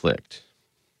conflict.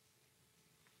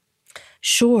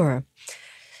 Sure.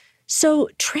 So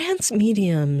trance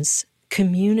mediums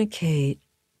communicate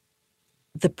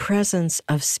the presence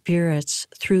of spirits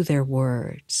through their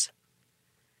words,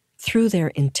 through their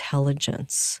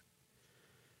intelligence,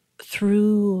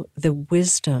 through the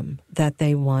wisdom that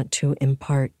they want to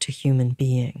impart to human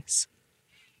beings.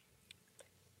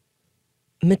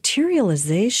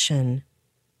 Materialization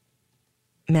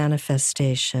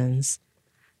manifestations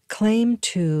claim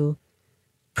to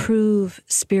prove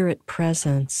spirit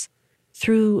presence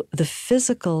through the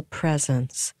physical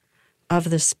presence of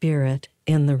the spirit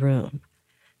in the room.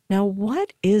 Now,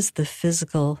 what is the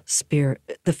physical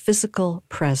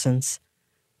presence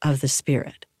of the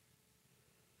spirit?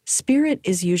 Spirit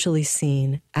is usually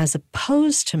seen as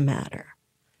opposed to matter.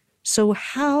 So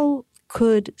how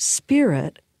could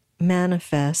spirit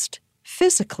manifest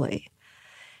physically?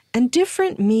 And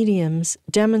different mediums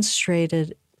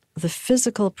demonstrated the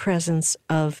physical presence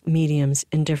of mediums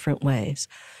in different ways.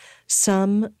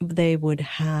 Some, they would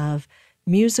have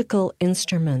musical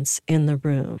instruments in the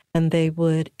room, and they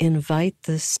would invite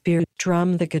the spirit to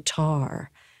drum the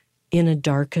guitar in a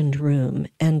darkened room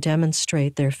and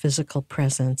demonstrate their physical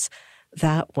presence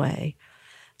that way.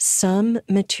 Some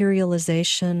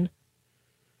materialization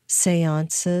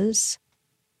seances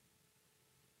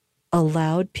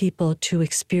allowed people to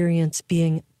experience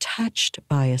being touched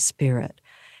by a spirit,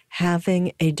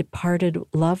 having a departed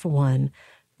loved one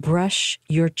brush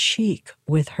your cheek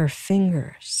with her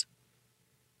fingers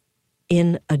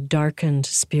in a darkened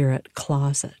spirit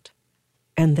closet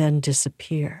and then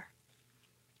disappear.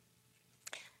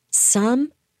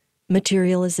 Some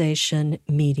materialization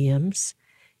mediums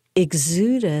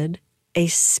exuded a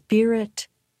spirit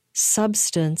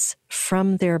substance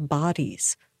from their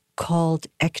bodies called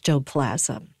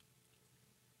ectoplasm.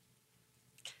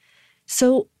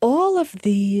 So all of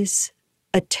these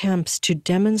attempts to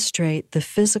demonstrate the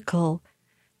physical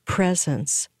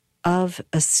presence of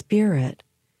a spirit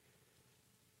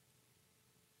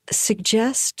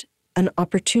suggest an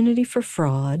opportunity for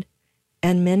fraud,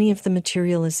 and many of the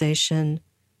materialization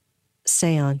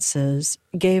seances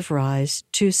gave rise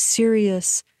to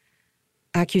serious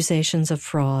accusations of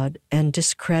fraud and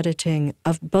discrediting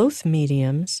of both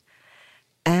mediums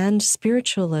and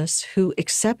spiritualists who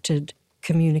accepted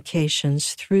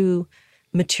communications through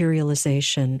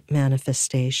materialization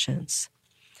manifestations.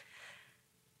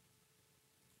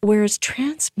 Whereas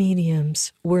trance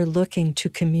mediums were looking to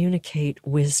communicate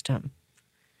wisdom,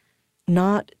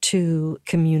 not to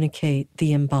communicate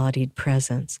the embodied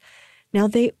presence. Now,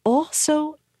 they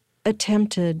also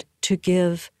attempted to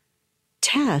give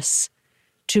tests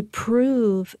to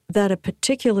prove that a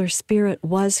particular spirit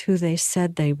was who they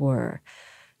said they were.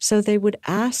 So they would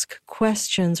ask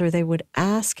questions, or they would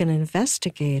ask an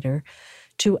investigator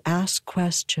to ask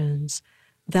questions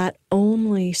that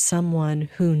only someone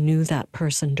who knew that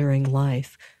person during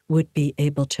life would be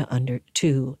able to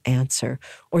answer,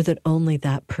 or that only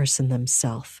that person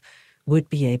themselves would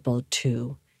be able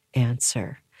to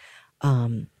answer.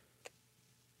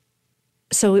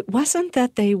 So it wasn't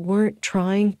that they weren't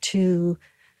trying to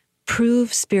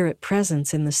prove spirit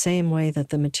presence in the same way that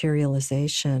the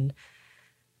materialization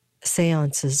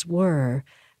seances were,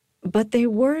 but they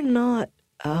were not,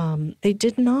 they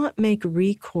did not make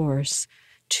recourse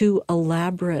to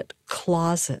elaborate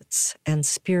closets and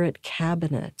spirit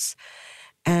cabinets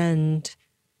and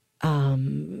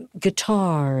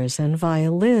guitars and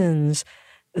violins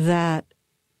that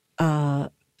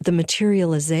the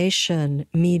materialization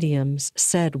mediums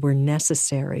said were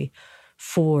necessary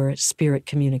for spirit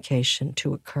communication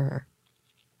to occur.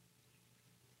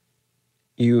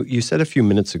 You said a few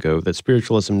minutes ago that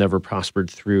spiritualism never prospered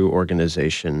through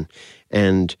organization,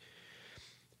 and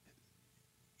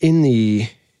in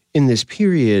this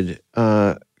period,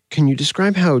 can you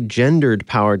describe how gendered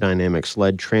power dynamics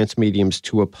led trance mediums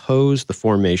to oppose the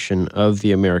formation of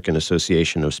the American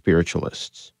Association of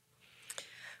Spiritualists?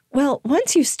 Well,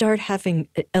 once you start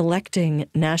electing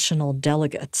national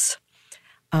delegates,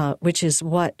 which is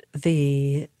what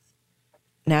the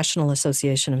National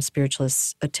Association of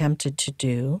Spiritualists attempted to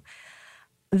do,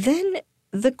 then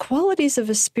the qualities of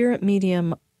a spirit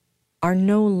medium are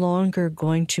no longer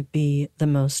going to be the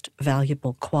most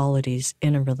valuable qualities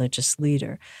in a religious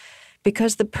leader.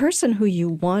 Because the person who you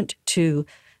want to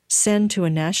send to a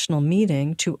national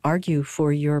meeting to argue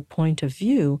for your point of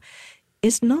view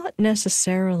is not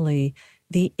necessarily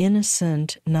the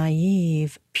innocent,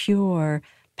 naive, pure,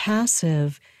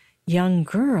 passive young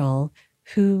girl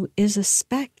who is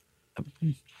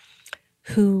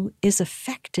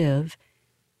effective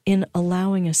in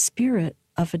allowing a spirit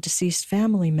of a deceased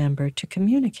family member to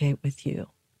communicate with you.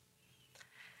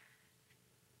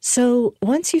 So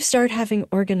once you start having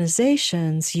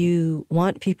organizations, you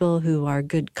want people who are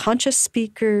good conscious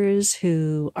speakers,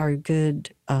 who are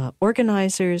good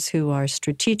organizers, who are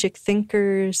strategic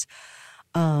thinkers,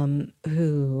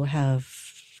 who have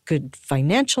good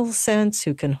financial sense,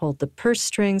 who can hold the purse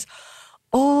strings,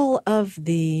 all of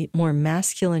the more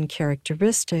masculine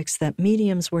characteristics that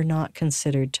mediums were not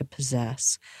considered to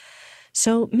possess.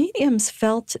 So mediums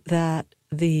felt that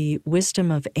the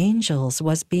wisdom of angels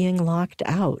was being locked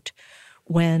out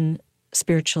when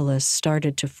spiritualists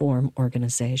started to form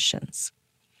organizations.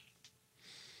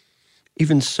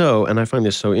 Even so, and I find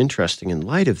this so interesting in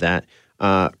light of that,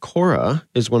 Cora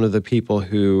is one of the people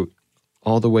who,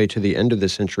 all the way to the end of the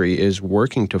century, is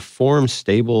working to form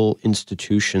stable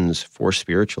institutions for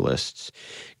spiritualists.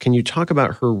 Can you talk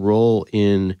about her role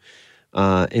in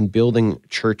building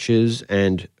churches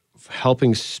and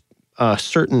helping a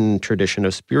certain tradition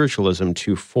of spiritualism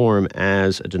to form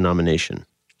as a denomination?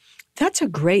 That's a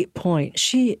great point.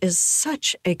 She is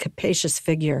such a capacious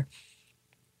figure.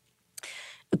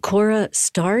 Cora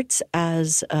starts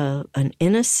as an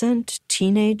innocent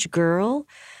teenage girl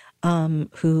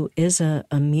who is a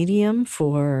medium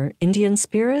for Indian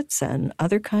spirits and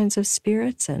other kinds of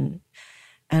spirits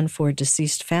and for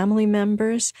deceased family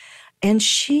members. And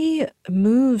she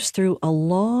moves through a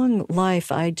long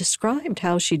life. I described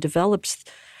how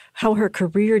how her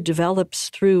career develops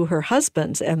through her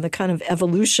husbands and the kind of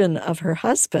evolution of her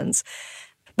husbands.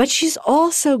 But she's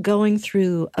also going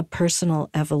through a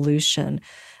personal evolution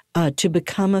to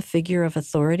become a figure of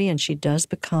authority, and she does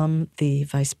become the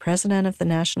vice president of the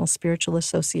National Spiritual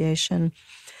Association.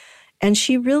 And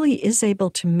she really is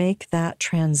able to make that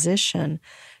transition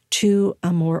to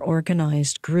a more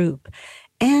organized group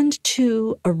and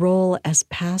to a role as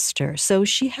pastor. So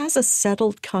she has a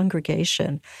settled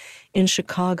congregation in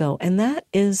Chicago, and that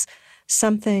is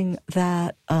something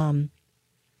that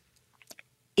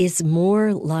is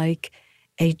more like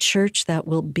a church that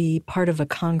will be part of a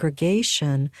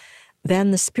congregation than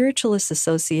the spiritualist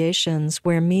associations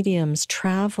where mediums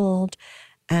traveled,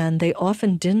 and they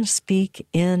often didn't speak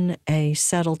in a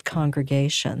settled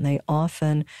congregation. They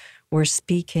often were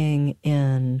speaking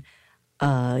in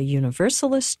a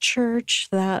Universalist church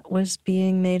that was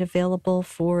being made available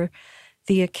for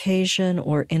the occasion,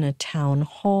 or in a town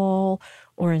hall,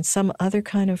 or in some other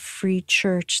kind of free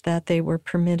church that they were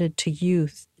permitted to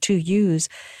use,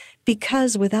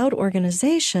 because without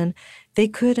organization, they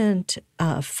couldn't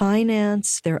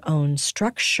finance their own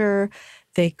structure,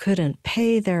 they couldn't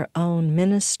pay their own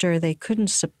minister, they couldn't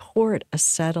support a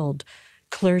settled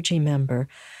clergy member.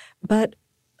 But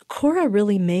Cora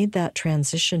really made that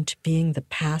transition to being the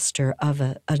pastor of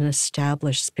an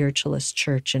established spiritualist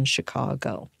church in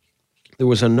Chicago. There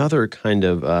was another kind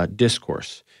of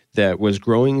discourse that was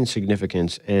growing in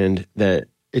significance and that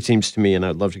it seems to me, and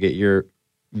I'd love to get your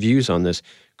views on this,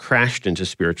 crashed into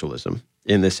spiritualism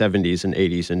in the 70s and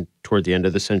 80s and toward the end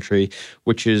of the century,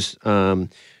 which is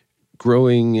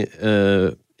growing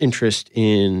interest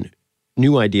in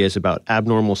new ideas about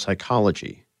abnormal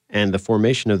psychology and the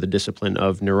formation of the discipline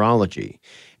of neurology.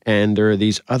 And there are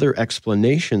these other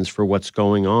explanations for what's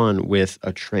going on with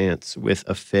a trance, with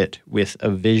a fit, with a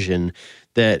vision,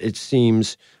 that it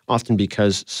seems often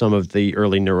because some of the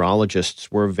early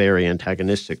neurologists were very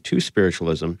antagonistic to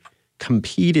spiritualism,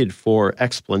 competed for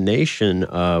explanation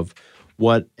of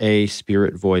what a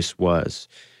spirit voice was.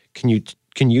 Can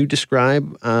you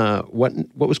describe what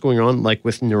was going on, like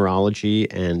with neurology,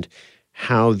 and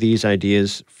how these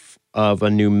ideas of a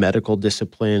new medical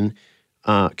discipline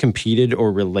competed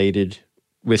or related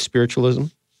with spiritualism?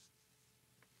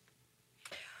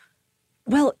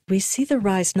 Well, we see the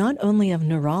rise not only of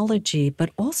neurology,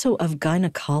 but also of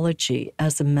gynecology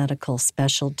as a medical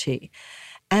specialty.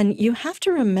 And you have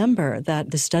to remember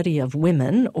that the study of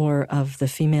women or of the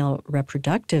female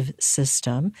reproductive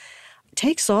system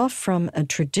takes off from a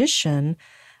tradition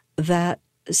that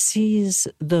sees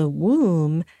the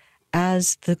womb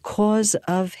as the cause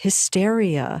of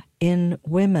hysteria in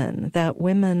women, that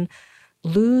women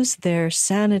lose their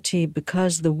sanity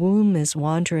because the womb is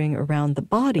wandering around the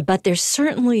body. But there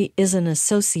certainly is an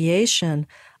association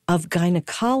of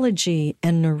gynecology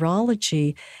and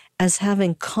neurology as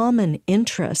having common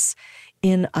interests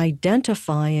in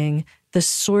identifying the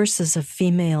sources of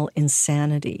female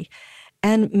insanity.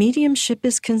 And mediumship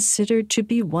is considered to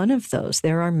be one of those.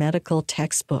 There are medical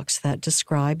textbooks that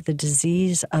describe the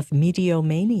disease of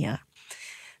mediomania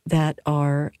that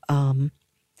are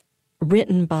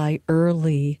written by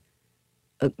early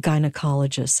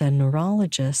gynecologists and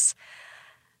neurologists.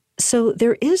 So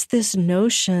there is this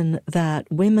notion that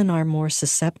women are more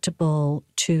susceptible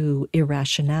to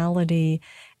irrationality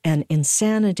and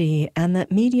insanity, and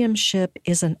that mediumship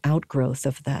is an outgrowth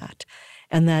of that,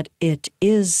 and that it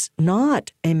is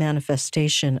not a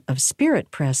manifestation of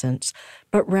spirit presence,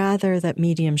 but rather that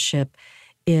mediumship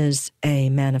is a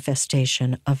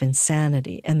manifestation of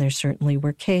insanity. And there certainly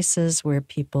were cases where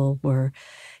people were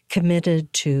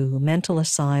committed to mental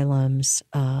asylums,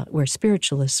 where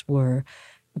spiritualists were,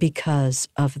 because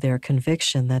of their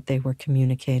conviction that they were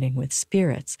communicating with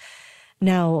spirits.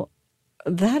 Now,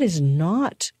 that is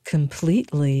not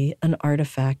completely an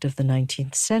artifact of the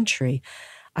 19th century.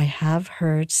 I have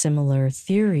heard similar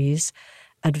theories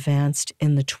advanced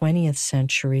in the 20th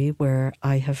century, where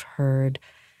I have heard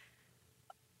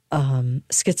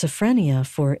schizophrenia,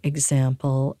 for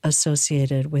example,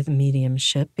 associated with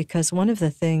mediumship, because one of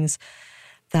the things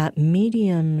that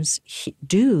mediums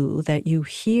do that you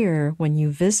hear when you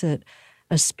visit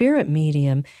a spirit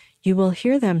medium, you will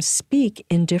hear them speak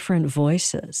in different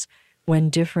voices when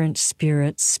different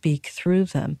spirits speak through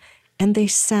them, and they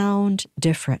sound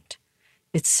different.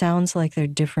 It sounds like they're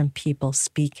different people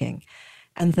speaking.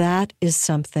 And that is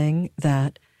something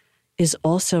that is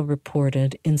also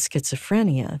reported in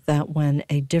schizophrenia, that when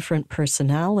a different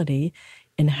personality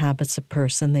inhabits a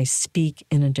person, they speak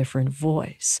in a different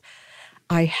voice.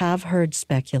 I have heard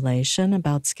speculation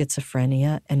about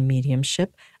schizophrenia and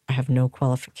mediumship. I have no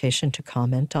qualification to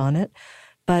comment on it,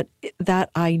 but that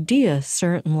idea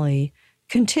certainly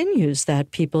continues,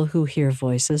 that people who hear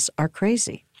voices are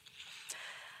crazy.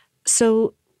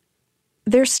 So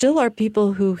there still are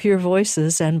people who hear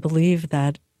voices and believe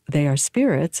that they are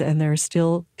spirits, and there are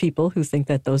still people who think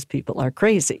that those people are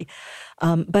crazy.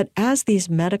 But as these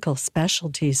medical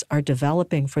specialties are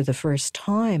developing for the first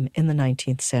time in the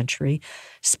 19th century,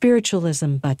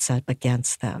 spiritualism butts up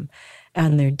against them.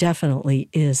 And there definitely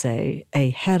is a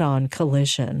head-on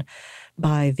collision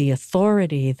by the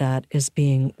authority that is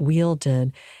being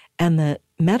wielded and that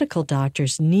medical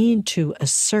doctors need to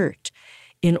assert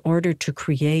in order to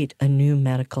create a new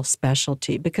medical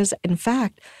specialty. Because, in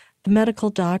fact, the medical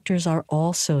doctors are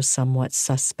also somewhat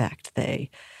suspect.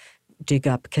 They dig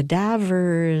up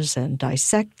cadavers and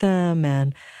dissect them,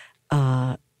 and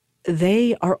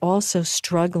they are also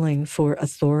struggling for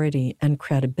authority and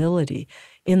credibility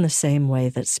in the same way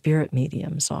that spirit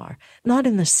mediums are. Not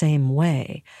in the same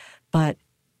way, but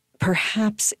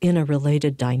perhaps in a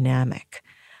related dynamic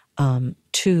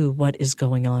to what is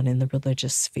going on in the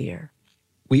religious sphere.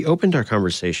 We opened our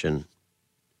conversation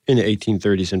in the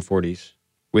 1830s and 40s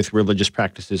with religious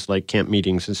practices like camp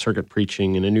meetings and circuit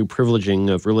preaching and a new privileging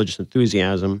of religious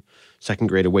enthusiasm, Second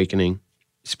Great Awakening.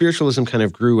 Spiritualism kind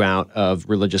of grew out of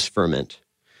religious ferment.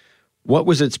 What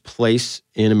was its place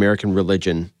in American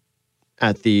religion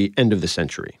at the end of the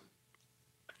century?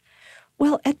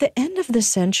 Well, at the end of the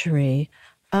century,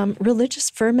 religious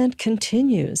ferment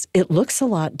continues. It looks a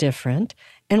lot different,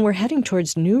 and we're heading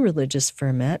towards new religious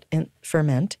ferment.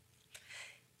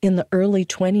 In the early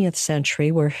 20th century,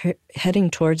 we're heading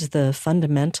towards the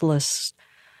fundamentalist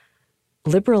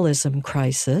liberalism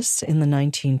crisis in the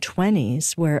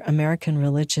 1920s, where American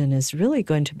religion is really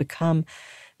going to become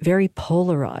very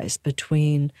polarized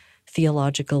between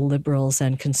theological liberals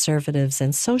and conservatives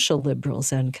and social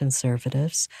liberals and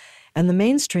conservatives. And the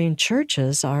mainstream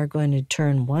churches are going to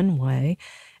turn one way,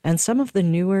 and some of the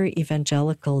newer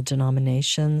evangelical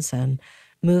denominations and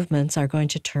movements are going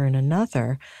to turn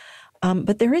another.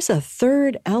 But there is a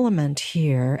third element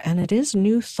here, and it is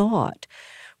new thought,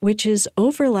 which is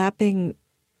overlapping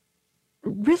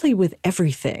really with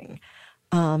everything.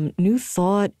 New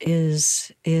thought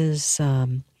is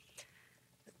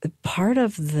part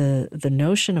of the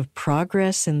notion of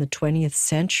progress in the 20th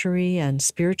century and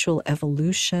spiritual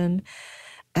evolution.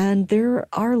 And there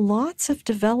are lots of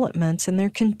developments, and there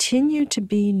continue to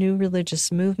be new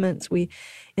religious movements.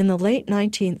 In the late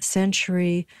 19th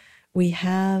century, we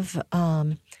have,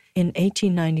 in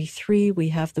 1893, we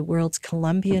have the World's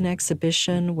Columbian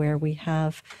Exhibition, where we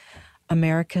have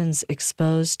Americans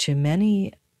exposed to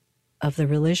many of the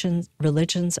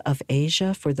religions of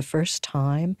Asia for the first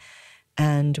time.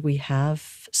 And we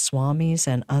have swamis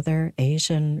and other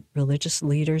Asian religious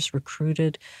leaders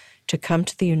recruited to come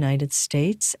to the United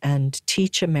States and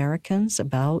teach Americans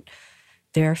about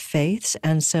their faiths.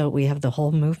 And so we have the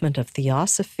whole movement of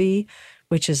theosophy,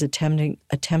 which is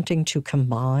attempting to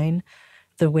combine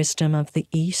the wisdom of the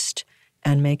East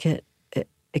and make it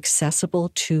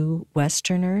accessible to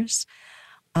Westerners.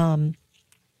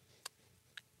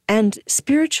 And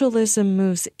spiritualism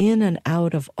moves in and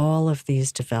out of all of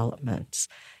these developments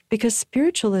because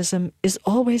spiritualism is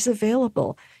always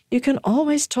available. You can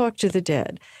always talk to the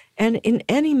dead. And in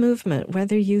any movement,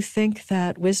 whether you think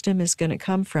that wisdom is going to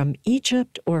come from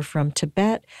Egypt or from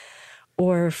Tibet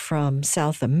or from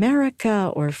South America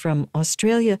or from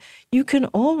Australia, you can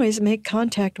always make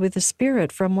contact with a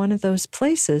spirit from one of those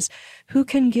places who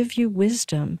can give you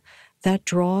wisdom that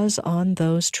draws on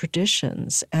those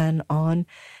traditions and on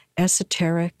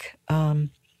esoteric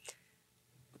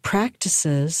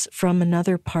practices from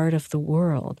another part of the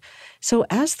world. So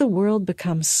as the world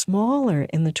becomes smaller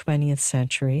in the 20th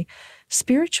century,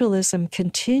 spiritualism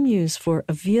continues for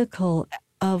a vehicle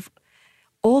of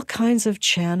all kinds of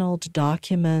channeled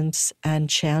documents and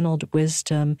channeled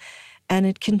wisdom, and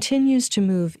it continues to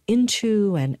move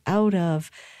into and out of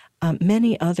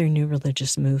many other new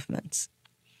religious movements.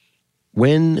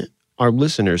 When our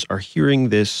listeners are hearing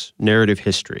this narrative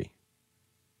history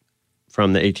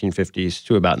from the 1850s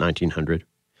to about 1900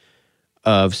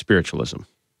 of spiritualism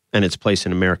and its place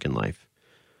in American life,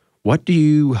 what do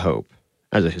you hope,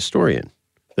 as a historian,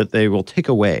 that they will take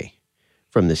away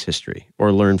from this history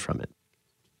or learn from it?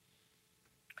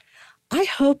 I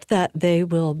hope that they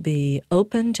will be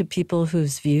open to people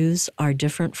whose views are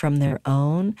different from their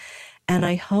own, and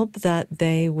I hope that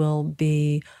they will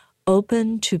be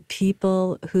open to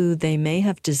people who they may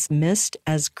have dismissed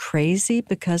as crazy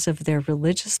because of their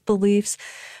religious beliefs,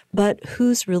 but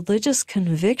whose religious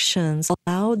convictions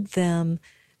allowed them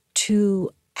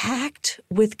to act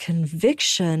with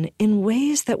conviction in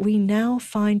ways that we now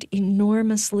find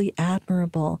enormously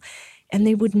admirable. And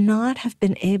they would not have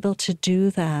been able to do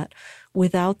that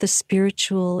without the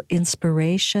spiritual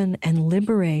inspiration and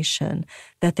liberation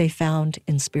that they found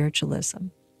in spiritualism.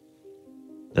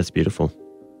 That's beautiful.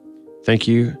 Thank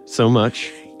you so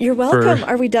much. You're welcome.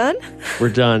 Are we done? We're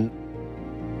done.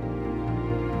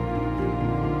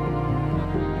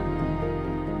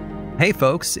 Hey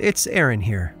folks, it's Aaron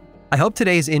here. I hope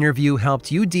today's interview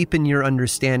helped you deepen your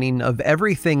understanding of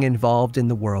everything involved in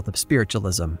the world of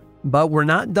spiritualism. But we're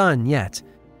not done yet.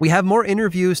 We have more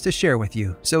interviews to share with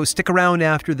you, so stick around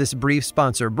after this brief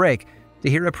sponsor break to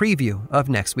hear a preview of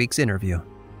next week's interview.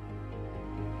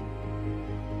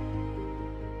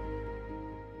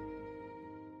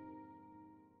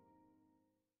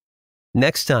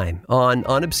 Next time on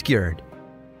Unobscured.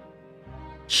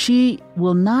 She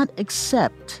will not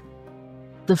accept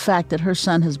the fact that her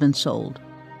son has been sold.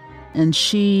 And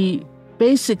she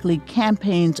basically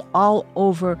campaigns all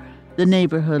over the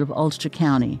neighborhood of Ulster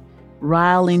County,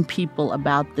 riling people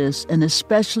about this, and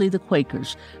especially the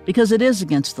Quakers, because it is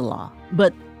against the law.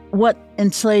 But what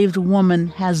enslaved woman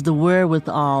has the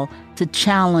wherewithal to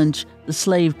challenge the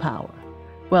slave power?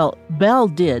 Well, Belle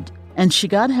did, and she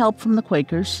got help from the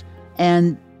Quakers,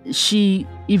 and she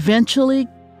eventually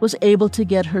was able to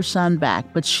get her son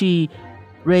back, but she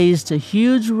raised a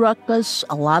huge ruckus.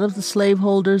 A lot of the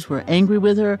slaveholders were angry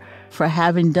with her for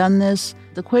having done this.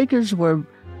 The Quakers were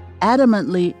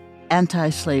adamantly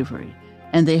anti-slavery,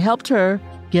 and they helped her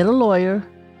get a lawyer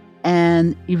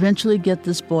and eventually get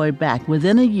this boy back.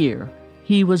 Within a year,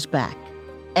 he was back.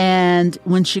 And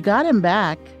when she got him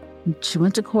back, she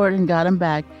went to court and got him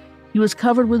back. He was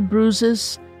covered with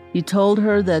bruises. He told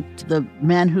her that the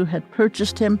man who had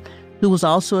purchased him, who was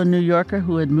also a New Yorker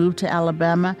who had moved to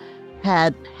Alabama,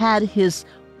 had his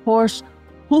horse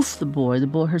hoof the boy.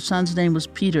 Her son's name was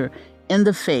Peter, in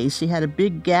the face. He had a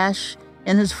big gash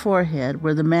in his forehead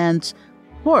where the man's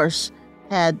horse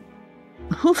had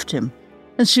hoofed him.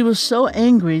 And she was so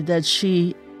angry that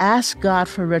she asked God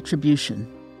for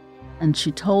retribution. And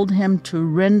she told him to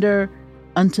render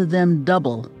unto them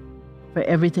double for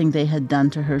everything they had done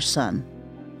to her son.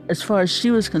 As far as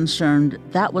she was concerned,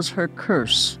 that was her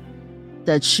curse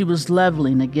that she was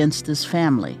leveling against this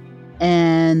family.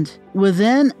 And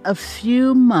within a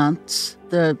few months,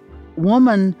 the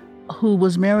woman who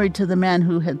was married to the man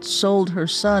who had sold her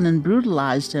son and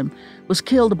brutalized him was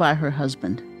killed by her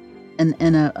husband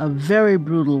in a very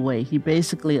brutal way. He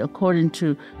basically, according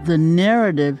to the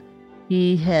narrative,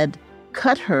 he had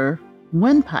cut her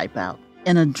windpipe out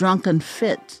in a drunken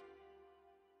fit.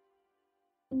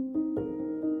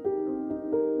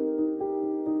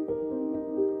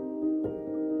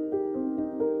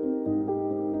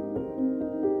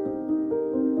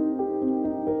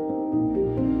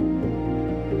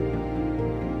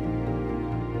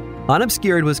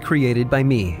 Unobscured was created by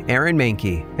me, Aaron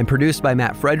Mahnke, and produced by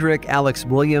Matt Frederick, Alex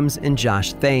Williams, and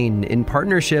Josh Thane in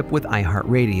partnership with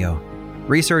iHeartRadio.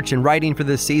 Research and writing for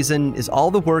this season is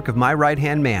all the work of my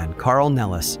right-hand man, Carl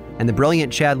Nellis, and the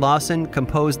brilliant Chad Lawson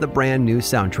composed the brand new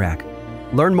soundtrack.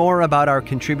 Learn more about our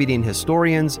contributing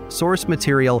historians, source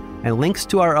material, and links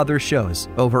to our other shows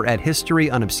over at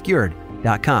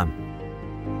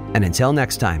historyunobscured.com. And until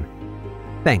next time,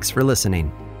 thanks for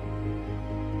listening.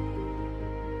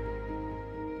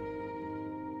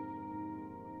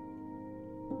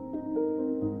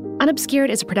 Unobscured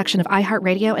is a production of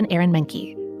iHeartRadio and Aaron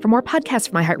Mahnke. For more podcasts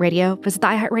from iHeartRadio, visit the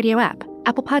iHeartRadio app,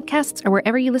 Apple Podcasts, or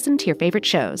wherever you listen to your favorite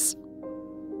shows.